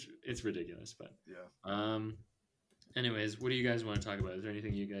ridiculous, but Anyways, what do you guys want to talk about? Is there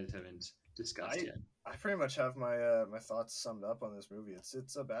anything you guys haven't discussed yet? I pretty much have my my thoughts summed up on this movie.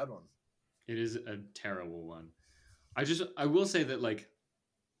 It's a bad one. It is a terrible one. I will say that like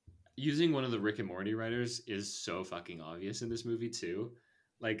using one of the Rick and Morty writers is so fucking obvious in this movie too.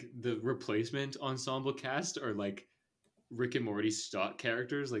 Like the replacement ensemble cast are like Rick and Morty stock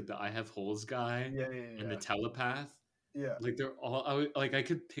characters, like the I Have Holes guy and the telepath. Yeah, like they're all like I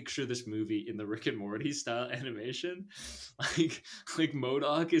could picture this movie in the Rick and Morty style animation, like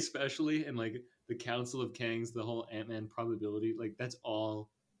MODOK especially, and like the Council of Kangs, the whole Ant-Man probability, like that's all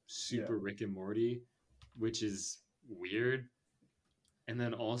super Rick and Morty, which is weird. And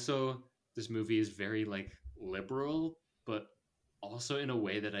then also this movie is very like liberal, but also in a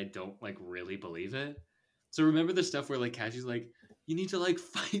way that I don't like really believe it. So remember the stuff where like Cassie's like, you need to like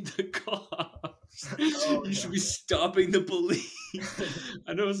fight the cops. You should be stopping the police.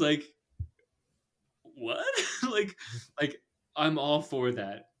 And I was like, what? like I'm all for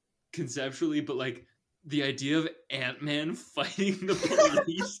that conceptually, but like the idea of Ant-Man fighting the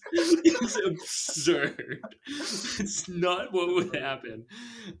police is absurd. It's not what would happen.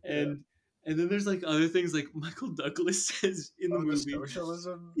 And then there's like other things like Michael Douglas says in the movie.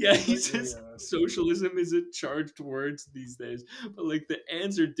 Socialism. Yeah, he says socialism is a charged word these days, but like the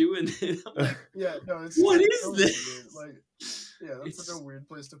ants are doing it. I'm like, what is so this? Weird. Like, that's such a weird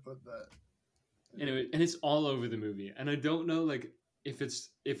place to put that. Anyway, and it's all over the movie, and I don't know like if it's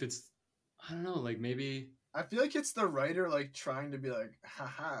I don't know, like maybe I feel like it's the writer like trying to be like,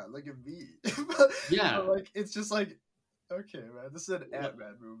 haha, look at me. but, like it's just like, okay, man, this is an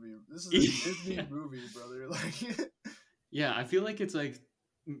Ant-Man movie. This is a Disney movie, brother. Like, yeah, I feel like it's like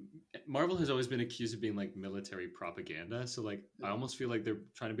Marvel has always been accused of being like military propaganda. So like, I almost feel like they're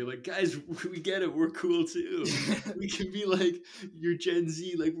trying to be like, guys, we get it, we're cool too. We can be like, you're Gen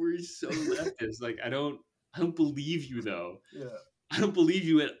Z, like we're so leftist. Like, I don't believe you though. Yeah, I don't believe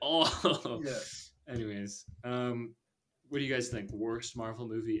you at all. Yeah. Anyways, what do you guys think? Worst Marvel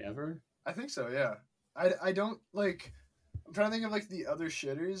movie ever? I think so. Yeah, I don't like. I'm trying to think of like the other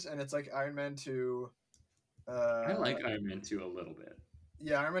shitters, and it's like Iron Man 2. I like Iron Man 2 a little bit.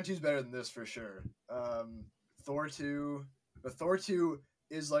 Yeah, Iron Man 2 is better than this for sure. Thor 2, but Thor 2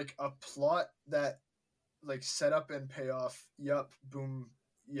 is like a plot that like set up and pay off. Yup, boom,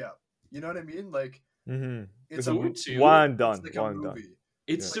 yup. You know what I mean? Like it's a one done, it's like one done.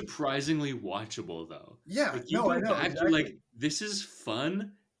 It's surprisingly watchable though. Yeah, like, you go back, exactly. You're like, this is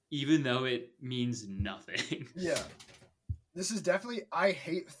fun, even though it means nothing. Yeah. This is definitely. I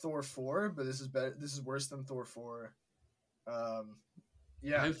hate Thor 4, but this is better. This is worse than Thor 4.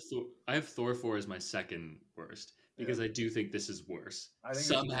 Yeah. I have Thor 4 as my second worst because I do think this is worse. I think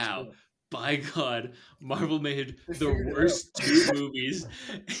somehow, by God, Marvel made the worst two movies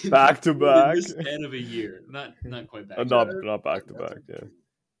back to back in the span of a year. Not quite back. Not back to back. Yeah.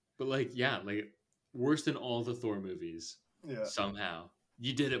 But like worse than all the Thor movies. Yeah. Somehow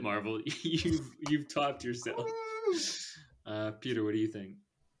you did it, Marvel. You've topped yourself. Peter, what do you think?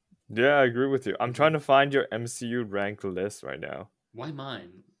 Yeah, I agree with you. I'm trying to find your MCU rank list right now. Why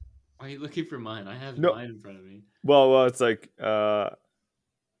mine? Why are you looking for mine? I have mine in front of me. Well, it's like, why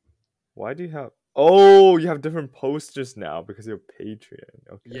do you have? Oh, you have different posters now because you're Patreon.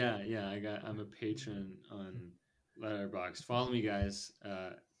 Okay. Yeah. I'm a patron on Letterboxd. Follow me, guys.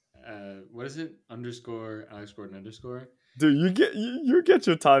 What is it? _ Alex Gordon _ Dude, you get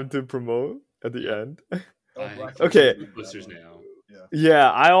your time to promote at the end. Okay. Posters now.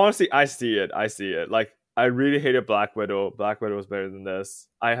 Yeah, I see it. Like, I really hated Black Widow. Black Widow was better than this.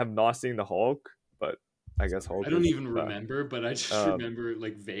 I have not seen the Hulk, but I guess Hulk. I don't even remember, but I just remember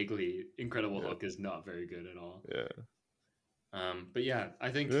like vaguely. Incredible Hulk is not very good at all. Yeah. But yeah, I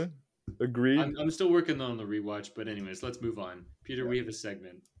think. Yeah. Agreed. I'm still working on the rewatch, but anyways, let's move on. Peter, we have a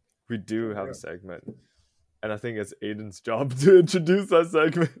segment. We do have a segment. And I think it's Aidan's job to introduce that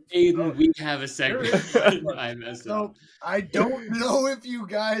segment. Aidan, we have a segment. I messed up. I don't know if you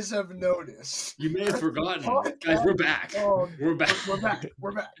guys have noticed. You may have forgotten. Guys, we're back. We're back.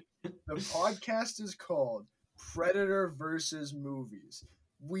 We're back. The podcast is called Predator versus Movies.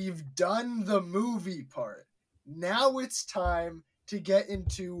 We've done the movie part. Now it's time to get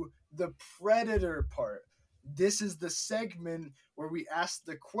into the Predator part. This is the segment where we ask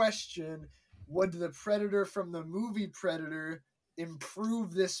the question, would the Predator from the movie Predator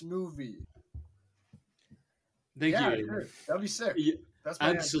improve this movie? Thank you. Sure. That'd be sick. Yeah, that's my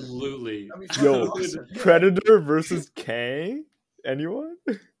absolutely. Yo, awesome. Predator versus Kang? Anyone?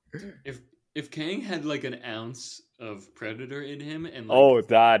 If Kang had like an ounce of Predator in him and like,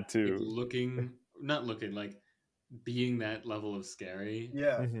 that too. Like being that level of scary.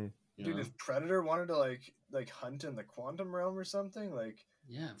 Yeah. Mm-hmm. Dude, if Predator wanted to like like hunt in the quantum realm or something. Like,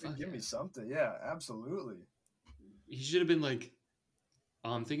 Yeah, give me something. Yeah, absolutely. He should have been like,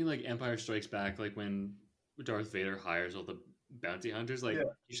 I'm thinking like Empire Strikes Back, like when Darth Vader hires all the bounty hunters. Like,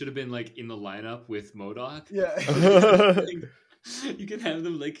 he should have been like in the lineup with MODOK. Yeah. You can have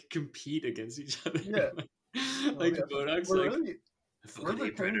them like compete against each other. Yeah. Like MODOK's like. We're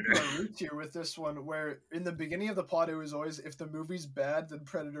returning to our roots here with this one, where in the beginning of the plot it was always, if the movie's bad, then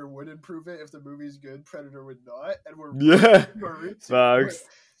Predator would improve it. If the movie's good, Predator would not. And we're our roots facts.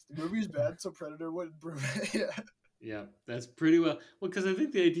 The movie's bad, so Predator would improve it. Yeah, that's pretty well. Well, because I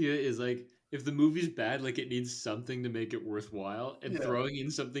think the idea is like, if the movie's bad, like it needs something to make it worthwhile, and throwing in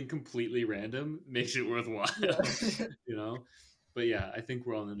something completely random makes it worthwhile. You know. But yeah, I think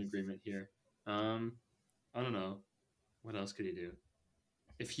we're all in agreement here. I don't know, what else could he do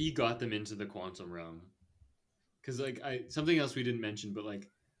if he got them into the quantum realm? Because like something else we didn't mention, but like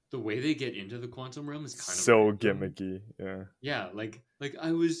the way they get into the quantum realm is kind of so gimmicky. Yeah, like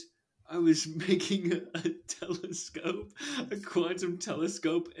I was making a telescope, a quantum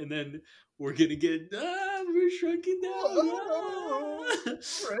telescope, and then we're gonna get we're shrunken down.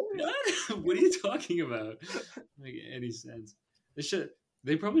 What are you talking about? Like any sense?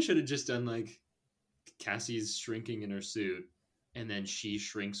 They probably should have just done like Cassie's shrinking in her suit, and then she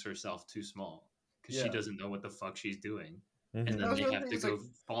shrinks herself too small because she doesn't know what the fuck she's doing, and then they have to go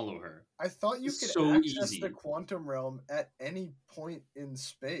follow her. I thought you could access the quantum realm at any point in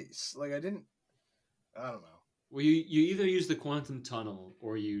space. Like I don't know. Well, you either use the quantum tunnel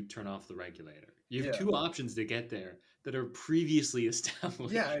or you turn off the regulator. You have two options to get there that are previously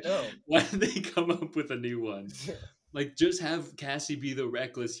established. Yeah, I know. Why did they come up with a new one? Like, just have Cassie be the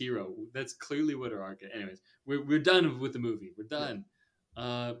reckless hero. That's clearly what her arc is. Anyways, we're done with the movie. We're done.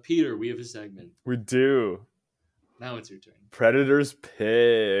 Peter, we have a segment. We do. Now it's your turn. Predators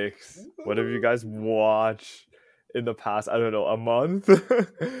picks. What have you guys watched in the past, I don't know, a month?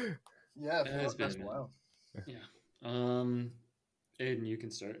 It's been a while. Yeah. Aidan, you can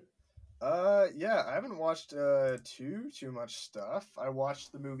start. Yeah, I haven't watched too much stuff. I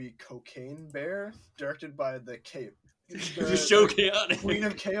watched the movie Cocaine Bear, directed by the show chaotic Queen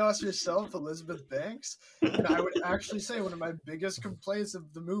of Chaos herself, Elizabeth Banks. And I would actually say one of my biggest complaints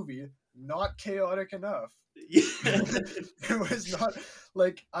of the movie, not chaotic enough. It was not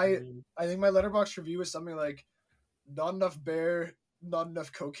like I think my Letterboxd review was something like, not enough bear, not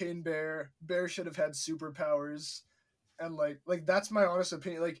enough cocaine bear. Bear should have had superpowers, and like that's my honest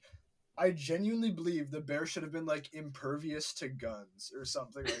opinion. Like, I genuinely believe the bear should have been like impervious to guns or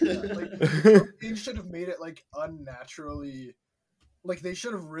something like that. Like they should have made it like unnaturally, like they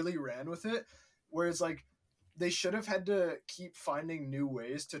should have really ran with it. Whereas like they should have had to keep finding new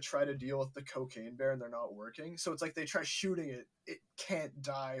ways to try to deal with the cocaine bear, and they're not working. So it's like they try shooting it, it can't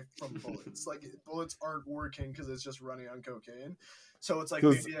die from bullets. Like bullets aren't working because it's just running on cocaine. So it's like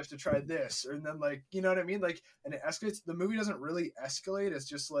maybe you have to try this, and then like, you know what I mean? Like, and it escalates. The movie doesn't really escalate. It's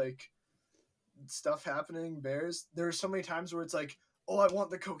just like stuff happening, bears. There are so many times where it's like, oh, I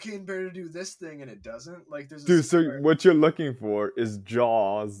want the cocaine bear to do this thing, and it doesn't. Like, there's so what you're looking for is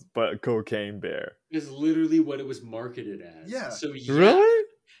Jaws, but a cocaine bear. It's literally what it was marketed as. Yeah. So really?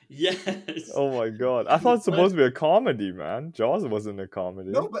 Yes. Oh my god! I thought it's supposed to be a comedy, man. Jaws wasn't a comedy.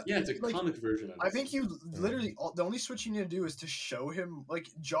 No, but it's a comic version of it. I think you literally the only switch you need to do is to show him. Like,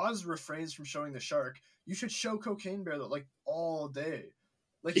 Jaws refrains from showing the shark. You should show Cocaine Bear like all day.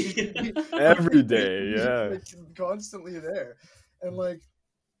 Like every day, like, constantly there. And like,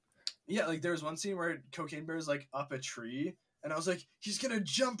 yeah, like there was one scene where Cocaine Bear is like up a tree, and I was like, he's gonna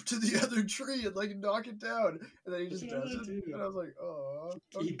jump to the other tree and like knock it down, and then he just does it, and I was like, oh.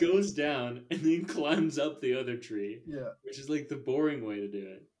 Okay. He goes down and then climbs up the other tree. Yeah, which is like the boring way to do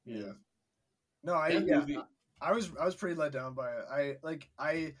it. Yeah. No, I was pretty let down by it.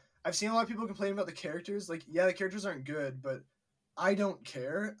 I've seen a lot of people complain about the characters. Like, yeah, the characters aren't good, but I don't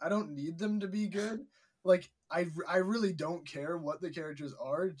care. I don't need them to be good. Like, I really don't care what the characters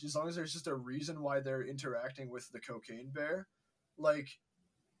are, as long as there's just a reason why they're interacting with the cocaine bear. Like,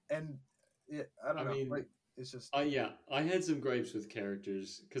 and yeah, I don't know. Like, it's just I had some gripes with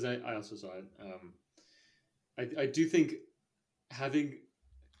characters because I also saw it. I do think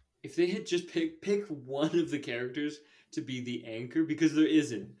if they had just pick one of the characters to be the anchor, because there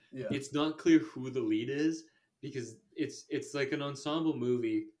isn't. Yeah. It's not clear who the lead is, because it's like an ensemble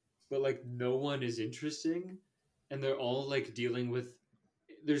movie, but like no one is interesting, and they're all like dealing with.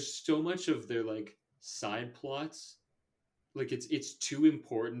 There's so much of their like side plots, like it's too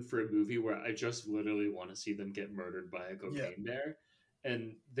important for a movie where I just literally want to see them get murdered by a cocaine bear,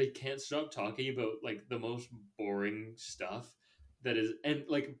 and they can't stop talking about like the most boring stuff that is, and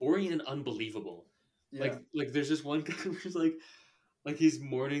like boring and unbelievable. Yeah. Like there's just one guy who's like he's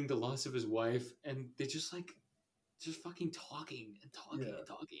mourning the loss of his wife, and they just fucking talking and talking Yeah. and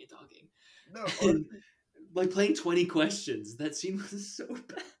talking and talking. No, And honestly, like playing 20 questions. That scene was so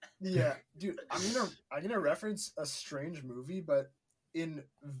bad. yeah, dude, I'm gonna reference a strange movie, but in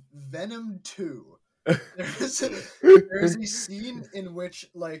Venom 2, there's a scene in which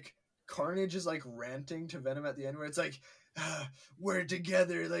like Carnage is like ranting to Venom at the end, where it's like, "We're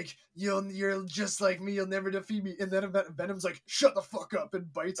together, like you're just like me, you'll never defeat me," and then Venom's like, "Shut the fuck up,"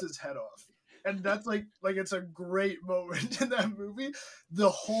 and bites his head off. And that's like it's a great moment in that movie. The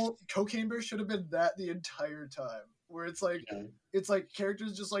whole Cocaine Bear should have been that the entire time, where it's like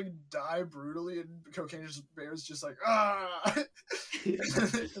characters just like die brutally, and Cocaine Bear's just like and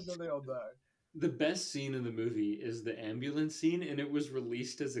then they all die. The best scene in the movie is the ambulance scene, and it was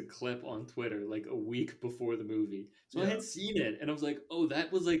released as a clip on Twitter like a week before the movie. So I had seen it, and I was like, "Oh,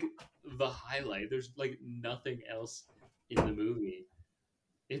 that was like the highlight." There's like nothing else in the movie.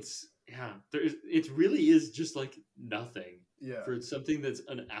 It really is just like nothing. Yeah. For something that's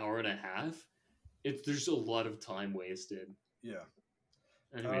an hour and a half, there's a lot of time wasted. Yeah.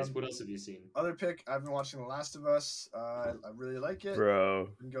 Anyways, what else have you seen? Other pick, I've been watching The Last of Us. I really like it. Bro.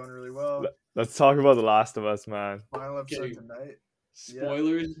 It's been going really well. Let's talk about The Last of Us, man. Final episode tonight.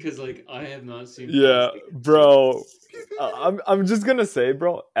 Spoilers, because like I have not seen. Yeah, bro. I'm just gonna say,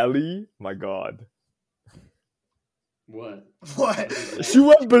 bro, Ellie, my god. What? She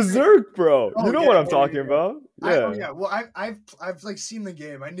went berserk, bro. Oh, you know what I'm talking about? Yeah. Well, I've like seen the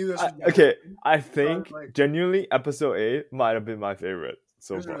game. I knew this. Okay, I think genuinely episode 8 might have been my favorite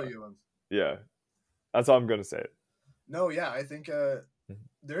so far. Really good ones. Yeah, that's all I'm gonna say. No, yeah, I think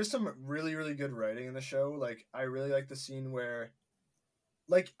there's some really, really good writing in the show. Like, I really like the scene where,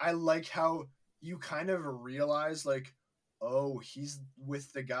 like, I like how you kind of realize, like, oh, he's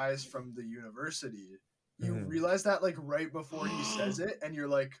with the guys from the university. You realize that like right before he says it, and you're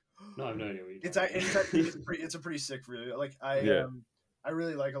like, "No, I have no idea what it's a pretty sick, really. Like, I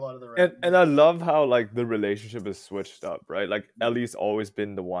really like a lot of the writing. And I love how like the relationship is switched up, right? Like Ellie's always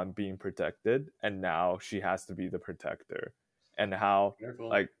been the one being protected, and now she has to be the protector, and how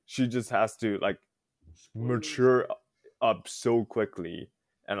like she just has to like mature up so quickly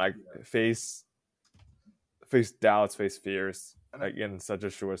and like face doubts, face fears. Like in such a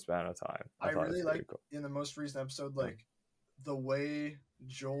short span of time. I really like cool. In the most recent episode, like the way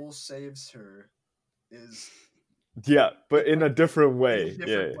Joel saves her is but in a different way.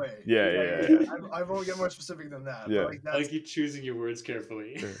 Yeah. I won't get more specific than that. Yeah, but like you're choosing your words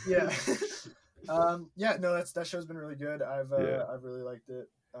carefully. Yeah. No, that show's been really good. I've really liked it.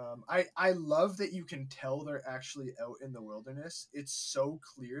 I love that you can tell they're actually out in the wilderness. It's so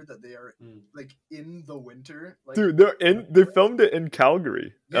clear that they are like in the winter. Like, dude, they filmed it in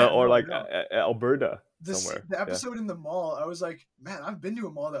Calgary Alberta somewhere. The episode in the mall, I was like, man, I've been to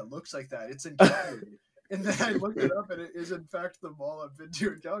a mall that looks like that. It's in Calgary. And then I looked it up, and it is in fact the mall I've been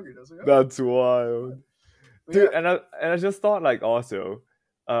to in Calgary. I was like, oh. That's wild, dude. Yeah. And I just thought like also,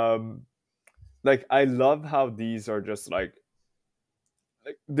 like I love how these are just like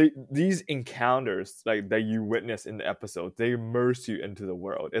these encounters like that you witness in the episode, they immerse you into the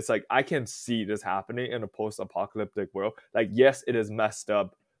world. It's like I can see this happening in a post-apocalyptic world. Like, yes, it is messed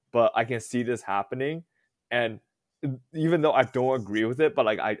up, but I can see this happening, and even though I don't agree with it, but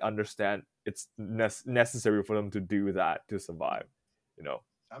like I understand it's necessary for them to do that to survive. You know,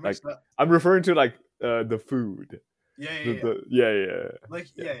 I'm referring to like the food. Yeah. Like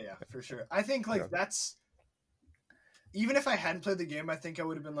for sure. I think like that's. Even if I hadn't played the game, I think I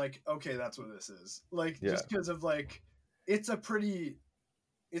would have been like, okay, that's what this is. Like, just because of like, it's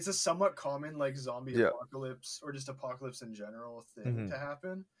a somewhat common like zombie apocalypse or just apocalypse in general thing to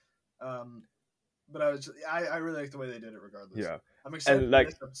happen. But I really like the way they did it regardless. Yeah. I'm excited for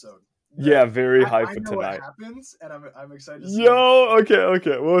this episode. Yeah, very hyped for tonight. What happens, and I'm excited to see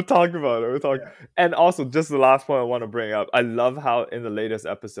okay. We'll talk about it. And also, just the last point I want to bring up. I love how in the latest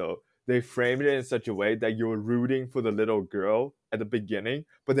episode, they framed it in such a way that you're rooting for the little girl at the beginning,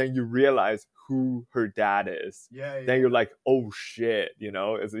 but then you realize who her dad is. Then you're like, oh shit, you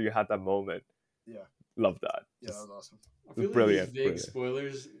know? So you had that moment. Yeah. Love that. Yeah, that was awesome. I feel like these big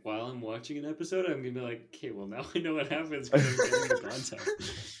spoilers while I'm watching an episode, I'm going to be like, okay, well, now I know what happens because I'm getting the content.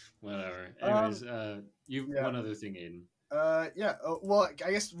 Whatever. Anyways, one other thing, Aidan. Well,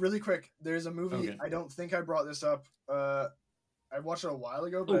 I guess really quick, there's a movie, I don't think I brought this up, I watched it a while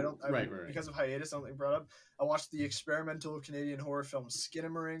ago, but because of hiatus, I don't think I brought it up. I watched the experimental Canadian horror film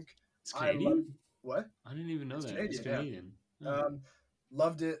Skinamarink. It's Canadian? What? I didn't even know that. It's Canadian. Yeah.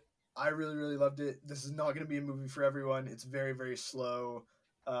 Loved it. I really, really loved it. This is not going to be a movie for everyone. It's very, very slow.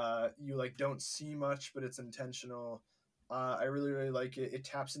 You like don't see much, but it's intentional. I really really like it. It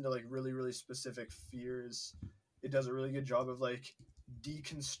taps into like really really specific fears. It does a really good job of like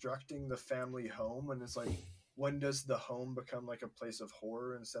deconstructing the family home, and it's like, when does the home become like a place of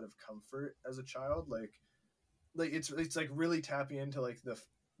horror instead of comfort as a child? Like it's like really tapping into like the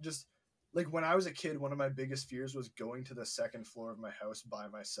just like when I was a kid, one of my biggest fears was going to the second floor of my house by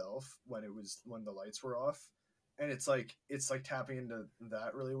myself when the lights were off. And it's like tapping into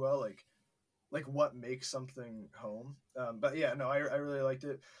that really well, like what makes something home. But yeah, no, I really liked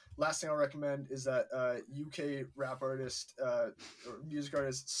it. Last thing I'll recommend is that UK rap artist or music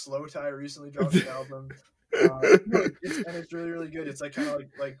artist Slow Tie recently dropped an album. It's really really good. It's like kind of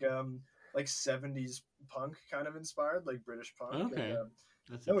like 70s punk kind of inspired, like British punk. Okay. And,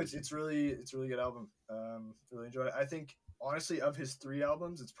 it's really good album. Really enjoyed it. I think honestly, of his 3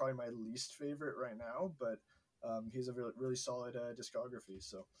 albums, it's probably my least favorite right now, but he has a really, really solid discography.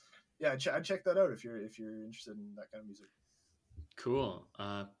 So yeah, I'd check that out if you're interested in that kind of music. Cool.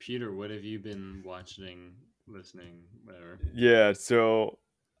 Peter, what have you been watching, listening, whatever? Yeah, so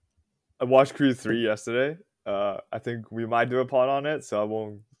I watched Creed 3 yesterday. I think we might do a pod on it, so I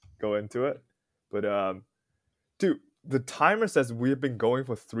won't go into it. But dude, the timer says we've been going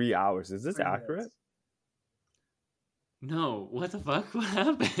for 3 hours. Is this accurate? No, what the fuck? What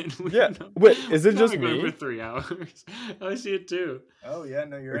happened? Wait, is it just me? For 3 hours. I see it too. Oh yeah,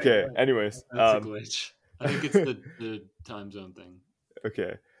 no, you're okay, right. Okay, anyways. That's a glitch. I think it's the time zone thing.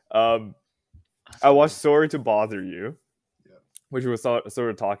 Okay. I watched Sorry to Bother You, which was sort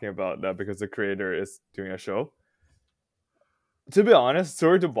of talking about that because the creator is doing a show. To be honest,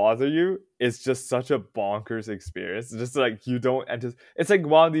 Sorry to Bother You is just such a bonkers experience. Just like you don't it's like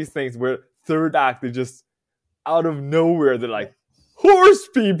one of these things where third act they just out of nowhere they're like horse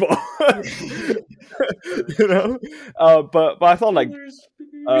people. You know? But I thought like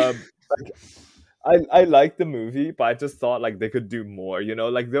I like the movie, but I just thought like they could do more, you know,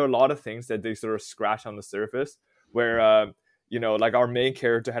 like there are a lot of things that they sort of scratch on the surface where you know, like our main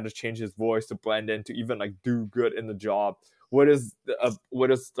character had to change his voice to blend in to even like do good in the job. What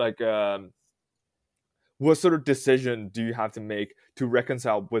sort of decision do you have to make to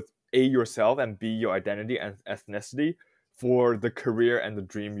reconcile with A, yourself, and B, your identity and ethnicity for the career and the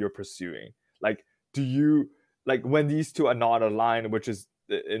dream you're pursuing? Like, do you, like when these two are not aligned, which is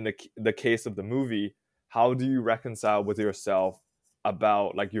in the case of the movie, how do you reconcile with yourself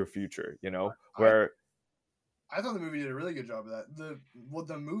about like your future, you know? I thought the movie did a really good job of that. What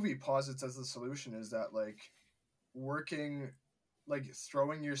the movie posits as the solution is that like working, like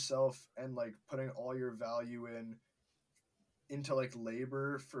throwing yourself and like putting all your value into like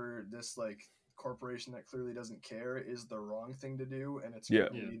labor for this like corporation that clearly doesn't care is the wrong thing to do, and it's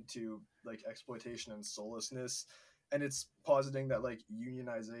going to lead to like exploitation and soullessness. And it's positing that like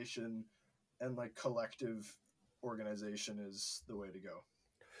unionization and like collective organization is the way to go.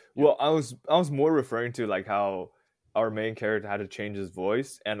 Well, I was more referring to like how our main character had to change his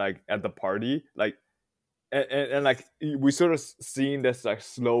voice, and like at the party, like and like we sort of seeing this like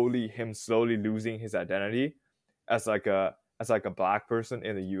slowly losing his identity as like a black person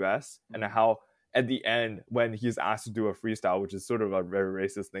in the US, and how at the end when he's asked to do a freestyle, which is sort of a very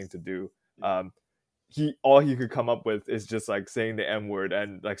racist thing to do, all he could come up with is just like saying the N-word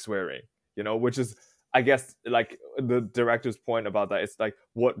and like swearing, you know, which is, I guess, like the director's point about that. It's like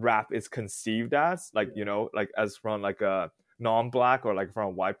what rap is conceived as, like, you know, like as from like a non-black or like from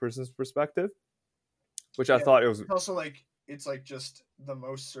a white person's perspective, which I thought it was also like it's like just the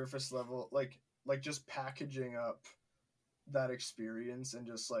most surface level, like just packaging up that experience and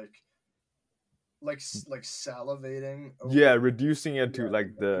just like salivating over reducing it to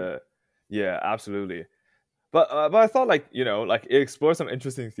like absolutely. But I thought, like, you know, like it explored some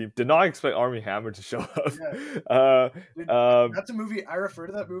interesting themes. Did not expect Armie Hammer to show up. Dude, that's a movie. I refer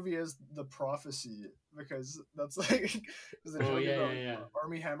to that movie as The Prophecy because that's like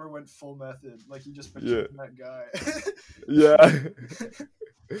Armie Hammer went full method. Like he just became that guy.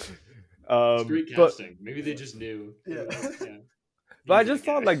 Street casting. Maybe they just knew. But I just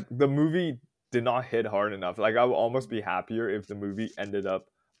thought like the movie did not hit hard enough. Like I would almost be happier if the movie ended up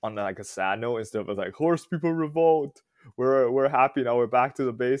on like a sad note instead of like horse people revolt. We're happy now. We're back to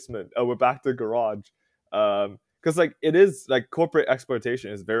the basement. We're back to the garage. Because like it is like corporate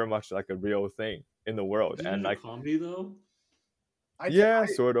exploitation is very much like a real thing in the world. Isn't and it like a comedy though.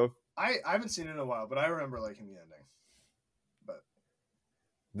 Sort of. I haven't seen it in a while, but I remember liking the ending. But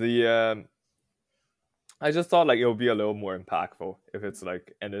I just thought like it would be a little more impactful if it's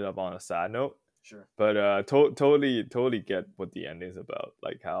like ended up on a sad note. Sure. But totally get what the ending is about.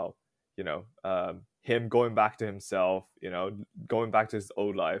 Like how, you know, him going back to himself, going back to his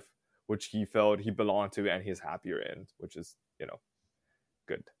old life, which he felt he belonged to and he's happier in, which is,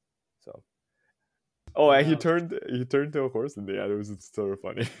 good. So, and he turned to a horse in the end. It was sort of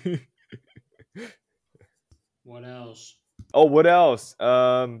funny. What else? Oh, what else?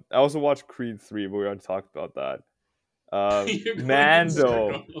 I also watched Creed 3, but we already talked about that.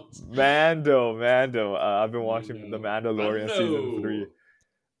 Mando. I've been watching The Mandalorian season 3.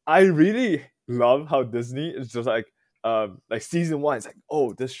 I really love how Disney is just like season 1. It's like,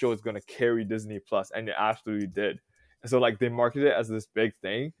 oh, this show is gonna carry Disney Plus, and it absolutely did. And so like they marketed it as this big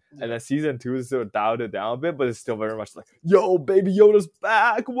thing, and then season 2 is sort of dialed it down a bit, but it's still very much like, yo, Baby Yoda's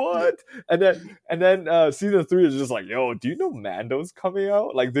back, what? And then season 3 is just like, yo, do you know Mando's coming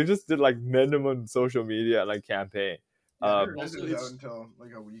out? Like they just did like minimum social media like campaign. Also, it was out until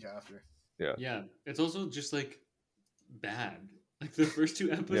like a week after. Yeah, it's also just like bad. Like the first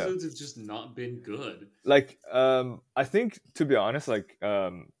 2 episodes have just not been good. Like I think, to be honest, like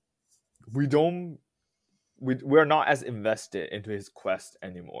we're not as invested into his quest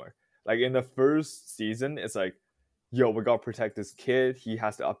anymore. Like in the first season, it's like, yo, we gotta protect this kid. He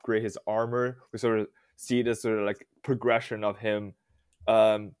has to upgrade his armor. We sort of see this sort of like progression of him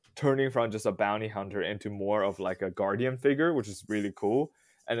turning from just a bounty hunter into more of like a guardian figure, which is really cool.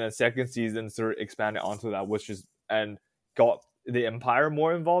 And then second season sort of expanded onto that, and got the Empire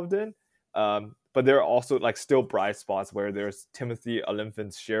more involved in. But there are also like still bright spots where there's Timothy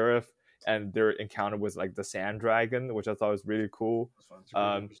Olyphant's sheriff, and their encounter with like the sand dragon, which I thought was really cool.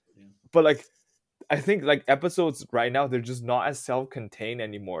 But like I think like episodes right now, they're just not as self-contained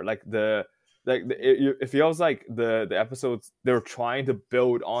anymore. It feels like the episodes, they're trying to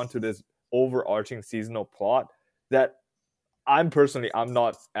build onto this overarching seasonal plot that I'm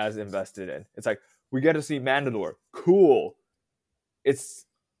not as invested in. It's like, we get to see Mandalore, cool. It's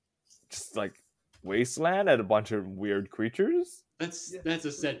just like wasteland and a bunch of weird creatures. That's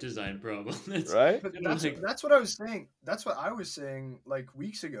a set design problem. Right? But that's what I was saying. That's what I was saying like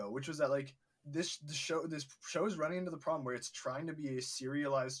weeks ago, which was that like this show is running into the problem where it's trying to be a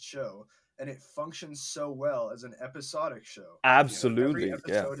serialized show, and it functions so well as an episodic show. Absolutely. Every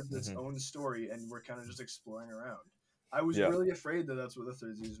episode is its own story, and we're kind of just exploring around. I was really afraid that that's what the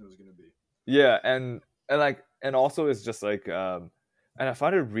third season was going to be. Yeah, and also it's just like and I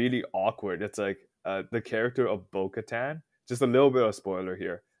find it really awkward. It's like the character of Bo-Katan. Just a little bit of spoiler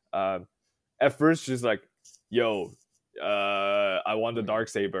here. At first, she's like, "Yo, I want the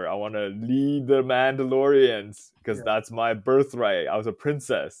Darksaber. I want to lead the Mandalorians because that's my birthright. I was a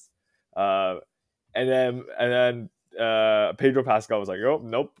princess." And then Pedro Pascal was like, "Oh,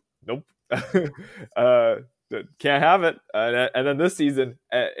 nope, can't have it." And then this season,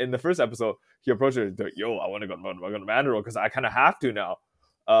 in the first episode, he approached her, like, "Yo, I want to go to Mandalore because I kind of have to now."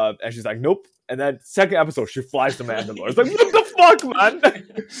 And she's like, "Nope." And then second episode, she flies to Mandalore. It's like, what the fuck, man?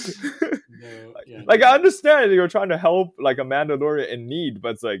 Like, I understand you're trying to help like a Mandalorian in need,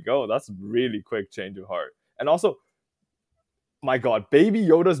 but it's like, oh, that's a really quick change of heart. And also, my God, Baby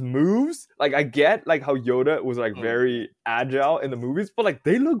Yoda's moves, like I get like how Yoda was like very agile in the movies, but like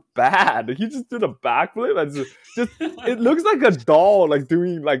they look bad. He just did a backflip and just it looks like a doll like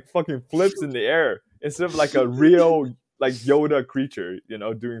doing like fucking flips in the air instead of like a real like Yoda creature,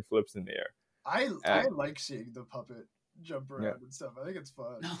 doing flips in the air. I like seeing the puppet jump around and stuff. I think it's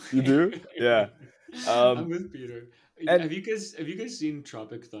fun. You do? Yeah. I'm with Peter. Have you guys seen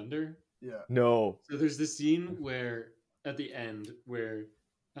Tropic Thunder? Yeah. No. So there's this scene where at the end where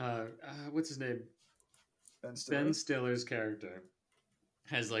what's his name? Ben Stiller's character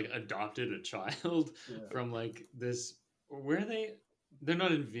has like adopted a child from like this. Where are they? They're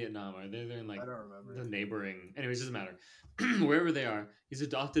not in Vietnam, are they? They're in like I don't remember. the neighboring. Anyways, doesn't matter. Wherever they are, he's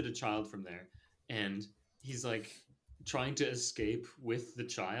adopted a child from there, and he's like trying to escape with the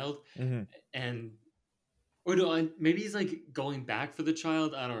child, and or no, maybe he's like going back for the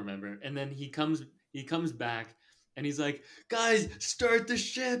child. I don't remember. And then he comes back. And he's like, guys, start the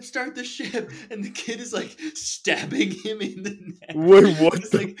ship. And the kid is like stabbing him in the neck. Wait, what?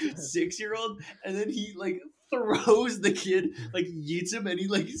 This like 6-year-old. And then he like throws the kid, like yeets him, and he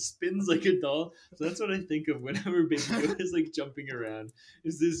like spins like a doll. So that's what I think of whenever Baby Yoda is like jumping around.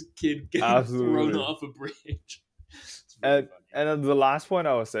 Is this kid getting thrown off a bridge? And then the last point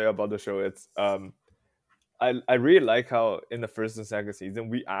I would say about the show, it's I really like how in the first and second season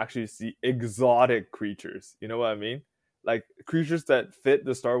we actually see exotic creatures. You know what I mean? Like creatures that fit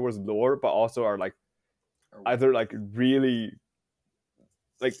the Star Wars lore, but also are like either like really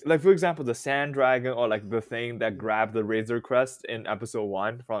like for example the sand dragon, or like the thing that grabbed the Razor Crest in episode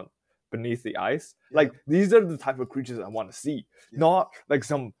 1 from beneath the ice. Like these are the type of creatures I want to see, not like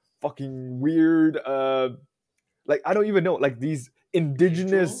some fucking weird like I don't even know, like these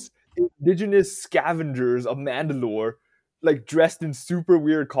indigenous scavengers of Mandalore, like dressed in super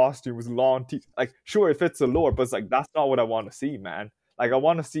weird costumes, long teeth. Like, sure, it fits the lore, but it's like that's not what I want to see, man. Like, I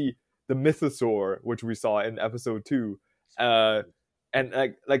want to see the mythosaur, which we saw in episode 2, and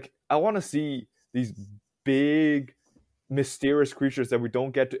like I want to see these big, mysterious creatures that we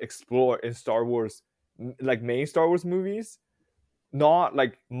don't get to explore in Star Wars, like main Star Wars movies. Not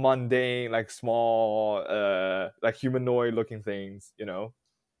like mundane, like small, like humanoid looking things, you know.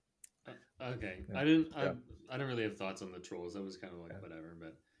 Okay, Yeah. I didn't really have thoughts on the trolls. That was kind of like whatever.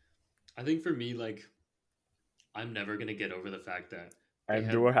 But I think for me, like, I'm never gonna get over the fact that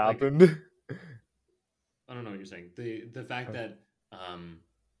Andor happened. I don't know what you're saying. The fact that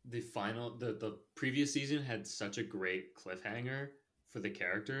the previous season had such a great cliffhanger for the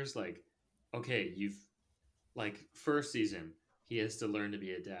characters. Like, okay, you've like first season he has to learn to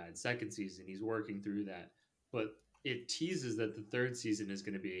be a dad. Second season he's working through that, but it teases that the third season is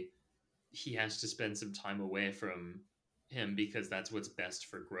going to be he has to spend some time away from him because that's what's best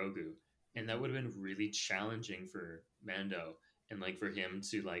for Grogu, and that would have been really challenging for Mando, and like for him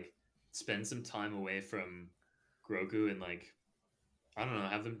to like spend some time away from Grogu and like I don't know,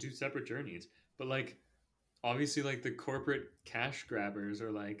 have them do separate journeys. But like obviously like the corporate cash grabbers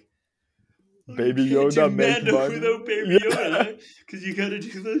are like Baby Yoda make money without Baby Yoda because you gotta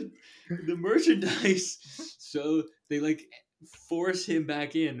do the merchandise. So they like force him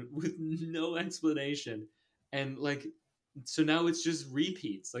back in with no explanation, and like so now it's just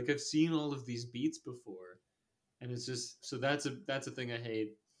repeats. Like I've seen all of these beats before, and it's just so that's a thing I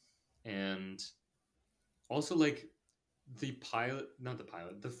hate. And also like the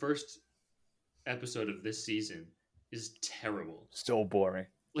first episode of this season is terrible. So boring.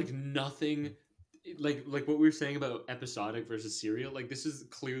 Like nothing, like what we were saying about episodic versus serial. Like this is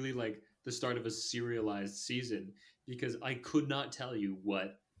clearly like the start of a serialized season because I could not tell you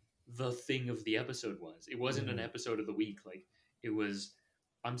what the thing of the episode was. It wasn't an episode of the week. Like it was,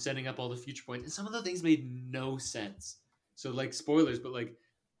 I'm setting up all the future points, and some of the things made no sense. So like spoilers, but like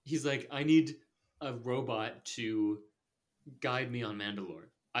he's like, I need a robot to guide me on Mandalore.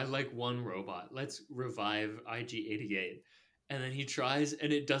 I like one robot. Let's revive IG-88. And then he tries,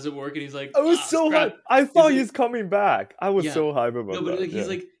 and it doesn't work. And he's like, I was so hyped. I thought he's coming back. I was so hyped about that. No, but like,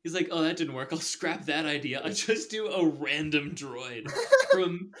 he's like, oh, that didn't work. I'll scrap that idea. I'll just do a random droid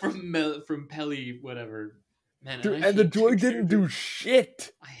from Peli, whatever. Man, dude, and the droid didn't do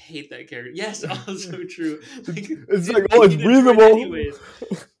shit. I hate that character. Yes, also true. Like, it's like, oh, it's breathable. Anyways,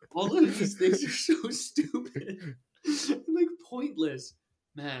 all of these things are so stupid, and, like pointless.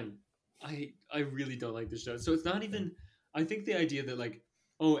 Man, I really don't like this show. So it's not even. I think the idea that like,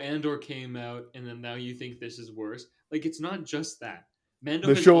 oh, Andor came out and then now you think this is worse. Like, it's not just that. Mando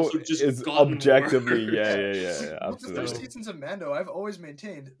the has show also just is gotten objectively, worse. yeah. With the first seasons of Mando, I've always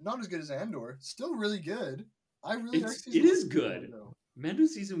maintained not as good as Andor. Still really good. I really like season. It is good. Mando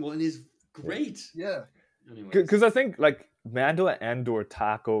season 1 is great. Yeah. Because I think like Mando and Andor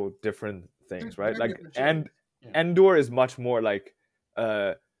tackle different things, right? Like Andor is much more like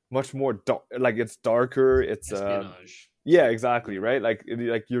much more like it's darker. It's espionage. Yeah, exactly, right? Like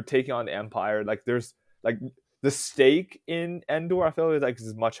you're taking on the Empire. Like there's like the stake in Andor, I feel like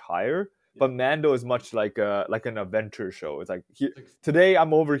is much higher. Yeah. But Mando is much like an adventure show. It's like today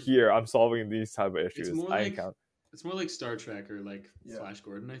I'm over here. I'm solving these type of issues. It's more like Star Trek or like Flash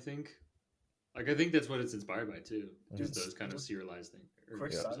Gordon, I think. Like I think that's what it's inspired by too. Just those kind of serialized things.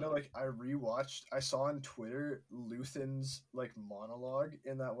 Quick side note, like I saw on Twitter Luthen's like monologue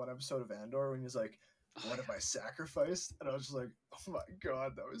in that one episode of Andor when he's like, what if I sacrificed? And I was just like, oh my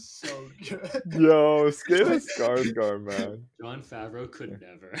god, that was so good. Yo, Skate Skarsgård, man. Jon Favreau could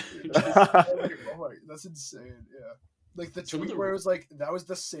never. oh my, that's insane. Yeah, like the tweet where it was like that was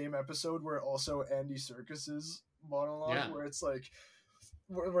the same episode where also Andy Serkis's monologue where it's like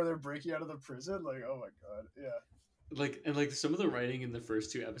where they're breaking out of the prison. Like, oh my god, yeah. Like and like some of the writing in the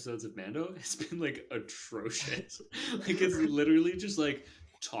first 2 episodes of Mando has been like atrocious. Like it's literally just like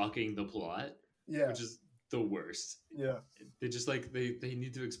talking the plot. Yeah, which is the worst. Yeah, they just like they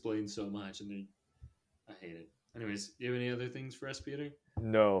need to explain so much, and I hate it. Anyways, do you have any other things for us, Peter?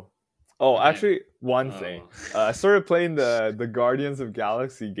 No. Oh, okay. Actually, one thing. I started playing the Guardians of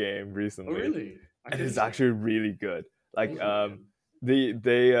Galaxy game recently. Oh, really? And it's actually really good. Like,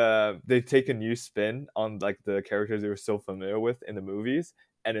 they take a new spin on like the characters they were so familiar with in the movies,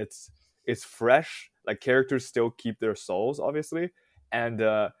 and it's fresh. Like characters still keep their souls, obviously, and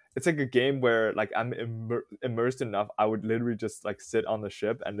it's like a game where like I'm immersed enough. I would literally just like sit on the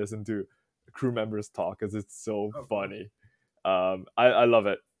ship and listen to crew members talk because it's so funny. I love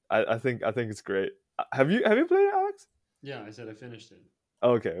it. I think it's great. Have you played it, Alex? Yeah, I said I finished it.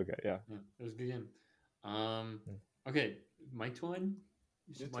 Oh, okay, yeah. It was a good game. Okay, my turn.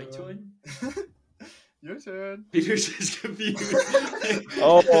 My turn. Your turn. Peter's just confused.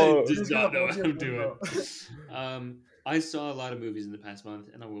 Does not know what I'm doing. I saw a lot of movies in the past month,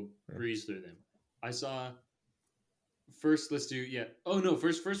 and I will breeze through them. I saw. First, let's do Oh no,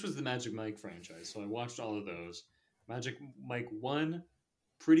 first was the Magic Mike franchise. So I watched all of those. Magic Mike 1,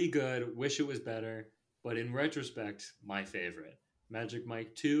 pretty good. Wish it was better, but in retrospect, my favorite. Magic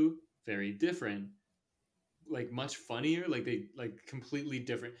Mike 2, very different. Like much funnier. Like they completely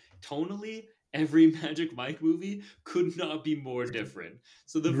different. Tonally, every Magic Mike movie could not be more different.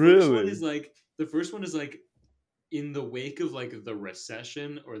 So the first one is like in the wake of like the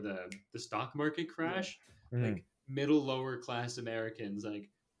recession or the stock market crash, like middle lower class Americans like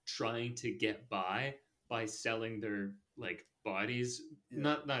trying to get by selling their like bodies,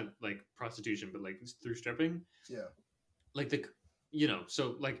 not like prostitution, but like through stripping. Like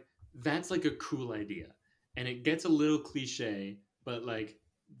so like that's like a cool idea, and it gets a little cliche, but like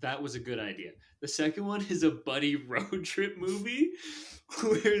that was a good idea. The second one is a buddy road trip movie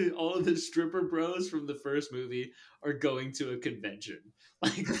where all of the stripper bros from the first movie are going to a convention.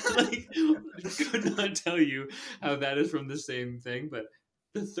 Like I could not tell you how that is from the same thing. But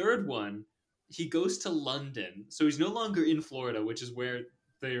the third one, he goes to London. So he's no longer in Florida, which is where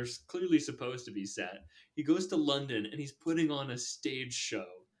they're clearly supposed to be set. He goes to London and he's putting on a stage show.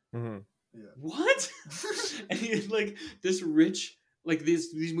 What? And he's like this rich, like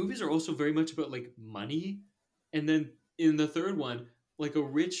these movies are also very much about like money. And then in the third one, like a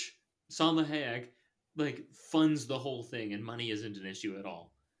rich Salma Hayek like funds the whole thing, and money isn't an issue at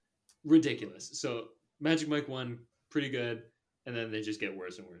all. Ridiculous. So Magic Mike 1, pretty good, and then they just get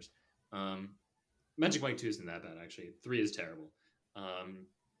worse and worse. Magic Mike 2 isn't that bad actually. 3 is terrible.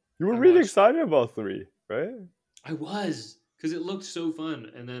 You were really excited about 3, right? I was, because it looked so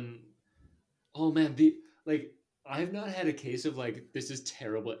fun, and then oh man, I've not had a case of like this is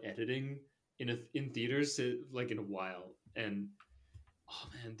terrible editing in theaters like in a while, and oh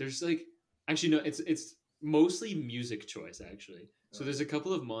man, there's like actually no, it's mostly music choice actually. So there's a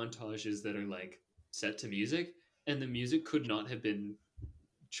couple of montages that are like set to music, and the music could not have been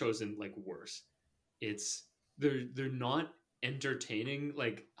chosen like worse. They're not entertaining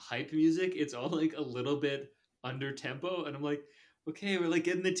like hype music. It's all like a little bit under tempo, and I'm like, okay, we're like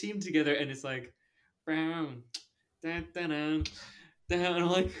getting the team together, and it's like, and I'm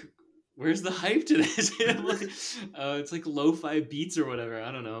like, where's the hype to this? And I'm like, it's like lo-fi beats or whatever.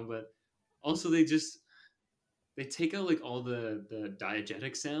 I don't know, but also they take out like all the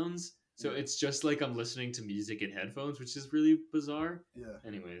diegetic sounds, so it's just like I'm listening to music in headphones, which is really bizarre.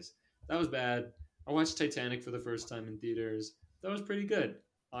 Anyways, that was bad. I watched Titanic for the first time in theaters. That was pretty good.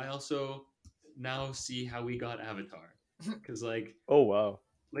 I also now see how we got Avatar, because like, oh wow,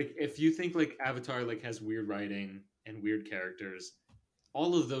 like if you think like Avatar like has weird writing and weird characters,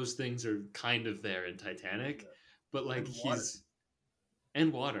 all of those things are kind of there in Titanic, but like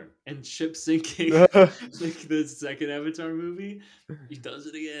and water and ship sinking. Like the second Avatar movie, he does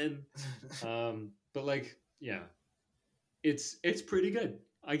it again. But like, yeah, it's pretty good.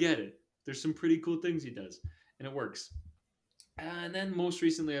 I get it. There's some pretty cool things he does, and it works. And then most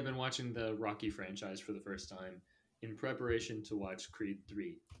recently, I've been watching the Rocky franchise for the first time in preparation to watch Creed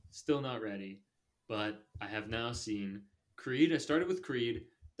 3. Still not ready, but I have now seen Creed. I started with Creed.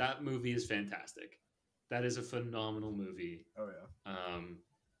 That movie is fantastic. That is a phenomenal movie. Oh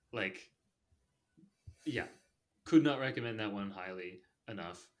yeah. Could not recommend that one highly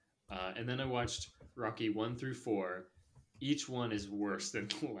enough. And then I watched Rocky 1 through 4. Each one is worse than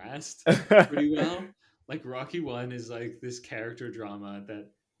the last pretty well. Like Rocky 1 is like this character drama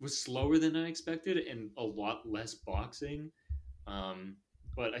that was slower than I expected and a lot less boxing.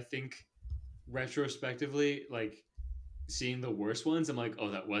 But I think retrospectively, like seeing the worst ones, I'm like,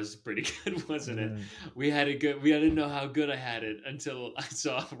 oh, that was pretty good, wasn't it? We had it good. We didn't know how good I had it until I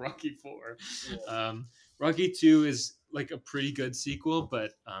saw Rocky 4. Yeah. Rocky 2 is like a pretty good sequel,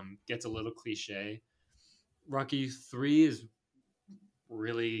 but gets a little cliche. Rocky 3 is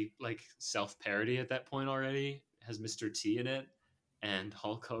really like self-parody at that point already. It has Mr. T in it and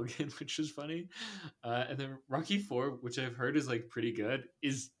Hulk Hogan, which is funny. And then Rocky 4, which I've heard is like pretty good,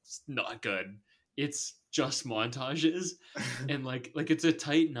 is not good. It's just montages and like it's a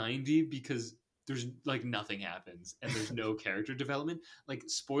tight 90 because there's like nothing happens and there's no character development. Like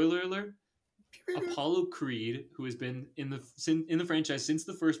spoiler alert, Apollo Creed, who has been in the franchise since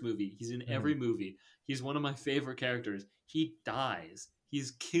the first movie, he's in every movie. He's one of my favorite characters. He dies.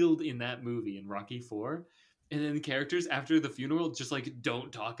 He's killed in that movie in Rocky 4. And then the characters after the funeral just like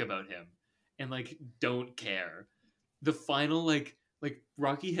don't talk about him and like don't care. The final like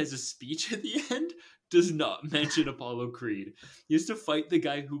Rocky has a speech at the end, does not mention Apollo Creed. He has to fight the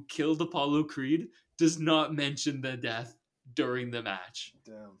guy who killed Apollo Creed, does not mention the death during the match.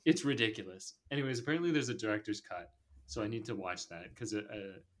 Damn. It's ridiculous. Anyways, apparently there's a director's cut, so I need to watch that because it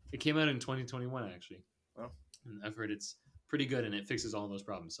came out in 2021 actually. Oh. And I've heard it's pretty good and it fixes all those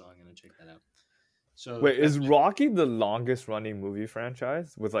problems, so I'm gonna check that out. So wait, is Rocky the longest running movie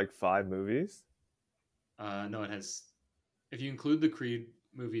franchise with like 5 movies? No, it has. If you include the Creed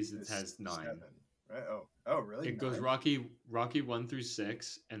movies, it has 9. 7, right? Oh, really? It goes Rocky 1 through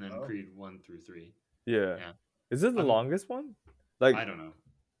 6, and then Creed 1 through 3. Yeah. Is it the longest one? Like I don't know.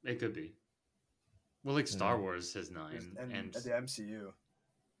 It could be. Well, like Star Wars has 9, and the MCU.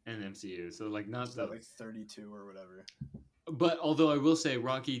 And MCU, so like not that like 32 or whatever. But although I will say,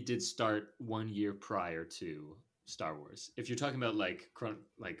 Rocky did start 1 year prior to Star Wars. If you're talking about like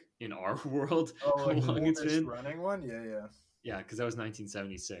in our world, how long it's been running one, yeah, because that was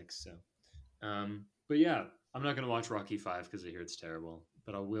 1976. So, but yeah, I'm not gonna watch Rocky 5 because I hear it's terrible,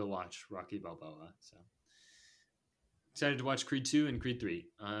 but I will watch Rocky Balboa. So excited to watch Creed 2 and Creed 3.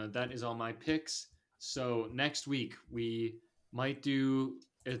 That is all my picks. So next week we might do.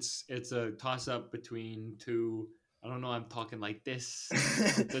 It's a toss up between 2. I don't know. I'm talking like this.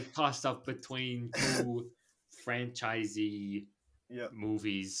 It's a toss up between 2 franchisee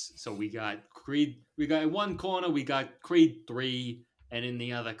movies. So we got Creed. We got in one corner. We got Creed 3, and in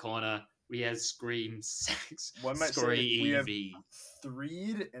the other corner we had Scream 6. One might say we have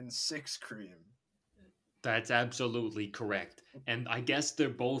 3 and 6 Cream. That's absolutely correct. And I guess they're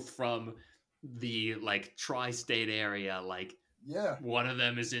both from the like tri-state area. Like one of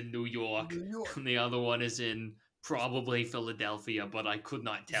them is in New York. And the other one is in probably Philadelphia, but I could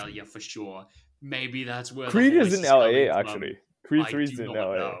not tell you for sure. Maybe that's where Creed is in LA actually. Creed 3 is in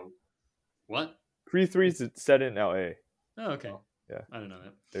LA. Know. What? Creed 3 is set in LA. Oh, okay. Yeah. I don't know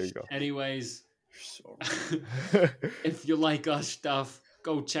that. There you go. Anyways, if you like our stuff,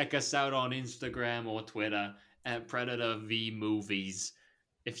 go check us out on Instagram or Twitter at Predator V Movies.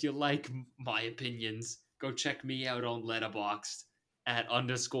 If you like my opinions, go check me out on Letterboxd at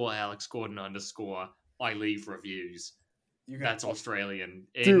 _Alex Gordon _ I leave reviews. That's Australian.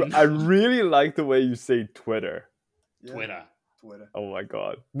 Dude, I really like the way you say Twitter. Yeah. Twitter. Oh my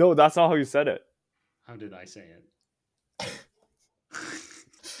god. No, that's not how you said it. How did I say it?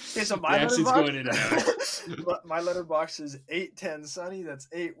 Okay, so my letterbox is 810 Sunny. That's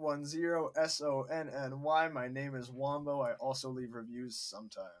 810 SONNY. My name is Wombo. I also leave reviews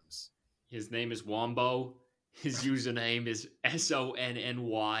sometimes. His name is Wombo. His username is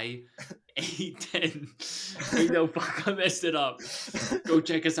SONNY 810. Hey, no, fuck, I messed it up. Go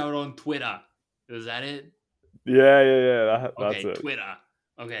check us out on Twitter. Is that it? Yeah. That's it. Twitter.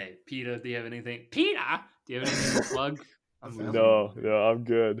 Okay, Peter, do you have anything? Peter, do you have anything to plug? No, I'm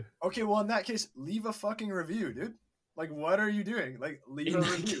good. Okay, well, in that case, leave a fucking review, dude. Like, what are you doing? Like, leave a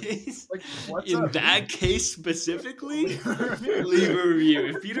review. Like, what's in up, that case specifically, leave a review.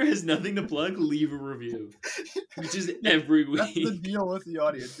 If Peter has nothing to plug, leave a review. Which is every week. That's the deal with the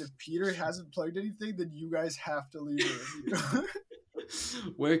audience. If Peter hasn't plugged anything, then you guys have to leave a review.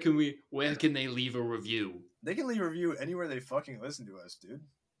 Where can they leave a review? They can leave a review anywhere they fucking listen to us, dude.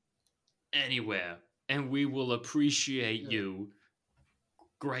 Anywhere. And we will appreciate you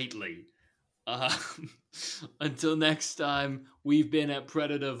greatly. Until next time, we've been at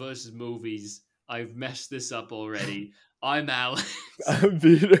Predator vs. Movies. I've messed this up already. I'm Alex. I'm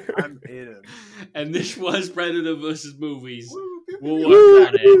Peter. I'm Aidan. And this was Predator vs. Movies. Woo, we'll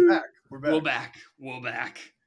watch that in. We're back. We're back.